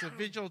 kids. It's a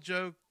visual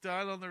joke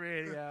done on the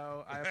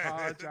radio. I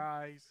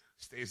apologize.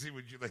 Stacey,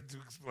 would you like to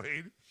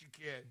explain? She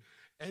can't.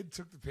 Ed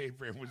took the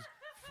paper and was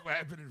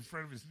flapping in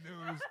front of his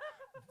nose,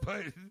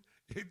 but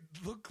it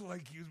looked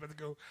like he was about to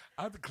go,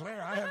 I'll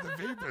declare I have the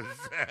vapors.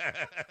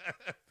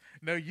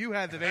 No, you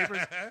had the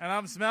vapors, and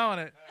I'm smelling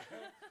it.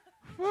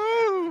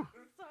 Woo!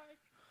 Sorry.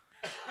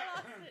 I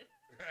lost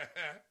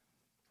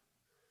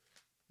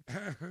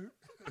it.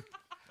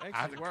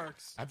 Actually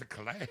works. I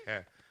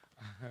declare.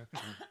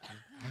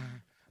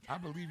 I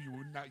believe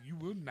you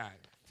will not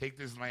take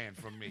this land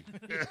from me.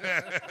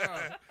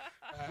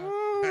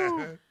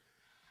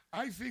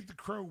 I think the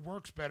Crow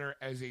works better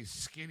as a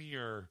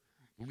skinnier,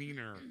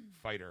 leaner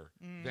fighter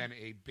than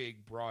a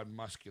big, broad,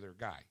 muscular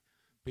guy,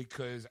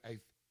 because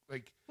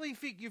Well, you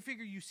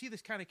figure you see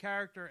this kind of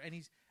character, and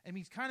he's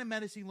kind of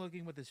menacing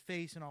looking with his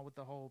face and all, with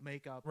the whole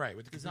makeup, right?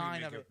 With the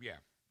design makeup, of it, yeah.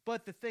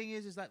 But the thing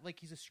is that, like,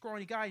 he's a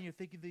scrawny guy, and you're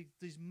thinking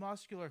these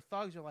muscular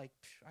thugs are like,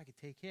 I could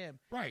take him,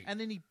 right? And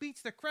then he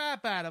beats the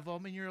crap out of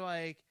them, and you're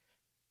like,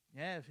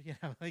 yeah, you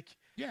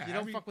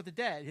don't fuck with the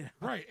dead,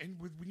 right? And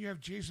when you have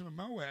Jason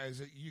Momoa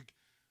as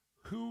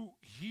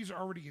he's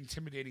already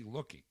intimidating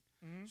looking,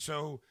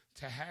 so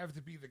to have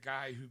to be the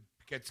guy who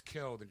gets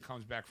killed and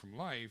comes back from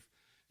life,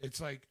 it's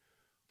like,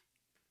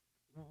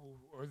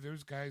 are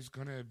those guys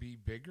gonna be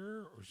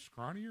bigger or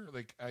scrawnier?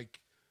 Like.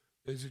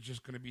 Is it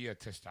just going to be a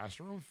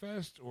testosterone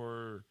fest,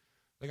 or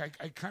like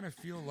I kind of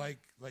feel like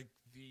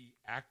the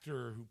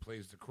actor who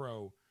plays the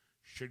Crow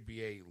should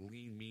be a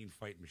lean, mean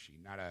fight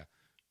machine, not a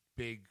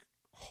big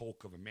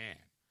Hulk of a man,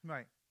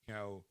 right?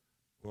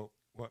 Well,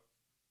 what?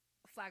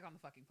 Flag on the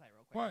fucking play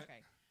real quick. What? Okay.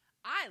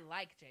 I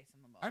like Jason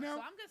Momoa, I know.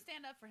 so I'm going to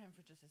stand up for him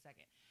for just a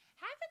second.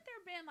 Haven't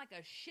there been like a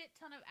shit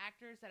ton of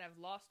actors that have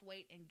lost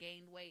weight and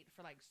gained weight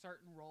for like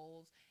certain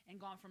roles and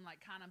gone from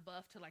like kind of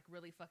buff to like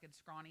really fucking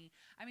scrawny?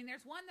 I mean,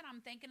 there's one that I'm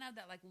thinking of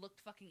that like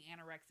looked fucking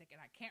anorexic, and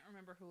I can't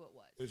remember who it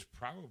was. It was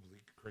probably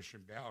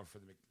Christian Bale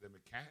for the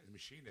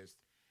machinist,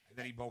 and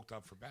then he bulked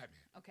up for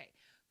Batman. Okay,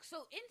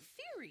 so in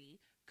theory,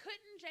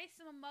 couldn't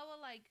Jason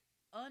Momoa like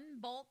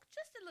unbulk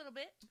just a little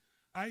bit?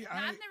 I've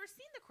never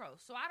seen The Crow,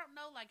 so I don't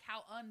know like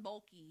how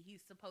unbulky he's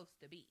supposed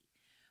to be.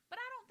 But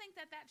I don't think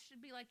that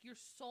should be like your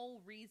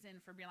sole reason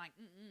for being like,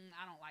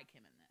 I don't like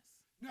him in this.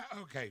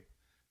 No, okay.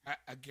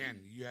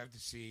 Again, you have to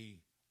see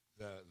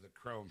the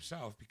Crow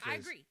himself, because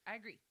I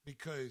agree.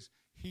 Because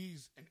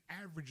he's an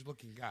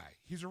average-looking guy.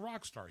 He's a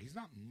rock star. He's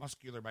not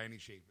muscular by any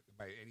shape,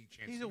 by any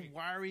chance. He's a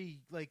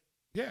wiry, like,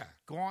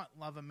 gaunt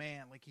of a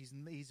man. Like he's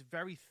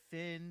very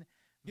thin.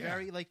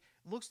 Very, like,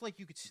 looks like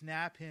you could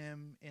snap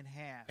him in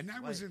half. And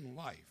that was in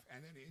life.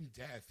 And then in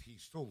death, he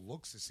still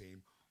looks the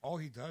same. All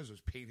he does was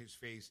paint his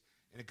face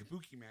in a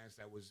kabuki mask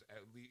that was,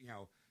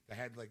 that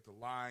had, like, the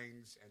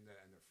lines and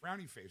the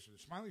frowny face or the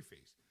smiley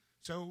face.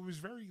 So it was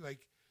very,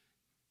 like,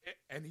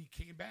 and he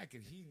came back,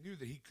 and he knew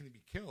that he couldn't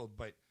be killed,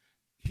 but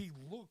he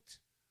looked.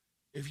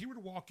 If he were to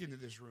walk into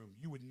this room,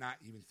 you would not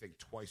even think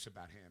twice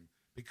about him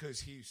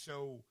because he's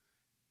so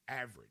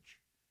average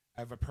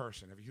of a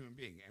person, of a human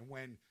being. And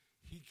when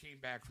he came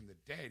back from the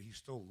dead, he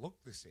still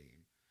looked the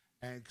same,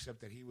 and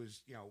except that he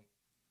was,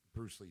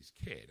 Bruce Lee's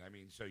kid. I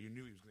mean, so you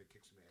knew he was going to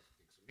kick some ass,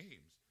 kick some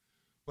names.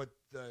 But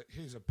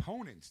his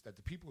opponents, the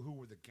people who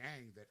were the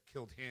gang that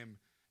killed him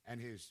and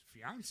his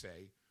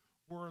fiance,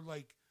 were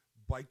like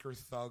biker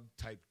thug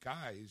type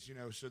guys,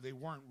 so they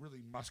weren't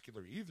really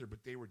muscular either,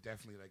 but they were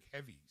definitely like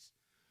heavies.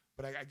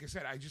 But like I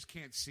said, I just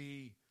can't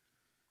see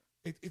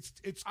it. It's.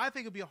 I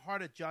think it'd be a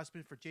hard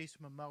adjustment for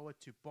Jason Momoa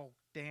to bulk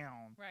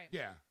down, Right.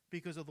 Yeah.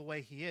 because of the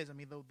way he is. I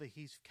mean,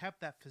 he's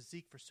kept that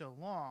physique for so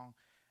long,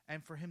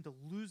 and for him to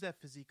lose that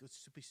physique would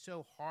be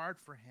so hard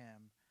for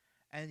him,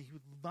 and he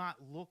would not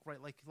look right.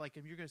 Like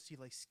you're going to see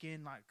like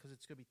skin, not because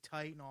it's going to be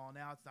tight and all.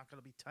 Now it's not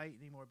going to be tight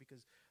anymore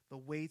because the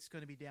weight's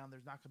going to be down.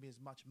 There's not going to be as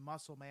much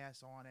muscle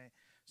mass on it,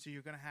 so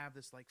you're going to have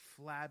this like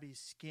flabby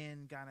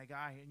skin kind of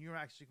guy, and you're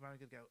actually going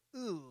to go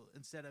ooh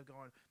instead of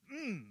going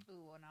Ooh,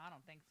 well, no, I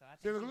don't think so. I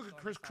think Yeah, he's look at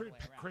going Chris. the other way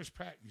around. Chris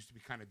Pratt used to be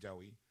kind of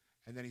doughy,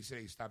 and then he said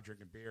he stopped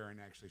drinking beer and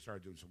actually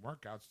started doing some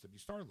workouts to be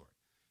Star-Lord.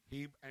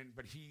 He's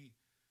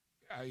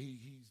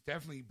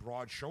definitely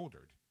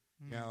broad-shouldered.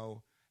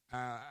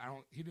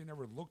 He didn't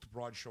ever looked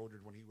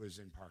broad-shouldered when he was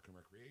in Park and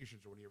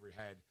Recreations or when he ever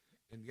had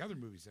in the other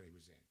movies that he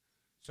was in.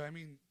 So I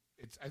mean,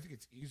 I think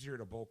it's easier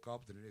to bulk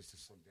up than it is to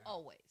slim down.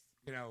 Always.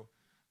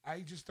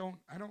 I just don't.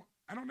 I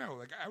don't know.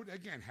 Like I would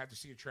again have to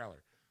see a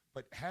trailer,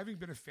 but having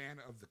been a fan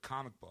of the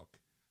comic book,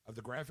 of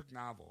the graphic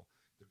novel,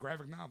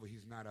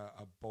 he's not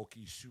a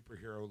bulky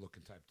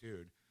superhero-looking type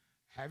dude.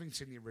 Having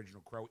seen the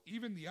original Crow,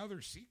 even the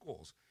other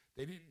sequels,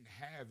 they didn't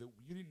have it.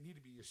 You didn't need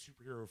to be a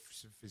superhero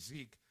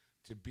physique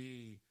to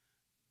be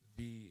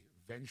the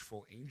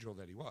vengeful angel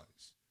that he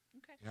was.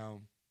 Okay.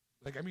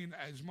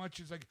 As much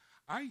as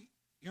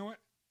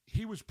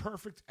he was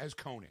perfect as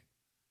Conan.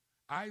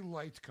 I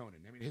liked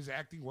Conan. I mean, his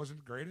acting wasn't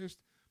the greatest,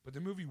 but the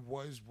movie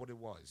was what it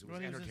was. It was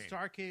when he was entertaining. in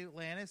Stargate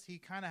Atlantis, he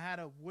kind of had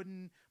a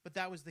wooden, but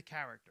that was the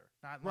character,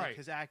 not like Right.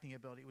 his acting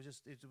ability. It was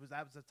just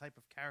that was the type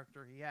of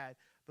character he had,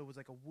 but it was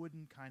like a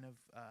wooden kind of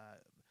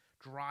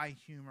dry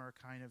humor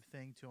kind of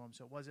thing to him.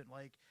 So it wasn't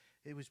like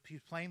he was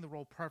playing the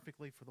role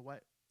perfectly for the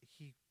what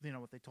he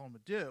what they told him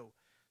to do.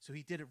 So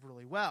he did it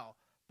really well.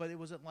 But it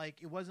wasn't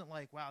like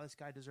wow, this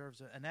guy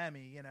deserves an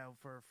Emmy,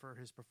 for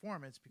his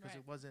performance because Right.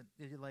 it wasn't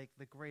like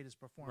the greatest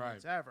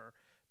performance ever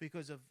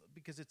because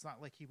it's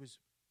not like he was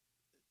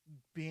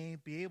be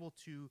able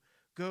to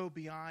go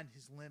beyond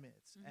his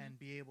limits and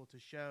be able to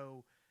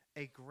show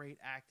a great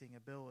acting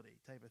ability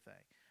type of thing.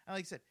 And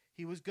like I said,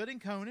 he was good in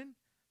Conan.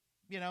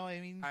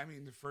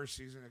 The first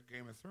season of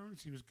Game of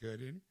Thrones, he was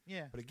good in.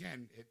 Yeah. But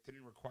again, it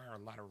didn't require a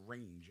lot of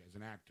range as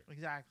an actor.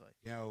 Exactly.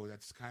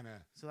 That's kind of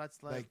So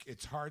that's like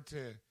it's hard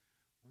to.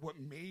 What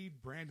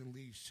made Brandon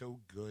Lee so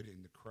good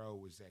in The Crow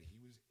was that he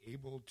was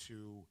able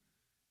to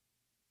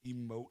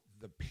emote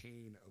the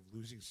pain of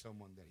losing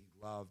someone that he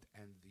loved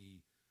and the,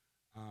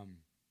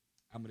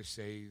 I'm going to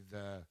say,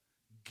 the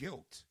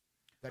guilt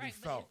that he Right,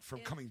 but felt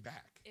from coming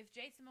back. If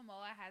Jason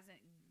Momoa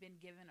hasn't been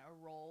given a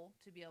role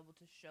to be able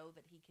to show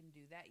that he can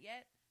do that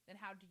yet, then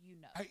how do you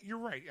know? You're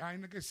right.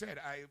 Like I said,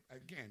 I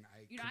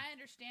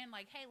understand,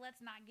 like, hey,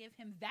 let's not give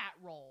him that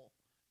role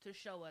to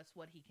show us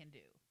what he can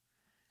do.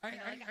 I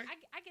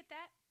get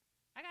that.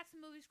 I got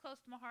some movies close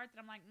to my heart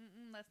that I'm like,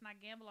 let's not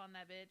gamble on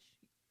that bitch.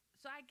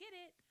 So I get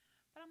it.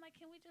 But I'm like,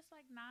 can we just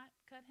like not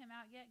cut him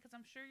out yet? Because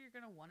I'm sure you're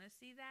going to want to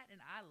see that,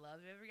 and I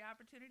love every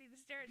opportunity to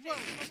stare at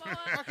Jason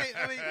Momoa. Okay,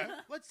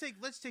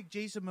 let's take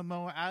Jason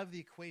Momoa out of the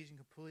equation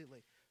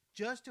completely.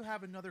 Just to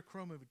have another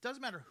Crow movie, it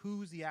doesn't matter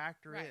who the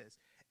actor Right. is.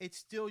 It's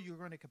still you're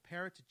going to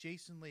compare it to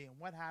Jason Lee and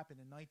what happened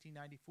in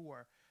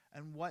 1994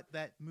 and what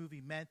that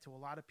movie meant to a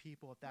lot of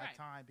people at that Right.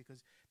 time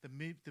because the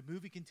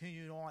movie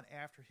continued on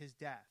after his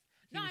death.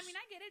 I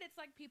get it. It's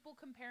like people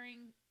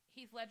comparing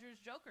Heath Ledger's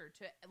Joker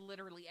to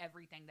literally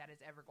everything that is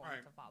ever going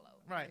Right. to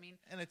follow. right. I mean,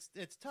 and it's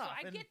so tough.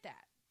 I And- get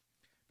that.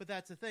 But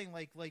that's the thing,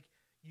 like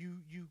you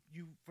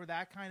for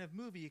that kind of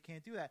movie, you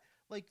can't do that.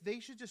 Like they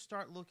should just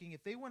start looking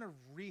if they want to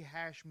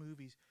rehash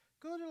movies,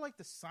 go to like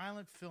the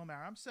silent film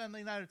era. I'm saying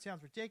it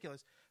sounds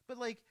ridiculous, but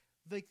like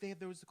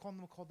there was called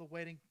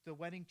the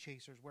Wedding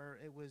Chasers, where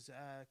it was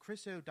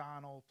Chris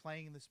O'Donnell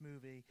playing in this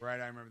movie, Right,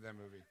 I remember that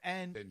movie.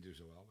 and Didn't do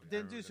so well. but I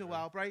didn't do remember so that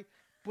well, right?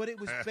 But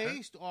it was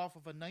based off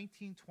of a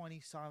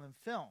 1920 silent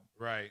film.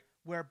 movie. Right.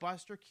 Where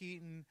Buster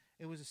Keaton,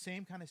 it was the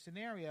same kind of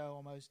scenario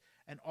almost,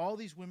 and all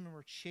these women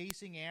were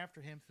chasing after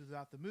him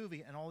throughout the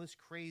movie, and all this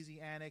crazy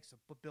annex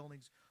of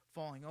buildings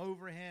falling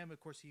over him. Of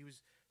course, he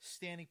was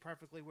standing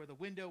perfectly where the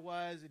window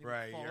was, and he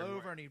Right, would fall you're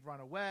over, right. and he'd run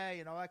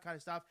away, and all that kind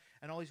of stuff.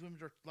 And all these women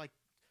are like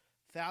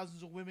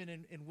thousands of women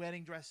in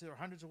wedding dresses, or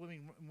hundreds of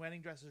women in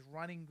wedding dresses,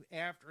 running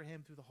after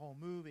him through the whole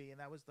movie, and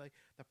that was like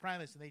the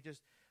premise. And they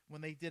just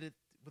when they did it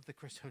with the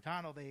Chris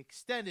O'Donnell, they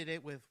extended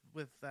it with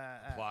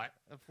Plot.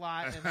 a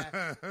plot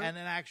and an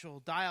actual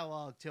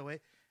dialogue to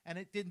it. and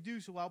it didn't do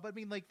so well. But I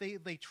mean, like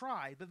they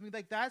tried. But I mean,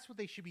 like that's what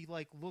they should be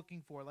like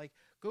looking for. Like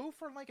go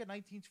for like a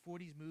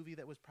 1940s movie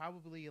that was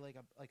probably like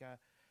a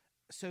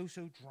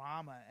so-so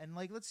drama, and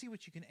like let's see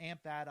what you can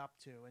amp that up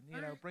to, and you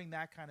know bring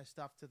that kind of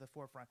stuff to the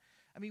forefront.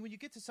 I mean, when you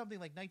get to something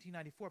like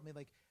 1994, I mean,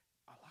 like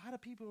a lot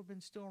of people have been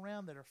still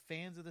around that are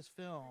fans of this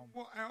film.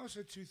 Well, I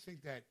also too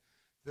think that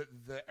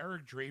the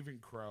Eric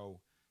Draven Crow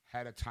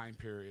had a time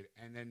period,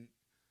 and then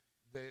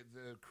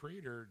the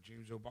creator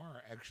James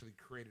O'Barr actually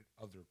created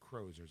other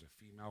crows. There's a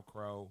female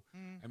crow.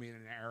 I mean,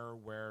 an era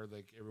where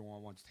like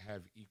everyone wants to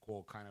have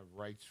equal kind of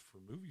rights for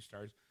movie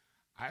stars.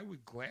 I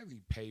would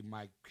gladly pay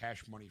my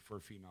cash money for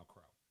a female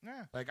crow.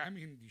 Yeah. Like, I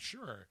mean,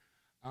 sure.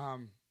 I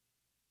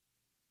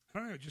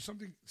don't know, just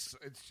something.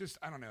 It's just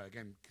I don't know.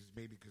 Again,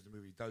 because the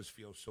movie does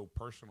feel so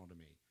personal to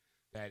me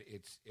that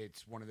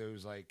it's one of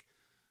those like,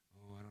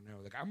 oh, I don't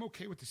know. Like, I'm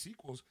okay with the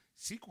sequels.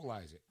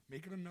 Sequelize it.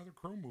 Make it another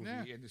Crow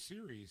movie in the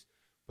series,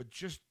 but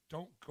just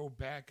don't go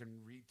back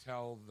and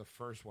retell the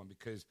first one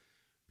because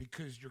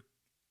you're.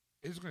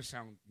 It's going to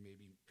sound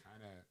maybe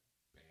kind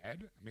of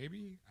bad.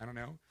 Maybe I don't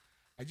know.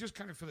 I just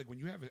kind of feel like when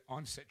you have an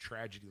on-set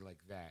tragedy like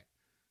that,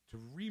 to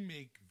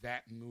remake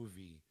that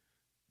movie,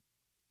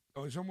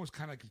 it's almost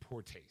kind of like in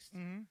poor taste.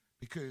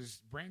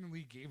 Because Brandon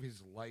Lee gave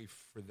his life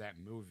for that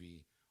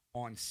movie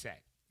on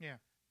set. Yeah.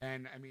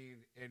 And, I mean,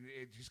 and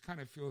it just kind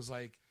of feels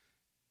like,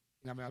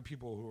 I mean,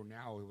 people who are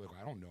now like,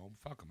 I don't know him,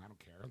 fuck him, I don't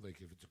care. Like,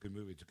 if it's a good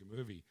movie, it's a good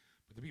movie.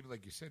 But the people,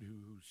 like you said,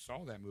 who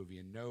saw that movie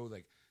and know,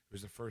 like, it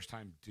was the first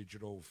time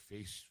digital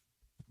face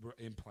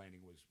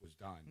implanting was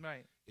done.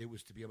 Right. It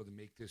was to be able to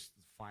make this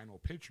final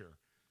picture.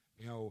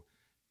 You know,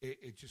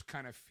 it just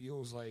kind of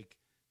feels like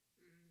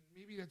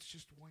maybe that's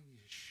just one you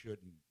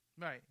shouldn't.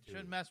 Right. do.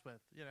 Shouldn't mess with.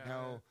 You know.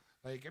 No.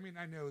 Like, I mean,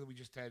 I know that we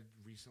just had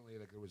recently,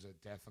 like, there was a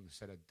death on the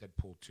set of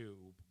Deadpool 2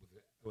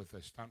 with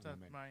a stunt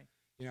woman. Right.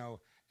 You know,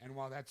 and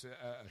while that's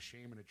a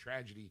shame and a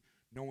tragedy,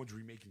 no one's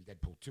remaking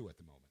Deadpool 2 at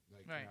the moment.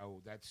 Like, right. you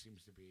know, that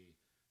seems to be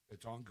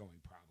its ongoing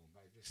problem.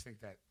 I just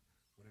think that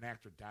when an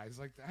actor dies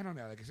like that, I don't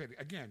know. Like I said,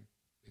 again,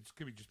 it's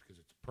could be just because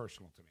it's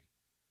personal to me.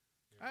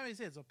 You know? I mean,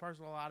 it's a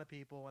personal to a lot of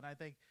people, and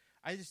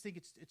I just think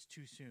it's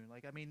too soon.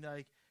 Like, I mean,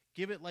 like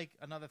give it like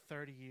another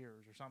 30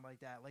 years or something like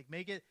that. Like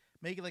make it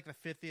like the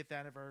 50th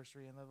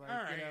anniversary and like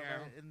right, you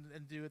know,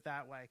 and do it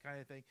that way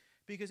kind of thing.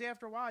 Because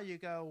after a while, you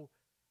go,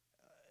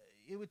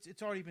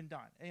 it's already been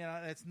done. You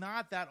know, it's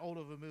not that old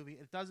of a movie.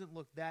 It doesn't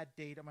look that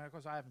dated. I mean, of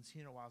course, I haven't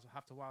seen it in a while, so I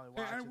have to watch it.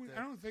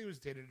 I don't think it was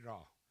dated at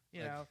all.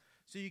 You know,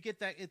 so you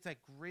get that it's that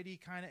gritty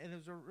kind of, and it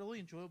was a really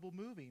enjoyable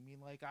movie. I mean,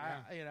 like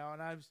you know,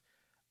 and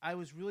I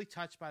was really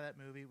touched by that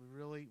movie. It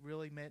really,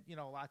 really meant, you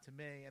know, a lot to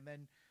me. And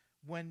then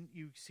when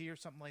you see or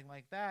something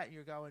like that,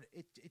 you're going,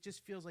 it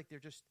just feels like they're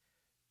just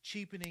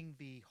cheapening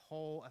the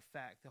whole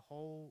effect, the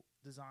whole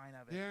design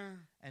of it,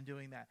 and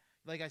doing that.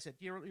 Like I said,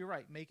 you're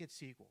right. Make it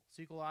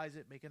sequelize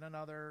it, make it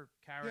another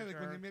character. Yeah,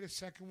 like when they made a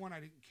second one, I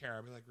didn't care.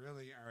 I'd be like,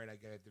 really? All right, I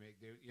get it.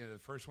 You know, the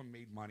first one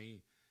made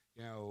money,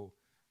 you know,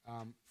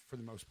 for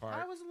the most part.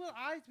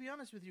 To be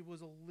honest with you,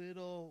 was a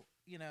little,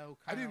 you know,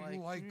 I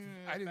didn't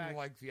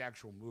like the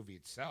actual movie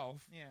itself.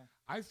 Yeah.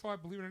 I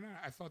thought, believe it or not,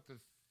 I thought the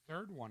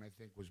third one, I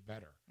think, was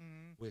better.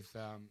 With,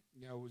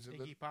 you know, was it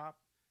Iggy Pop?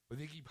 With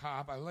Iggy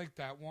Pop. I liked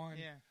that one.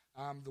 Yeah.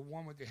 The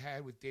one that they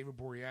had with David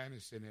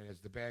Boreanaz in it as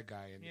the bad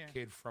guy, and the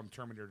kid from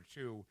Terminator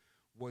 2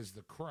 was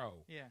the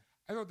Crow. Yeah.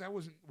 I thought that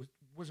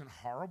wasn't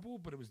horrible,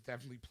 but it was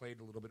definitely played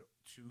a little bit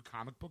too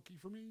comic booky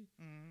for me.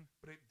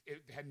 But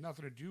it had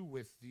nothing to do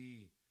with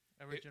the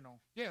original.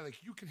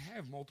 Like you can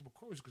have multiple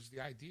crows because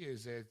the idea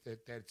is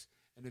that's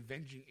an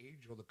avenging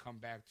angel to come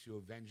back to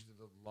avenge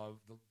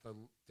the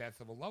death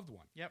of a loved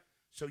one. Yep.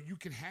 So you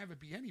can have it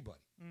be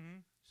anybody.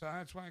 So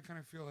that's why I kind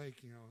of feel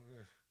like, you know,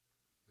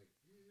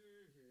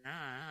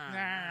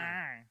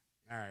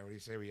 all right, what do you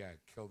say we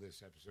kill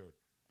this episode?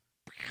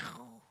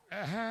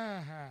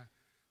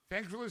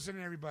 Thanks for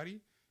listening,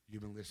 everybody.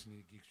 You've been listening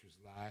to Geeksters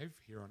Live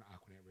here on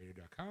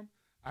AquanetRadio.com,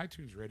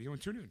 iTunes Radio,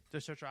 and TuneIn.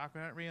 Just search for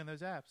Aquanet Radio on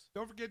those apps.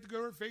 Don't forget to go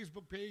to our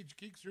Facebook page,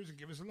 Geeksters, and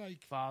give us a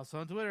like. Follow us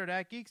on Twitter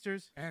at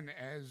Geeksters. And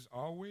as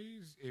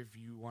always, if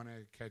you want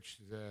to catch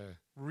the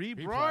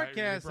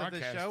rebroadcast of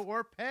the show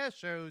or past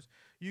shows,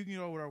 you can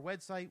go to our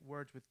website,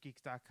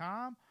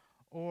 wordswithgeeks.com,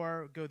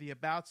 or go to the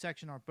About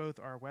section on both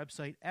our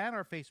website and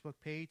our Facebook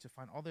page to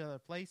find all the other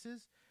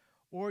places.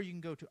 Or you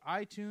can go to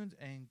iTunes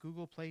and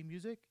Google Play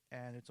Music,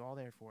 and it's all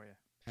there for you.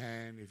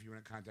 And if you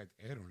want to contact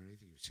Ed on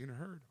anything you've seen or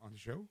heard on the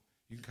show,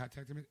 you can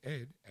contact him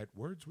at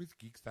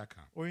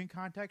ed@wordswithgeeks.com. Or you can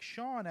contact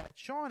Sean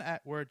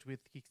at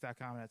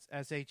wordswithgeeks.com. That's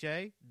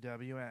SHAWN.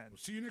 We'll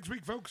see you next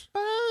week, folks.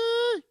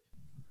 Bye!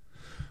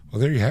 Well,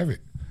 there you have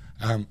it.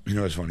 You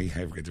know what's funny?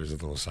 I forget there was a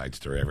little side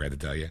story I ever had to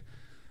tell you.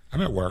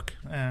 I'm at work,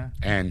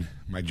 and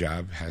my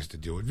job has to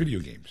do with video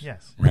games.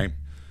 Yes. Right?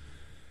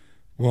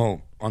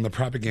 Well, on the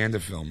propaganda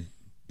film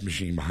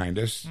machine behind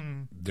us,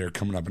 they're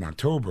coming up in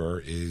October,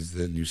 is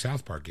the new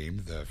South Park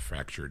game, The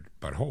Fractured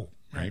Butthole,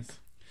 right? Nice.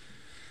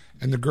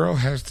 And the girl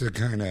has to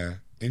kind of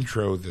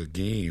intro the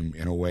game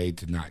in a way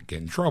to not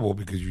get in trouble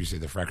because you say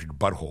The Fractured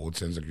Butthole, it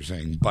sounds like you're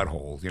saying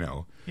butthole, you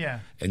know. Yeah.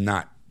 And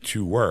not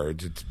 2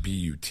 words. It's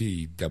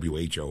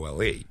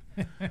BUTWHOLE.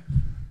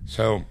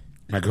 So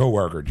my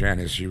coworker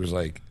Janice, she was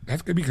like,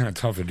 "That's gonna be kind of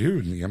tough to do."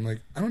 And I'm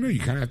like, "I don't know. You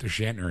kind of have to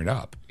Shatner it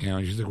up, you know."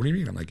 And she's like, "What do you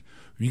mean?" I'm like,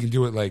 "You can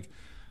do it like,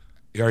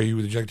 are you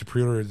would like to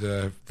pre-order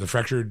the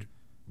fractured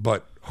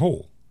butt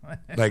hole,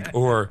 like,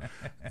 or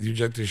you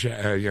like to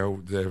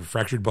the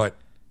fractured butt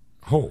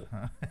hole,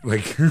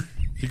 like you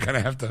kind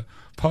of have to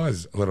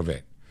pause a little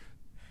bit,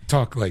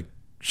 talk like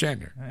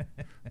Shatner,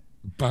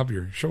 bob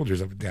your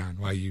shoulders up and down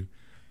while you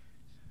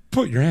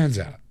put your hands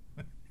out."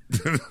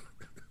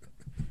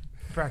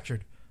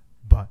 Fractured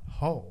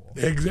butthole.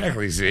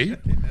 Exactly. See.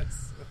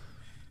 Yes.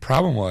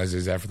 Problem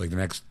is after like the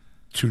next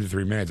 2 to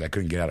 3 minutes, I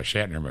couldn't get out of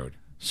Shatner mode.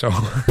 So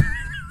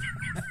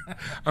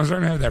I'm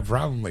starting to have that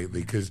problem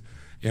lately because,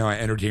 I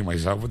entertain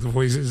myself with the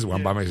voices when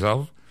I'm by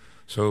myself.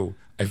 So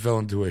I fell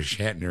into a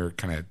Shatner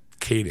kind of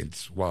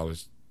cadence while I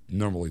was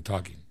normally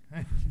talking.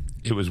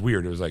 It was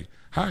weird. It was like,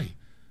 "Hi,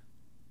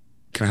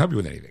 can I help you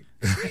with anything?"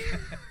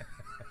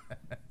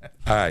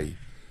 "I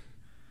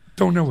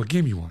don't know what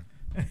game you want.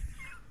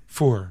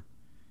 For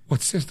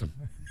what system?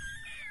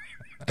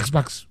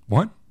 Xbox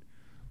One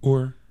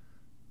or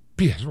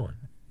PS4?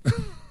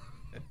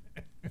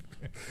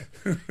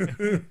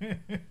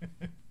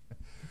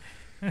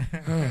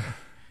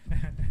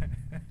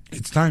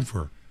 It's time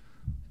for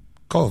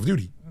Call of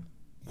Duty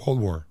World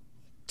War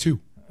II.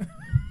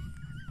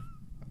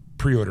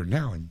 Pre-order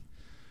now and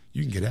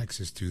you can get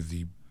access to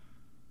the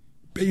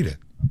beta."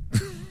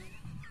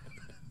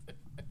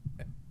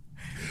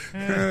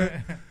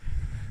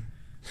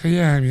 So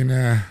yeah, I mean,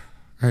 it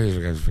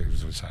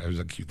was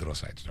a cute little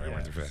side story. I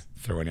wanted to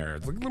throw in there.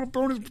 It's like little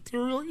bonus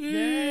material.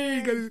 Yay!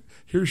 You guys,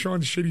 here's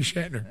Sean's shitty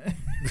Shatner.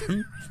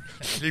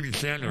 Shitty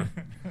Shatner.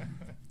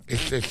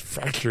 It's this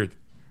fractured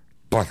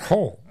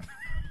butthole.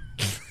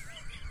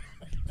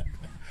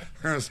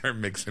 I'll start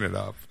mixing it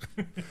up.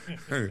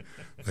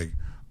 Like,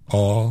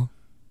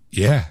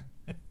 yeah,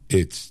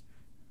 it's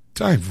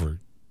time for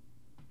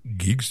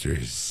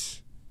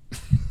Geeksters.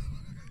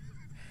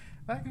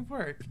 That could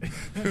work.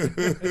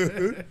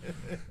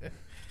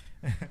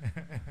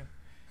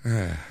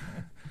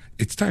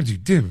 It's time to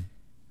dim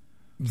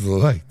the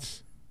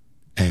lights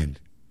and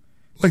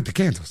light the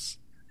candles.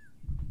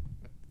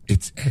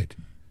 It's Ed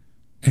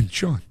and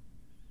Sean.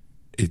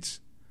 It's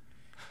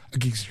a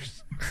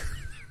Geeksters.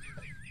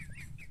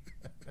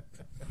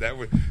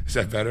 Is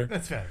that better?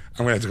 That's better.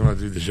 I'm gonna have to come out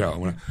and do the show.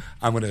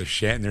 I'm gonna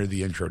Shatner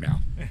the intro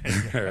now.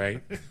 All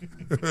right.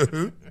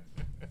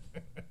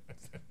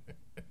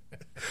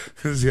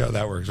 See how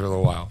that works for a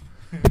little while.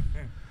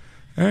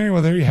 All right,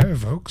 well, there you have it,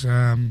 folks.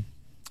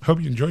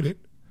 Hope you enjoyed it.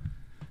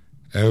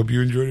 I hope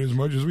you enjoyed it as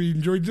much as we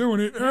enjoyed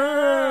doing it.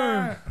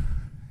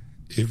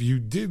 If you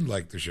did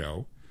like the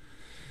show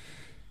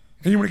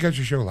and you want to catch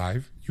the show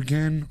live, you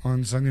can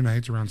on Sunday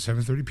nights around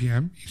 7:30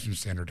 p.m. Eastern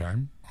Standard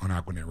Time on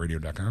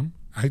AquanetRadio.com,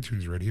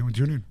 iTunes Radio, and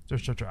tune in.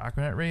 Search for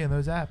Aquanet Radio in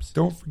those apps.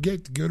 Don't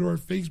forget to go to our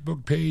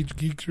Facebook page,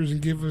 Geeksters,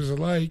 and give us a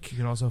like. You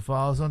can also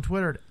follow us on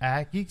Twitter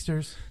at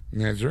Geeksters.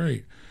 That's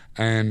right.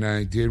 And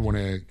I did want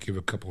to give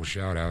a couple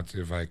shout-outs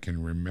if I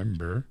can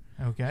remember.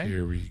 Okay.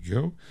 Here we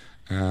go.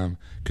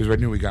 Because I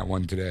knew we got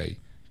one today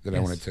that I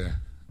wanted to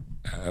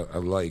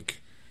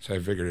like. So I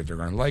figured if they're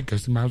going to like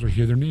us, then might as well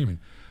hear their name and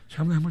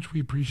tell them how much we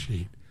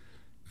appreciate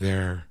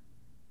their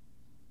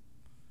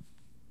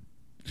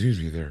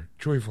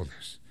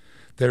joyfulness.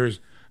 I'm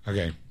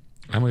going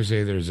to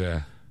say there's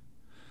I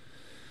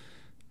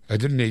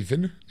did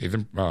Nathan.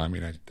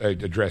 I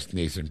addressed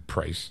Nathan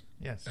Price.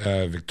 Yes.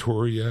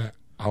 Victoria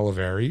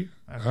Oliveri.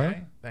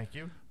 Okay. Thank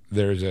you.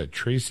 There's a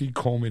Tracy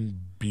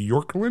Coleman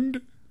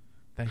Bjorkland.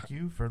 Thank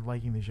you for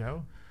liking the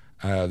show.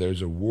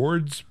 There's a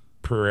Wards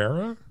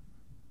Pereira.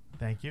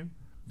 Thank you.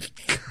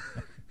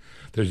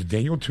 There's a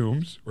Daniel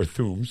Toombs, or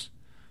Thooms.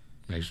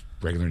 Nice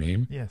regular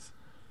name. Yes.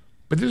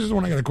 But this is the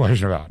one I got a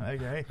question about.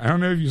 Okay. I don't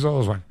know if you saw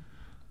this one.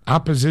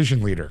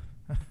 Opposition leader.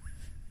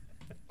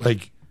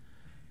 Like,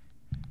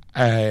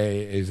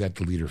 is that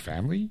the leader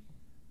family?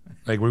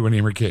 Like, what do we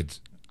name our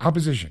kids?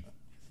 Opposition.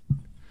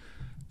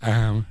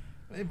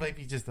 It might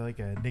be just like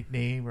a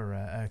nickname or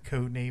a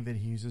code name that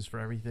he uses for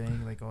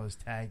everything, like all his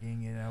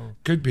tagging,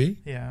 Could be.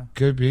 Yeah.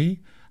 Could be.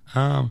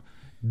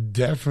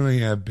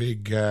 Definitely a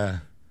big,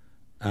 I'm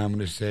going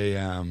to say,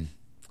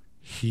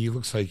 he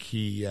looks like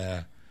he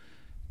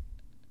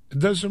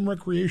does some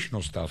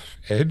recreational stuff,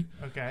 Ed.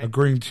 Okay.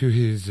 According to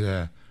his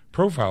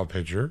profile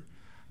picture,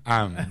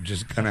 I'm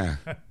just going to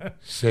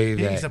say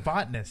that. He's a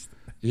botanist.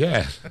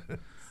 Yes.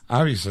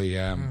 Obviously.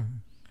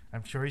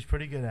 I'm sure he's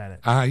pretty good at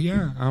it.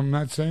 Yeah, I'm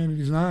not saying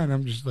he's not.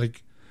 I'm just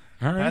like,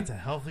 all right. That's a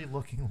healthy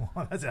looking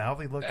lawn. That's a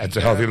healthy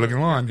looking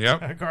lawn.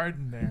 Yep. A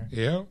garden there.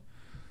 Yep.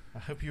 I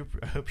hope you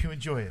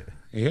enjoy it.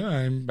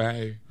 Yeah,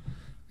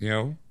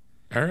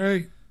 all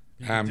right.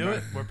 You can do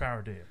it. More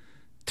power to you.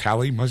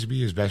 Tally must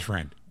be his best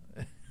friend.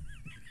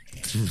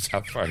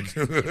 South Park. Just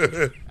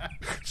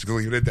gonna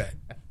leave it at that.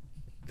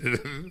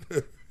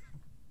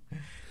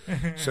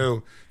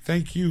 So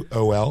thank you,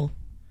 OL,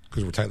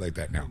 because we're tight like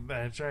that now.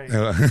 That's right.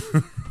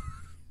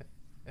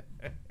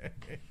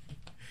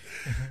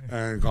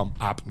 Call him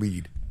Op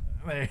Lead.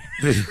 There.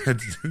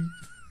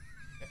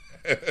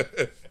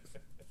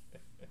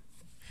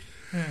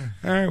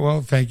 All right.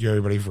 Well, thank you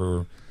everybody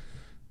for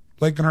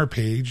liking our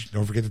page.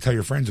 Don't forget to tell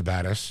your friends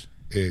about us.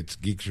 It's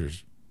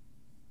Geeksters,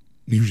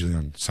 usually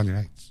on Sunday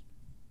nights,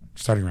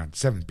 starting around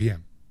 7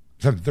 p.m.,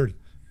 7:30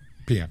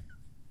 p.m.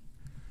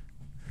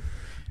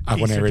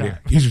 Aquanet Radio,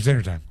 Eastern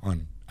Standard Time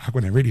on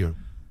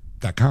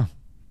AquanetRadio.com,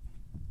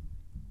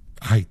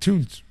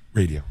 iTunes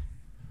Radio,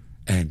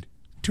 and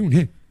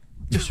TuneIn.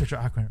 Just search for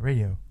Aquanet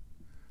Radio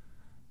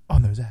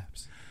on those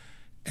apps.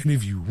 And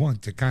if you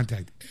want to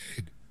contact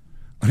Ed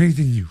on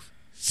anything you've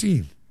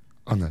seen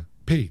on the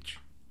page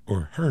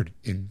or heard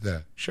in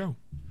the show,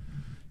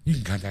 you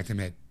can contact him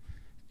at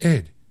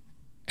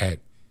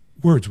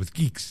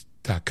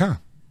ed@wordswithgeeks.com.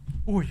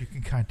 Or you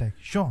can contact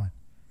Sean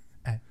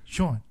at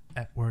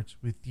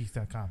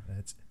wordswithgeeks.com.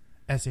 That's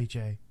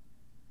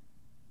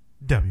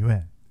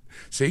SHAWN.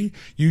 See,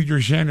 your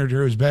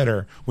janitor is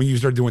better when you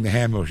start doing the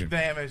hand motion.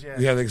 Damage, yeah.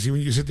 Yeah, like see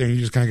when you sit there and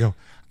you just kind of go,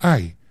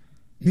 I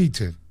need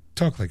to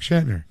talk like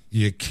Shatner.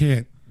 You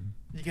can't.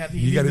 You got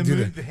to do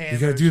the hand. You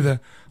got to do the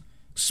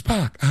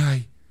Spock.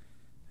 I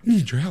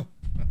need your help.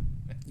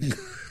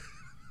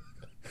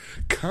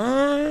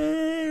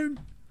 Con.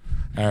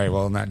 All right.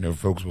 Well, on that note,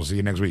 folks, we'll see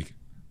you next week.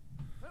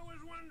 That was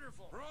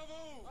wonderful.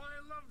 Bravo! I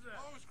loved that.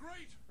 Oh, it was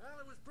great. Well,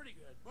 it was pretty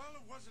good. Well,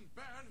 it wasn't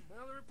bad.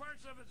 Well, there were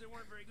parts of it that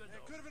weren't very good, It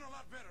though. could have been a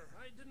lot better.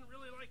 I didn't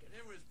really like